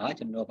တဲ့ထဲမှာ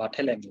ကျွန်တော်တို့ကဘာထ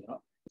ည့်လိုက်မလဲတော့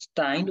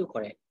style လို့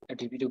ခေါ်တဲ့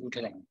attribute တစ်ခုထ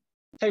ည့်လိုက်မယ်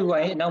ထည့်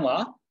ပြီးရင်နောက်မှာ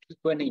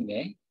ခွဲနေမ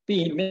ယ်ပြီး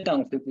ရင်မြတ်တော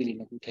င် flip လေး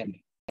တစ်ခုထည့်မ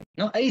ယ်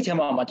နော်အဲ့ဒီထဲ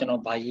မှာကျွန်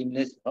တော်ဗာရေးမ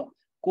လဲဆိုတော့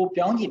ကို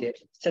ပြောင်းကြည့်တဲ့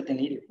setting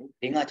လေးတွေကို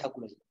5 6ခု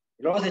လို့ဆို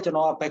ဒီလိုဆိုကျွန်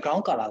တော်က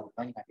background color ကို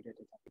ပြောင်းနေတာဖြစ်တဲ့အ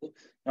တွက်ကြောင့်ကျွန်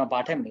တော်ဗာ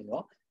ထည့်မလဲဆို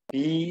တော့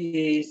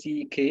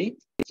BACK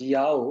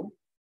GRO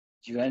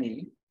UNE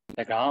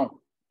background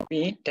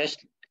ပြီးရင် dash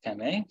ခံ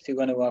မယ်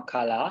second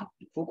color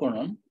full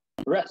column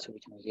red ဆို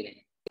ပြီးကျွန်တော်ရေးလိုက်တ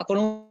ယ်အကုန်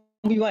လုံး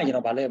ပြီးသွားရင်ကျွန်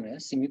တော်ဗာလဲရမလဲ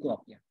semi-colon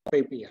မှာပိ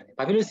တ်ပေးရတယ်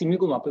ဘာဖြစ်လို့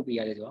semi-colon မှာပိတ်ပေး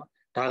ရလဲဆိုတော့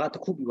ဒါကတ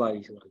စ်ခုပြီးသွား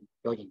ပြီဆိုတော့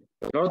ပြောချင်တယ်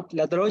ကျွန်တော်လ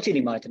က်တော်အခြေအ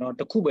နေမှာကျွန်တော်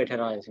တစ်ခုပဲထည့်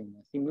ထားရဆိုရ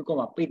င် semi-colon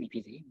မှာပိတ်ပြီးဖြ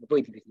စ်စီမပိ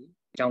တ်ပြီးဖြစ်စီ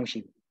အကြောင်းရှိ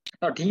ဘူးအဲ့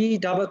တော့ဒီ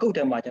double quote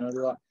ထဲမှာကျွန်တော်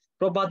တို့က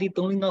property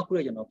 3-5ခု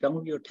ရဲ့ကျွန်တော်ပြောင်း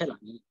ပြီးတော့ထည့်လာ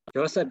ပြီး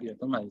ရောဆက်ပြီးတော့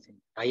သုံးလာပြီးဆိုရ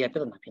င်ဒါကြီးကပြ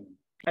ဿနာဖြစ်နေတ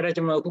ယ်အဲ့တော့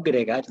ကျွန်တော်အခုကတ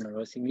ည်းကကျွန်တော်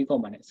တို့ semi-colon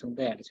မှာနဲ့အဆုံးသ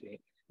တ်ရတယ်ဆိုရင်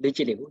လေ့ကျ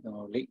င့်လေးကိုကျွန်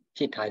တော်လေ့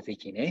ဖြည့်ထားစေ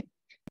ချင်တယ်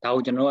ဒါ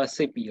ကိုကျွန်တော်ကစ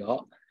စ်ပြီးတော့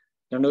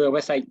ကျွန်တော်တို့ရဲ့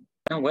website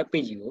web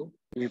page ကို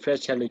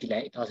refresh ချက်လုပ်ကြည့်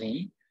လိုက်ဒါဆိုရ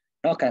င်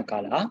နောက်ခံ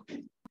color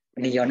အ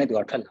နီရောင်နဲ့သူ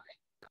ကထွက်လာတယ်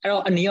အဲ့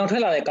တော့အနီရောင်ထွ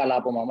က်လာတဲ့ color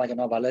ပုံမှာကျွန်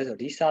တော်ဗာလဲဆို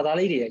ဒီစာသား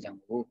လေးတွေရဲ့အကြောင်း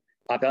ကို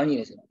ဗာပြောင်းနေ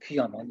တယ်ဆိုတော့အဖြူ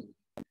အောင်ပြောင်းနေတယ်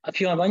အ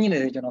ဖြူအောင်ပြောင်းနေတ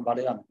ယ်ဆိုကျွန်တော်ဗာ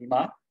လဲရမယ်ဒီ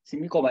မှာ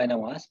semi-colon နဲ့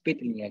မှာ space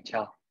တနေရာချ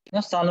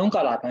နော်စာလုံး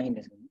color ပြောင်းနေတ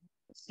ယ်ဆို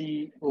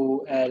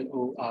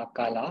COLOR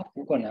color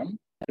full column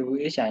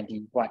WHID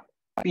white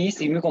ပြီး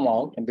semi-colon ကို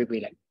ပြန်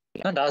ပေးလိုက်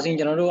နော်ဒါဆိုရင်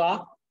ကျွန်တော်တို့က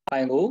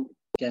file ကို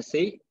ပြန်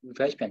save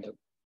refresh ပြန်လုပ်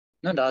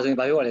နော်ဒါဆိုရင်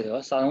ဘာပြောရလဲဆို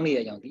တော့စာလုံးလေး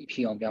ရဲ့အကြောင်းဒီအဖြူ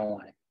အောင်ပြောင်း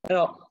သွားတယ်အဲ့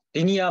တော့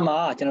ဒီနေရာမှာ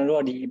ကျွန်တော်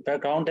တို့ကဒီ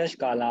background dash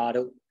color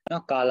တို့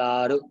နော် color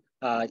တို့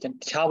တ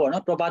ခြားပေါ့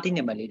နော် property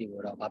name လေးတွေ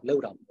ကိုတော့မလု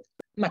ပ်တော့ဘူး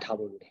မှတ်ထား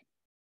ဖို့လိုတယ်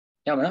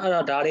ရမှာနော်အဲ့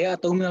တော့ဒါတွေကအ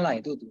သုံးမလိုက်ရ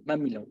င်သူ့မှတ်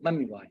မိ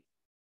သွားတယ်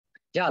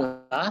ရ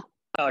လား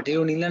အဲ့တော့ဒီ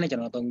လိုနည်းလမ်းနဲ့ကျွ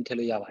န်တော်သုံးပြီးထည့်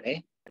လို့ရပါတယ်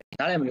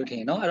နားလည်မလို့ထင်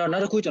ရင်နော်အဲ့တော့နော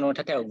က်တစ်ခုကျွန်တော်ထ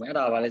ပ်ထည့်အောင်မယ်အဲ့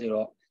ဒါကဘာလဲဆို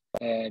တော့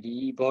ဒီ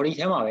body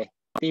ထဲမှာပဲ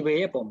table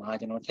ရဲ့ပုံမှာ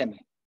ကျွန်တော်ထည့်မ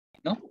ယ်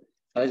နော်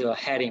ဒါလဲဆိုတော့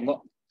heading ပေါ့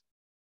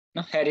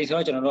နော် heading ဆို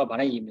တော့ကျွန်တော်တို့ကဘာ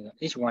နဲ့ရေးမလဲ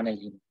h1 နဲ့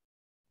ရေးမယ်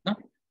နော်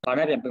ဘာ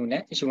နဲ့ပြန်ပိတ်မလဲ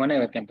h1 နဲ့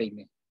ပဲပြန်ပိတ်မ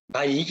ယ်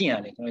ဘာရေးကျင်ရ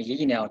လဲကျွန်တော်ရေး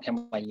ကျင်တဲ့အောင်ထဲ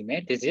မှာရေးမယ်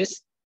this is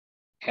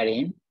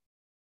heading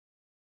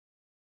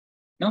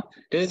နော်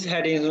this is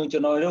heading ဆိုကျွ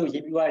န်တော်တို့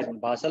ရေးပြီးသွားပြီဆိုရ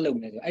င်ဘာဆက်လုပ်မ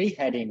လဲဆိုအဲ့ဒီ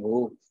heading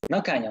ကိုနော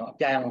က်ခံအောင်အ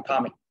ပြာရောင်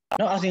ထားမယ်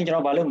နော်အဲ့ဒါဆိုရင်ကျွန်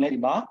တော်ဘာလုပ်မလဲဒီ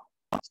မှာ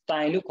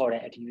style လို့ခေါ်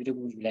တဲ့ attribute တစ်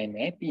ခုယူလိုက်မ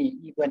ယ်ပြီးရင်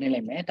equal နဲ့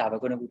လိုက်မယ်ဒါပဲ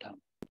ကိုတစ်ခုထားမ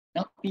ယ်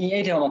နော်ပြီးရင်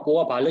အဲ့ထဲမှာကိုက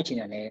ဘာလုပ်ချင်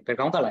တယ်လဲ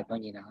background color ပြော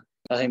င်းချင်တာ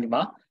ဒါဆိုရင်ဒီ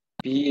မှာ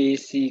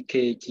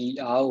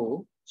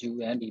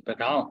BACKGROUND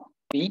background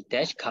ပြီး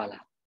dash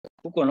color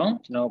ခုကတော့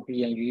ကျွန်တော်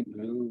PNG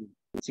blue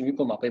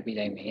semi-colon မှာပိတ်ပေး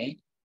လိုက်မယ်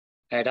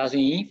ဒါ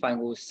ဆိုရင် file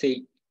ကို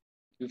save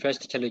refresh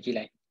တစ်ချက်လုပ်ကြည့်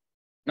လိုက်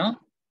နော်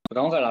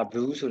background color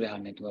blue ဆိုတဲ့ဟာ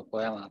နဲ့သူက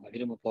ပေါ်ရမှာဘာဖြ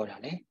စ်လို့မပေါ်တာ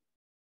လဲ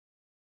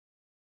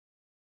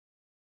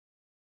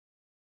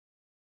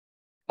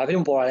ဘာဖြစ်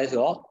လို့ပေါ်ရလဲဆို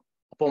တော့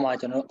အပေါ်မှာ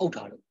ကျွန်တော်အုပ်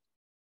ထားလို့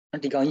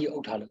ဒီကောင်ကြီးအု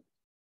ပ်ထားလို့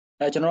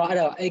ကျွန်တော်အဲ့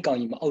ဒါအဲ့ကောင်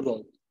ကြီးမအုပ်တော့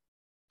ဘူး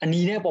အနီ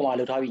နဲ့ပေါ်မှာ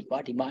လှုပ်ထားပြီကွာ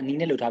ဒီမှာအနီ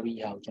နဲ့လှုပ်ထားပြီ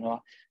ဟာကိုကျွန်တော်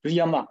ဒုတိ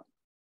ယမှာ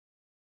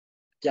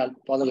ပြ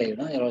သွားလို့လိုက်ရ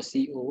နော်ကျွန်တော်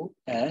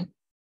CON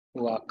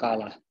ဟိုက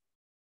color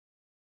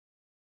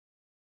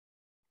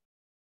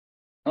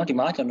နော်ဒီ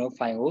မှာကျွန်တော်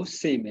file ကို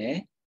save မယ်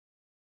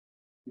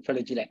ဒီဖက်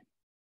လို့ကြည့်လိုက်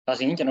ဒါ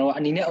ဆိုရင်ကျွန်တော်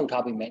အနီနဲ့အုပ်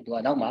ထားပြီမယ်သူက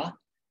နောက်မှာ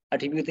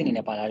attribute သိနေ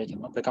နဲ့ပါလာတဲ့ကျွ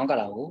န်တော် background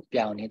color ကို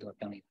ပြောင်းနေသူက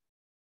ပြောင်းနေ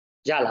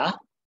တာရလား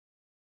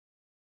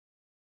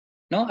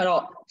နော်အဲ့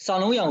တော့စာ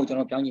လုံးရောင်ကိုကျွန်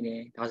တော်ပြောင်းကြည့်တယ်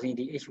ဒါဆိုရင်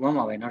ဒီ h1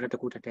 မှာပဲနောက်တ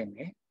စ်ခုထပ်ထည့်မ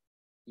ယ်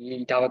ဒီ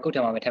ဒါပဲကုတ်ထဲ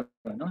မှာပဲထည့်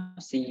မယ်နော်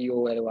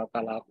COL က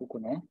color ခုက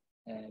နော်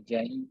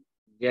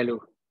yellow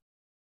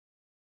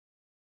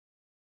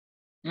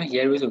နော်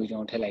yellow ဆိုပြီးကျွန်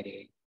တော်ထည့်လိုက်တ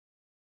ယ်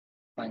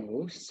file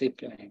ကို save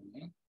လုပ်နိုင်မ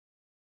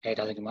ယ်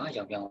ဒါဆိုဒီမှာ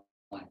ရောင်ပြောင်း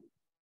သွားတယ်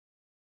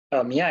အဲ့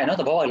တော့မြင်ရရနော်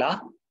သဘောပေါက်လား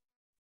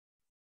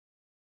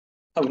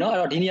ဟုတ်နော်အဲ့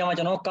တော့ဒီနေရာမှာ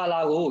ကျွန်တော်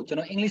color ကိုကျွန်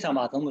တော်အင်္ဂလိပ်စာ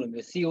မှာသုံးလို့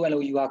မျိုး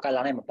COLOUR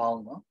color နဲ့မပေါင်း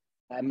ဘူးနော်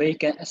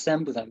American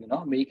accent ပုံစံမျိုး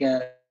နော် American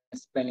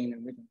spelling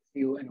နဲ့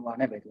CONY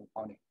နဲ့ပဲသူ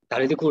ပေါင်းတယ်ဒါ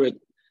လေးတစ်ခုတော့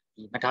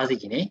ဒီမှတ်ထားစီ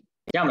ခြင်းနေ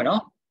ရမယ်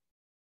နော်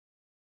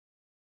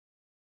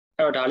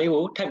အဲ့တော့ဒါလေး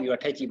ကိုထပ်ပြီး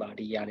တော့ထည့်ကြည့်ပါ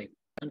ဒီရတယ်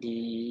ဒီ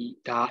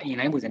ဒါ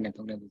inline ပုံစံနဲ့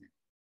သုံးတဲ့ပုံစံ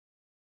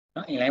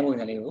နော် inline ပုံ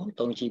စံလေးကို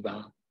သုံးကြည့်ပါ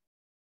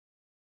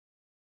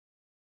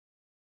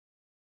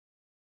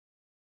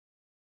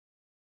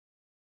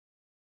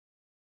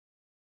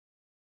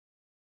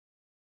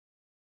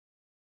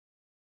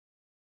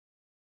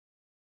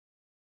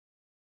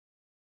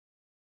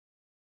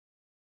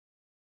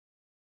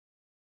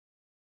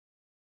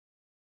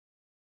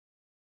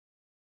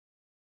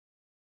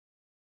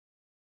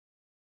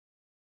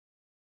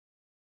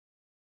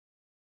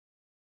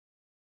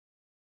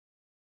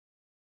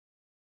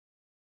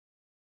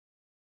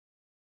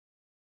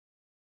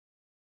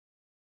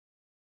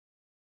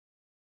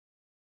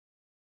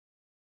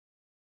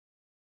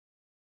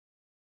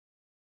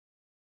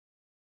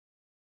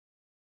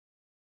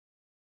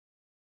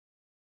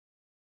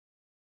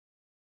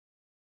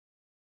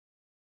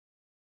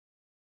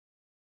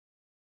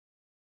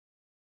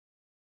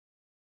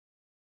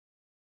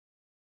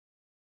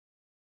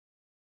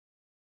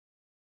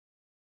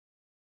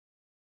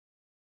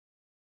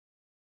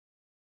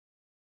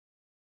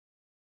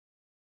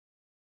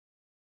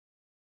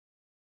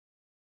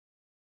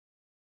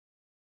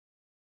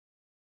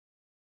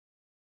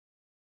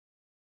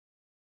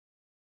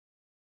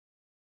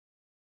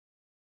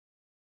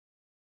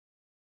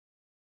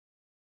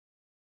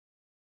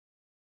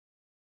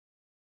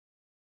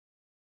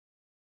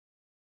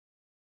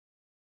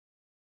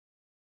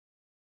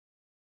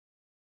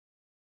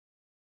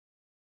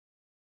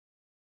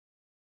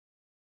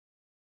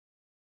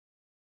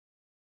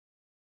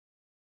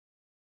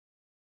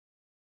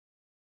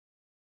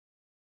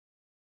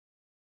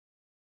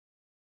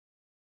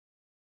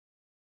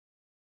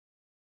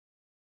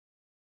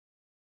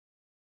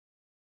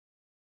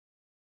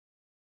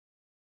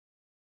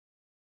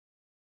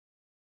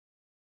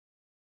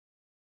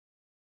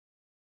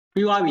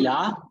ပြီးသွားပြီ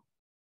လား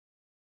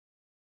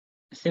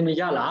အဆင်ပြေ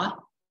ကြလား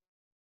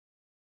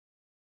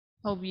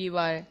ဟုတ်ပြီ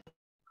ပါတယ်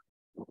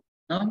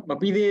နော်မ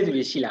ပြီးသေးတဲ့သူ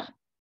တွေရှိလား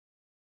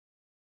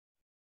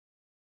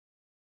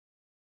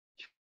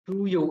သူ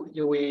ရု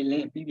ပ်ဝေလ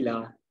င်းပြီးပြီ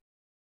လား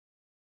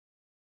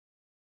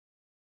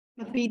မ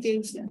ပြီးသေး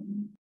ဘူး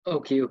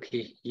Okay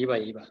ရေး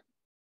ပါ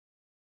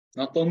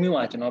နော်သုံးမျိုး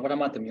อ่ะကျွန်တော်ပထ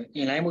မတစ်မျိုး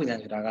inline ပုံစံ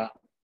ဆိုတာက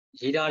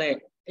ရေးထားတဲ့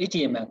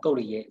HTML ကုတ်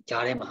တွေရဲ့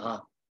ဂျားထဲမှာ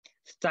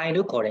style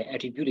လို့ခေါ်တဲ့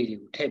attribute တွေ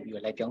ကိုထည့်ပြီး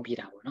တော့လိုက်ပြောင်းပြ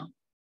တာပေါ့နော်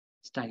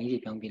style လေးတွေ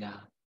ပြောင်းပြတာ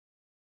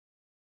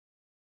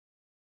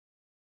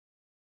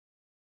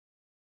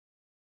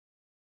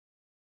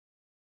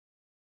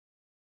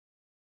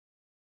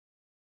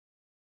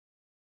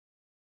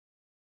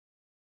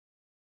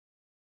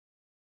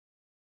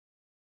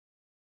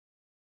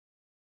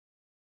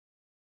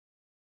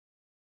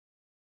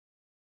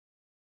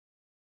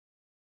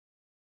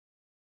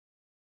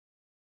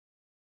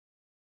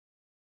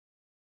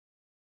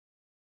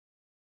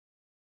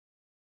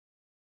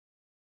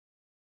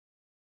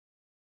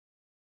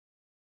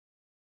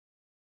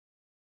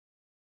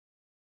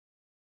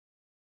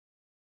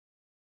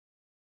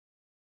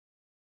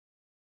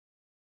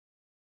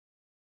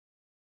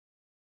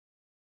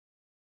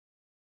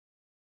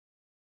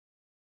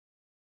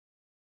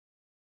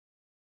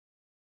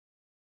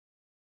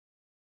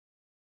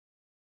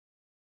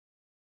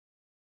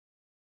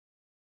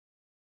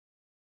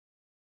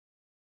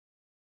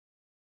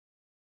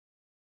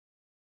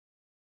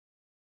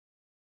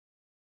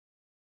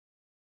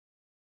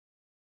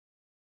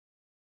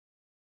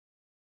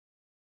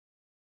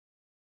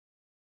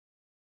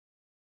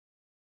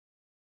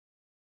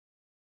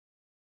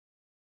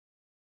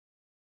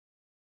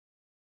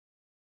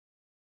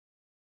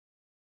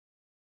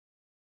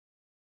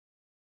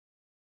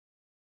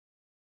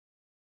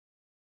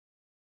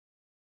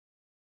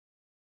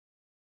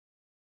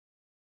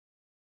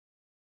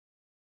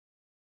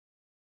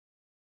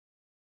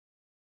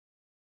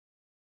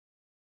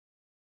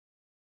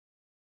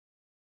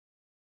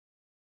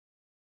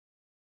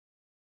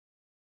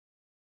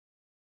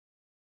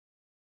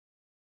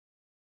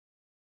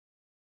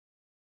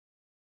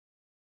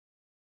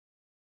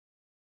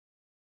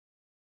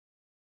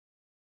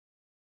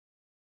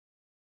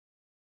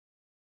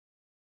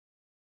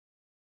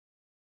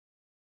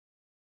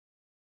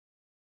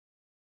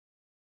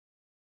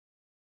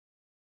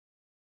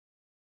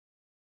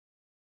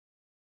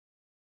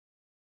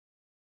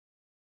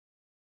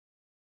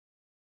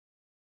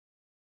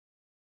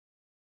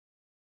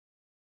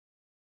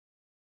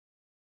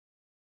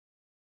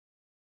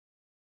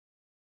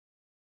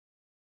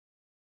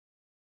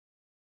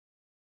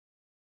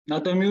နော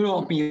က်တစ်မျိုး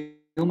တော့ပြီး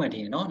ရုံးမှထ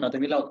င်တယ်နော်နောက်တ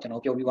စ်မျိုးလောက်ကျွန်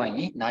တော်ပြောပြသွားရ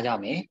င်နားကြ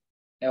မယ်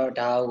အဲ့တော့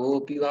ဒါကို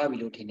ပြီးသွားပြီ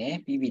လို့ထင်တယ်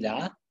ပြီးပြီ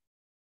လား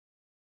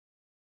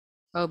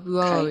ဟုတ်ပြီး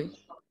သွားပါပြီ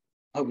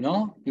ဟုတ်ပြီ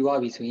နော်ပြီးသွား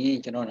ပြီဆိုရင်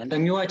ကျွန်တော်နောက်တ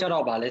စ်မျိုးကကြ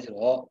တော့ပါလဲဆို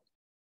တော့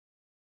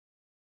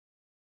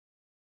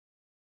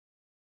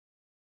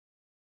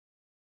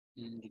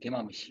ဒီထဲ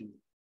မှာမရှိဘူး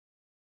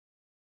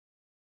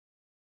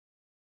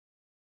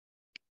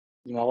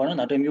ဒီမှာပေါ့နော်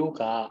နောက်တစ်မျိုး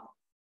က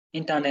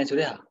internet ဆို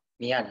တဲ့ဟာ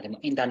မြင်ရတယ်ဒီမှာ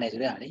internet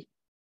ဆိုတဲ့ဟာလေ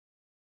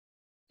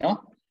no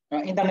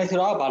internet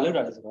so value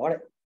so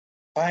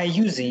by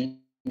using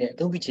the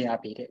to be change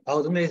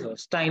how to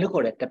style ko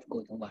le tab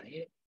ko thong ba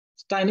le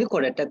style ko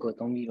le tab ko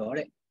thong bi ro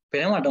de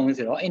bel ma tong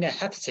so in a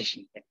help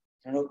session de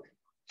no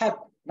help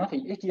no the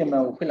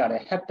HTML ko phit la de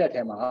help tab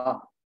the ma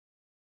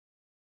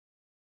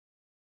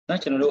no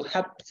chano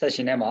help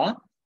session ထဲမှာ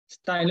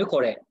style လို့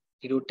ခေါ်တဲ့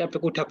ဒီလို tab တ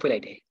စ်ခုထပ်ဖွင့်လို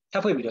က်တယ်ထ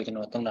ပ်ဖွင့်ပြီးတော့ကျွန်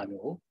တော်သုံးတာ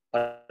မျိုးဘာ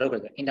လို့လဲ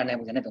ဆိုတော့ internet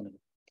ပုံစံနဲ့သုံးတယ်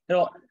အဲ့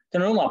တော့ကျွ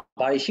န်တော်တို့မှာ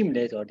ဘာတွေရှိမ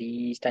လဲဆိုတော့ဒီ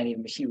style တွေ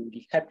မရှိဘူးဒီ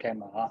help ထဲ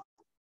မှာ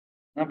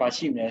နော်ဘာ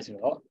ရှိမလဲဆို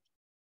တော့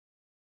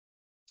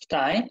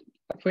style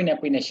ဖွင့်နေ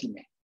ဖွင့်နေရှိမ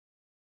ယ်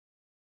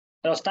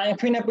အဲ့တော့ style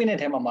ဖွင့်နေဖွင့်နေ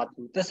ထဲမှာမှ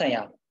သူသက်ဆိုင်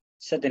ရာ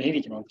setting လေး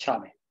တွေကျွန်တော်ချ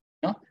မယ်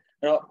နော်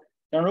အဲ့တော့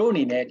ကျွန်တော်တို့အ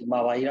နေနဲ့ဒီမှာ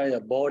ဘာရေးထားလဲဆို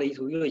တော့ body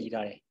ဆိုပြီးတော့ရေး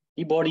ထားတယ်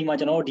ဒီ body မှာ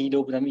ကျွန်တော်တို့ဒီ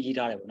လိုပုံစံမျိုးရေး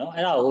ထားတယ်ပေါ့နော်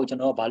အဲ့ဒါကိုကျွ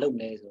န်တော်တို့ဘာလုပ်မ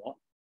လဲဆိုတော့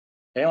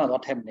ဘယ်မှာ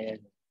တော့ထည့်မလဲ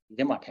ဒီ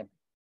ထဲမှာထည့်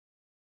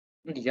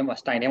မယ်ဒီထဲမှာ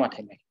style ထဲမှာထ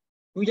ည့်မယ်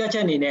ထူးခြားချ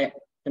က်အနေနဲ့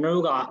ကျွန်တော်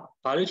တို့က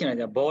ဘာလို့ချင်လဲ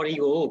ဆိုတော့ body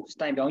ကို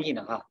style ပြောင်းချင်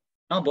တာဟာ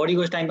နော် body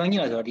ကို style ပြောင်းချ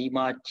င်တာဆိုတော့ဒီ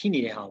မှာချိနေ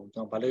တဲ့ဟာကိုကျွ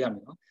န်တော်ဘာလုပ်ရမ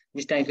လဲနော်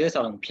ဒီ style ဆိုတဲ့စာ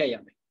လုံးဖြတ်ရ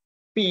မယ်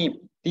ပြီးရင်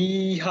ဒီ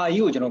ဟာ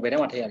ကြီးကိုကျွန်တော်ဘယ်ထဲ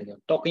မှာထည့်ရလဲဆို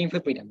တော့ talking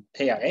flip ပိတ်တယ်ထ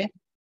ည့်ရတယ်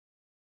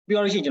ပြီး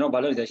တော့ရှိရင်ကျွန်တော်ဘာ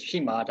လုပ်လဲဆိုတော့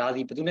ရှေ့မှာဒါ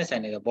စီဘယ်သူနဲ့ဆို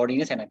င်လဲဆိုတော့ body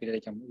နဲ့ဆိုင်တာပြ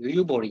တဲ့ကြောင့်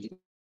review body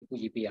ကို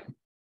ရေးပေးရတယ်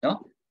နော်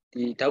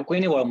ဒီဓာတ်ကွ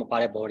င်းတွေပေါ်မှာပါ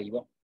တဲ့ body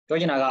ပေါ့ပြော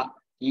ချင်တာက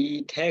ဒီ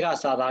ထဲက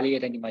စာသားလေး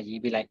ရဲ့တိုင်းဒီမှာ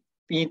ရေးပေးလိုက်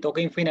ပြီးရင်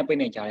talking flip နဲ့ပိတ်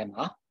နေကြတဲ့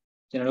မှာ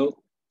ကျွန်တော်တို့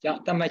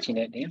သတ်မှတ်ချင်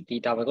တဲ့ဒီ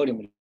double quote တွေ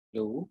မ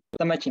လို့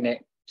သတ်မှတ်ချင်တဲ့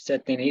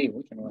setting လေးတွေ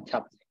ကိုကျွန်တော်ချ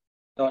ပါမယ်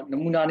တော့န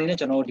မူနာအနေနဲ့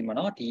ကျွန်တော်တို့ဒီမှာ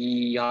နော်ဒီ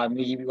ဟာ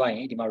မျိုးရေးပြီးသွားရ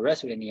င်ဒီမှာ red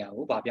ဆိုတဲ့နေရာ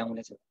ကိုဗာပြောင်းမ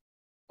လဲဆို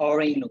တော့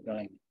orange လို့ပြော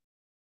လိုက်မယ်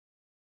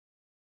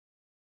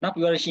နောက်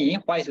ပြီးတော့ရှိရင်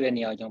white ဆိုတဲ့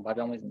နေရာကိုကျွန်တော်ဗာ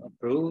ပြောင်းမလဲဆိုတော့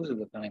blue ဆို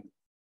ပြီးပြောလိုက်မယ်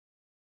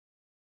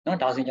နော်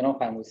ဒါဆိုရင်ကျွန်တော်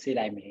file ကို save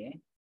လိုက်မယ်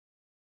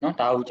နော်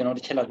ဒါကိုကျွန်တော်တ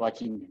စ်ချက်လောက်သွား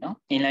ကြည့်မယ်နော်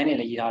inline နဲ့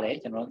လည်းရေးထားတယ်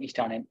ကျွန်တော်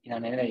external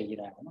inline နဲ့လည်းရေး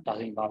ထားတယ်ပေါ့နော်ဒါ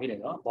ဆိုရင်ဘာဖြစ်လဲ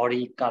ဆိုတော့ body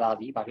color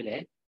ဒီဘာဖြစ်လဲ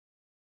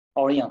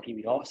orange အောင်ဖြစ်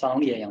ပြီးတော့ sound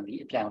တွေရောင်ဒီ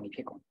အပြာရောင်တွေဖြ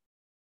စ်ကုန်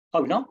ဟု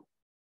တ်ပြီနော်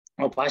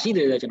ဟိုဘာရှိတ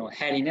ယ်လဲဆိုတော့ကျွန်တော်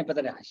heading နဲ့ပတ်သ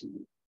က်တဲ့ဟာရှိတ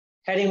ယ်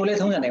heading ကိုလည်း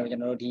သုံးစံတယ်ကိုကျွ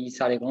န်တော်တို့ဒီ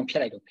စာတွေကတော့ဖြ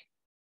တ်လိုက်တော့မယ်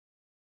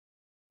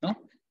နော်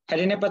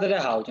heading နဲ့ပတ်သက်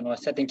တဲ့ဟာကိုကျွန်တော်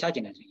setting ချကျ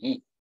င်တယ်ဆိုရင်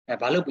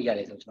ဘာလုပ်ပြရ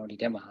လဲဆိုတော့ကျွန်တော်ဒီ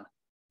ထဲမှာ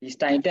ဒီ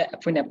style တက်အ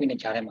ဖွင့်နဲ့ပြည့်နေ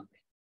ကြားထဲမှာပဲ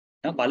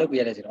နော်ဘာလုပ်ပြ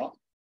ရလဲဆိုတော့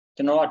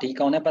ကျွန်တော်ကဒီ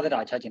ကောင်နဲ့ပတ်သက်တာ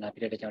ချကျင်တာဖြ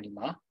စ်တဲ့ကြောင့်ဒီ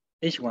မှာ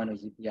h1 လို့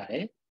ရေးပြရတ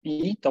ယ်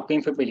ပြီး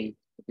talking flip လေး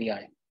ပြရ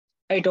တယ်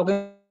အဲ့ဒီ talking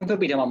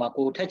flip ထဲမှာ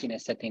ကိုထည့်ကျင်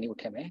တဲ့ setting လေးကို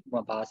ထည့်မယ်ဒီ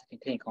မှာဘာ setting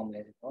ထည့်ရင်ကောင်းမ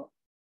လဲဆိုတော့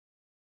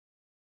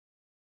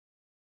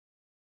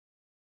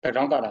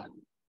background color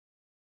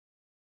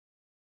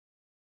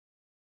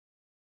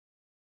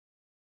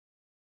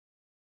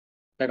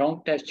background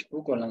text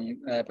ကို column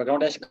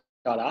background text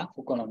color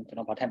ကို column ကျွန်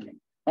တော်ဗာထည့်မယ်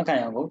နောက်ခံ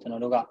ရအောင်ကိုကျွန်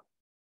တော်တို့က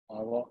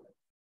ဟောပေါ့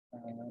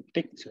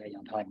tick ဆိုရ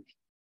အောင်ထားလိုက်မယ်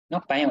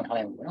နော်ပိုင်းအောင်ထား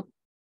လိုက်မယ်ပေါ့နော်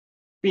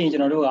ပြီးရင်ကျွ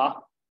န်တော်တို့က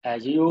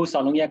ရိုးရိုးစာ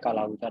လုံးရဲ့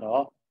color ကိုကျ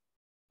တော့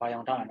ဘာ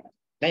အောင်ထားရလဲ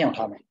လက်အောင်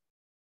ထားမယ်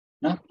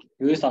နော်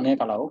ရိုးရိုးစာလုံးရဲ့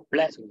color ကို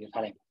black ဆိုပြီး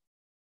ထားလိုက်မ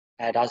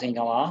ယ်ဒါဆိုရင်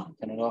တော့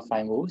ကျွန်တော်တို့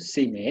file ကို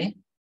save မယ်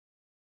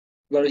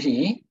ပြီးတော့ရှိ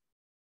ရင်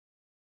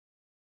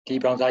ဒီ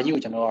browser ကြီး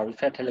ကိုကျွန်တော်တို့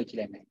refresh ထည့်လုပ်ကြည့်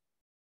လိုက်မယ်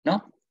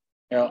နော်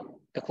အဲ့တော့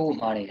တခု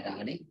မှားနေတာ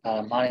လေ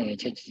မှားနေ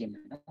ချက်ကြည့်မ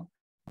ယ်နော်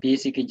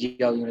basic ကြီး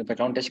ရောက်ရင်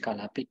background text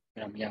color ပြ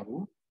ရမရ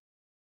ဘူး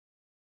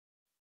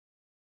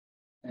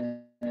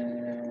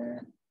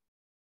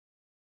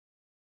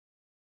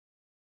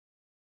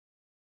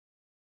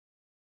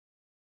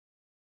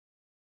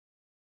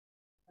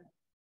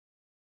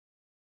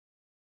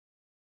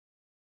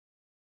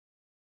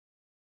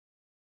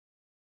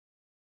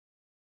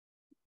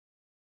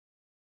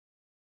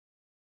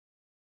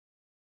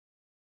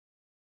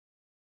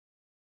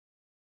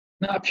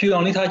နော်အဖြူအော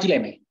င်လေးထားကြည့်လို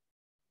က်မယ်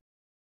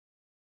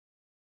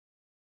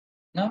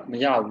နော်မ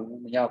ရ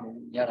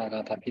တာက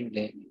ဘာဖြစ်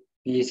လဲ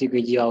basic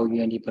ကြီးအောင်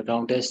ရင်ဒီ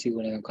background text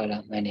ကိုလည်း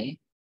color မှန်တယ်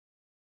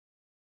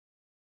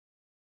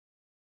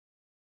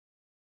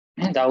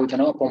ဒါကိုကျွန်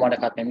တော်အပေါ်မှာတ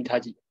စ်ခါပြန်ပြီး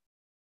ထားကြည့်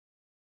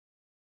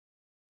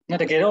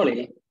နော်တကယ်တော့လေ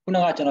ခုန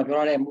ကကျွန်တော်ပြော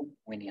ရတဲ့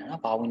ဝင်နေရ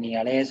နော်ဘာဝင်နေရ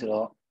လဲဆို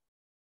တော့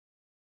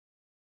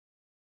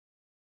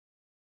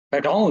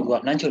background ကိုသူက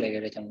နှမ်းချုပ်လိုက်ရ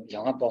တဲ့ကျွန်တော်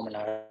ရောင်ကပေါ်မ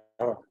လာ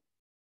တော့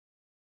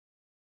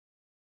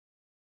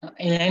နော်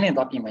inline နဲ့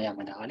သွားပြင်မရ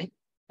မှာဒါလေ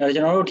အဲ့တော့ကျွ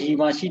န်တော်တို့ဒီ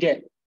မှာရှိတဲ့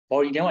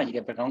body ထဲမှာရှိ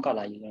တဲ့ background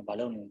color ကြီးကျွန်တော်ဘာ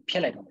လုပ်လဲဖြ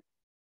တ်လိုက်တော့မယ်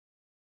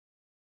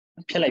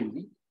ဖြတ်လိုက်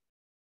ပြီ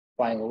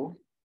file ကို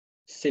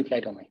save လို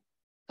က်တော့မယ်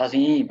ဒါ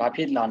ဆိုရင်ဘာဖြ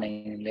စ်လာနိုင်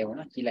လဲပေါ့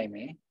နော်ကြည့်လိုက်မ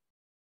ယ်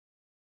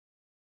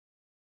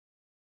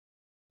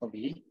ဟုတ်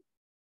ပြီ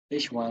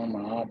h1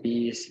 မှာ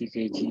basic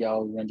ကြီးအော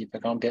င်ဒီ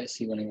background text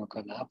ကိုလည်း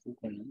color ဖူး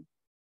ကုန်တယ်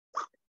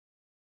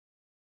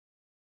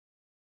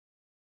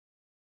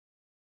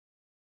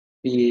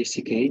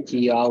basic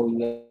ကြီးအောင်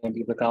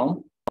ဒီ background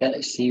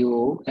text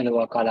ကိုအဲ့လို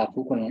color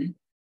ဖူးကုန်တယ်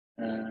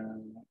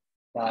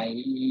by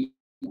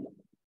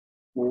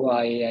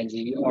orange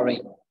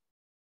orange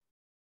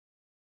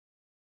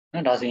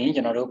နော်ဒါဆိုရင်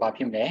ကျွန်တော်တို့ဘာ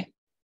ဖြစ်မလဲ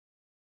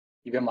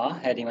ဒီဘက်မှာ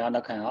heading မှာ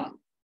နောက်ခံက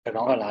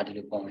background ကလာဒီ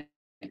လိုပုံမယ်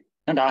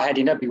နော်ဒါ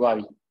heading နဲ့ပြီးသွား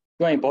ပြီ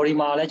ပြောရင် body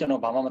မှာလည်းကျွန်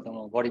တော်ဘာမှမသုံး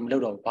တော့ body မလု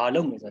ပ်တော့ဘူးဘာ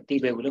လုပ်မလဲဆိုတော့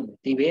table ကိုလုပ်မယ်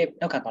table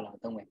နောက်ခံ color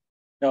သုံးမယ်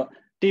အဲ့တော့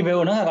table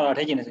ကိုနောက်ခံ color ထ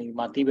ည့်ချင်တယ်ဆိုရင်ဒီ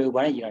မှာ table ကို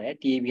ဘာနဲ့ရေးထားလဲ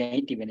table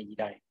နဲ့ရေး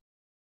ထားတယ်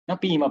နော်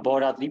ပြီးရင်မှာ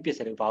border 3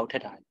 pixel လို့ဘာကိုထ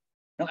ည့်ထားတယ်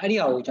နော်အဲ့ဒီ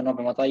ဟာကိုကျွန်တော်ဘ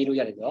ယ်မှာသွားရေးလို့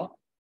ရတယ်ဆိုတော့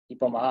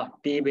Ipoma,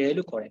 table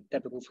look correct,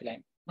 that people feel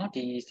like. Not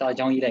the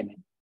Sarjan element.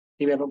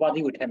 Table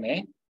body would have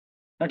me.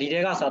 Not the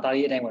Dega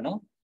Satari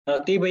Demono.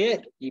 Table,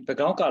 the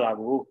background color.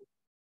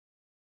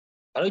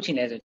 Aluchin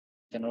as a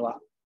general.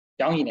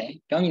 Young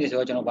is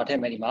a general Bata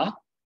Merima.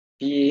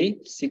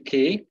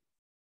 BACK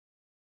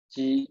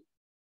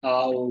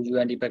GROU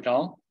and the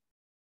background.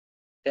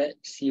 That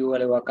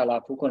COLA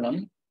color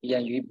Pukolan,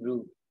 ENU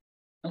blue.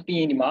 Not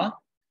the anima,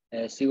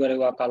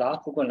 COLA color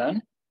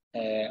Pukolan,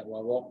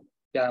 Wabo,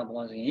 Young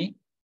Bonzi,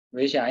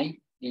 Rishai,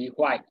 the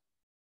white.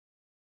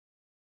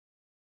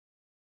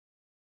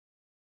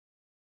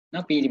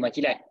 Not be the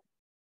Machila.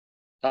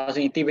 As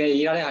in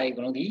Tibet, High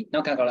Gondi,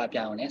 no Kakala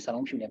Piano,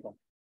 Salon Funeral.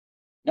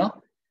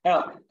 No?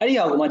 I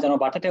have much on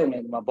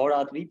Batata, my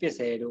Bora 3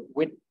 pieces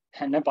with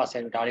Hanapas,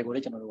 Dari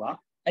original.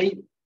 I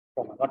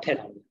got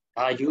tell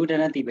you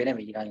didn't be very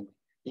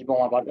if you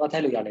about what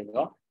tell you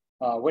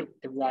with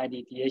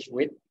WIDTH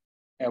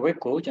with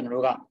coach and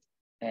Roga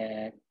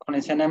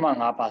Consenama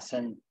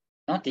Apasan,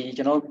 not the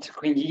general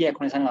screen year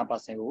Consanga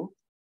Paseo,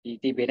 the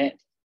debate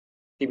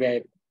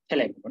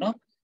Tele, no?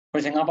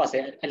 Consanga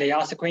Pase,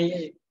 Elia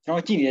screen, no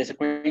genius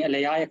screen,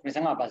 Elia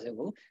Consanga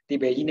Paseo,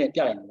 debate in a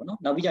piano, no?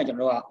 Now we are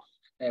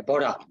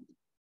Bora,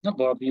 no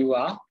Bora view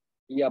are,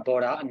 we are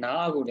Bora, and now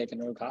I will let you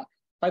know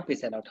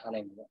 5% of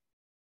Thailand.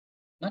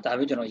 Not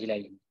original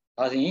Gilay.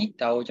 As in,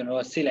 Tao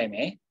General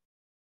Silame,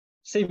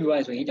 save you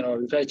as we general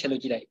refresh Chelo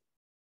Gilay.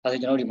 As a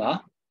general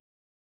Lima,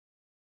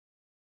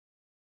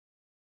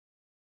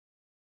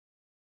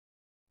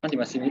 not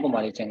even Simi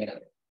Mali Changera.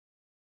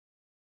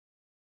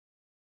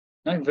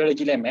 Not very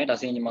Gilame,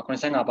 as in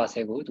Maconsanga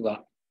Pasego to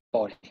a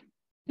body.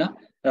 No,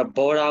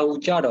 Bora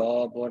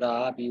Uchado,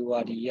 Bora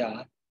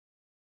Biwadia,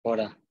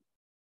 Bora.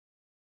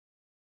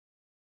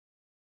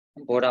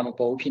 Bora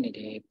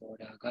Mopinity,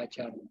 Bora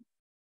Gachado.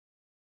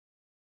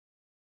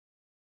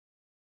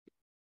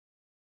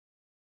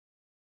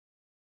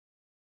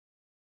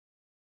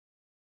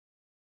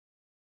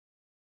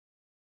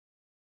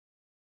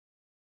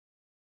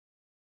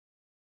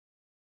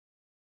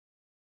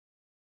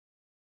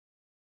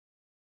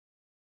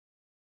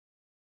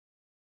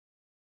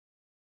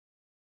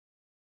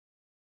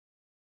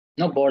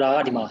 No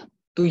Bora Dima,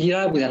 2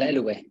 years with an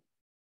eleway.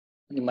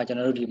 The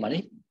Majanodi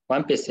money,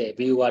 1 piece,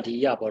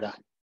 Biwadia Bora.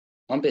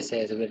 1 piece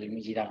is very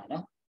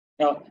Mijana.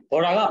 Now,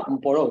 Bora,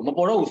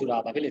 Moporo,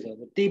 Sura,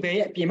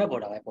 Tibe, Pima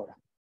Bora, Bora.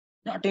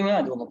 Not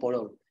Tima do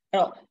Moporo.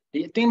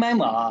 The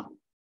Timama,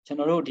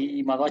 Chanoro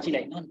di Magachi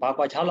like non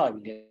Papa Chala,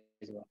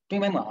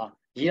 Timama,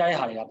 Yira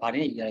Haria,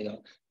 Pani,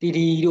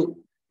 Tidu,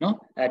 no,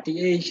 at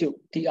the issue,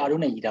 T.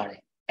 Aruna Yidare.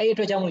 I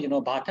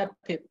to Bata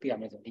Pip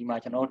Pyramid, the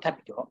Imagino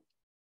Tapio.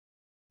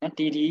 Not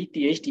TD,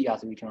 THD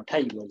as we can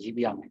tell you,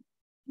 GBM.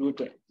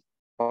 Root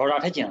or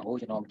Atajan, who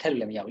tell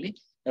them Yavli.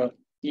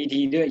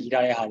 TD,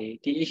 Yidare Hari,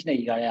 TH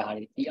Yidare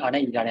Hari, the Ana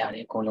Yidare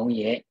Hari,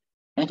 Colomie,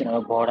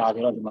 National Board,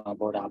 Adoma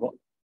Bordabo.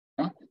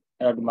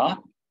 Adoma,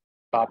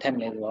 Batem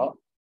Level,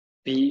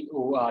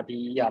 BORD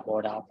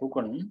Yaboda,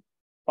 Pukun,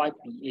 5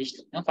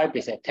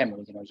 5%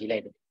 temple,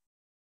 related.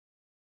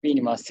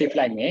 Minima safe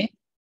line may,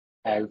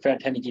 I refer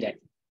to Gilek.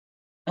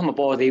 I'm a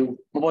body,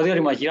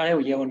 Magira,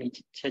 only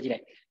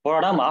Chagilek.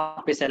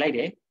 Borama, Pesa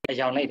lady, a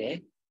young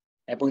lady,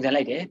 a Punza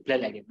lady, play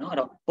like it. No,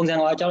 Punza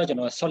Jalajan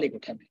was solid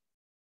good temple.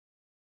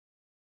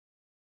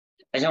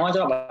 A young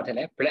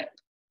Jala, play.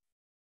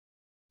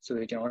 So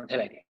you don't tell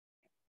it.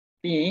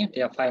 Being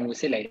they are fine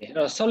with lady.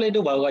 Solid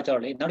do Baga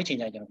Charlie, not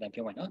change agent of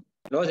the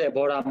Rose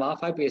Borama,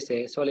 5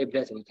 pieces, solid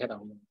bless we can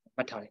on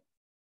Matari.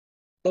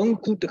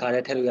 Don't put the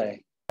car tell you,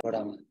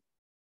 Borama.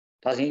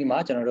 Passing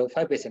much and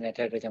 5% at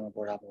Terrajama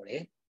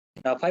Borabore.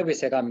 Now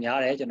 5% got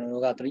Miare and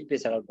Roga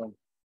 3% of them.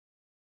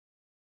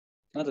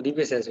 Not the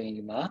DPS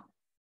in Ma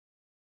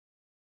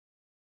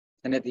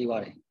and at the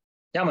Wari.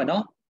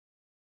 Yamano?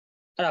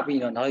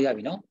 Arabino, now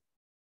Yavino.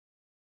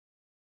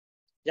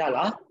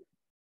 Yala?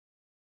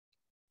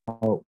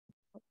 Oh.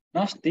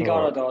 Not stick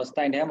out of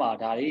Steinhema,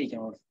 Dari,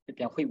 you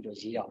can whip the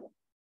Zia.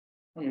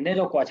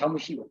 Never quite how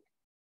much you.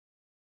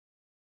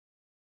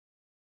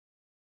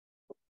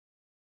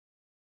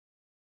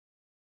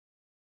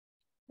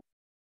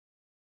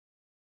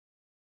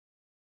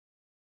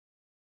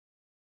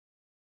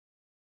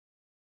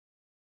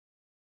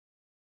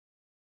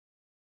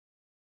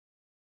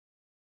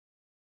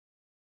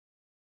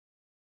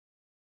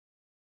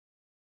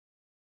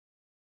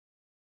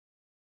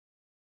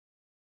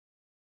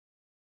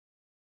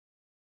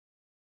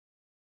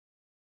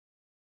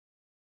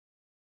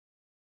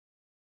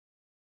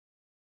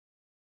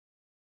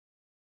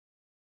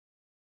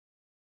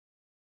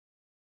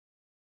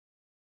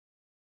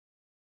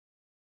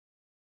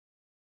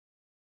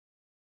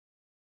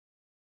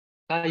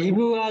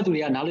 Hebrew to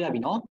the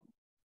Analia,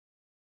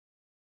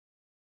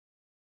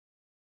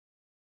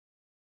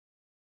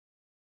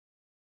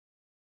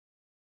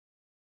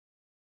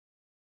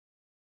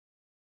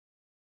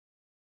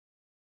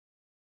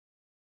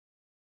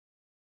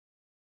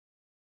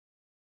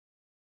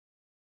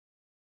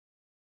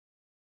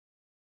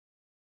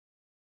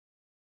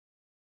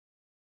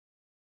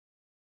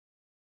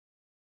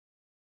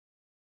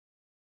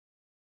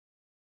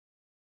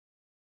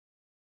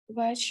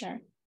 Virtual.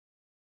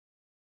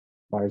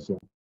 Virtual.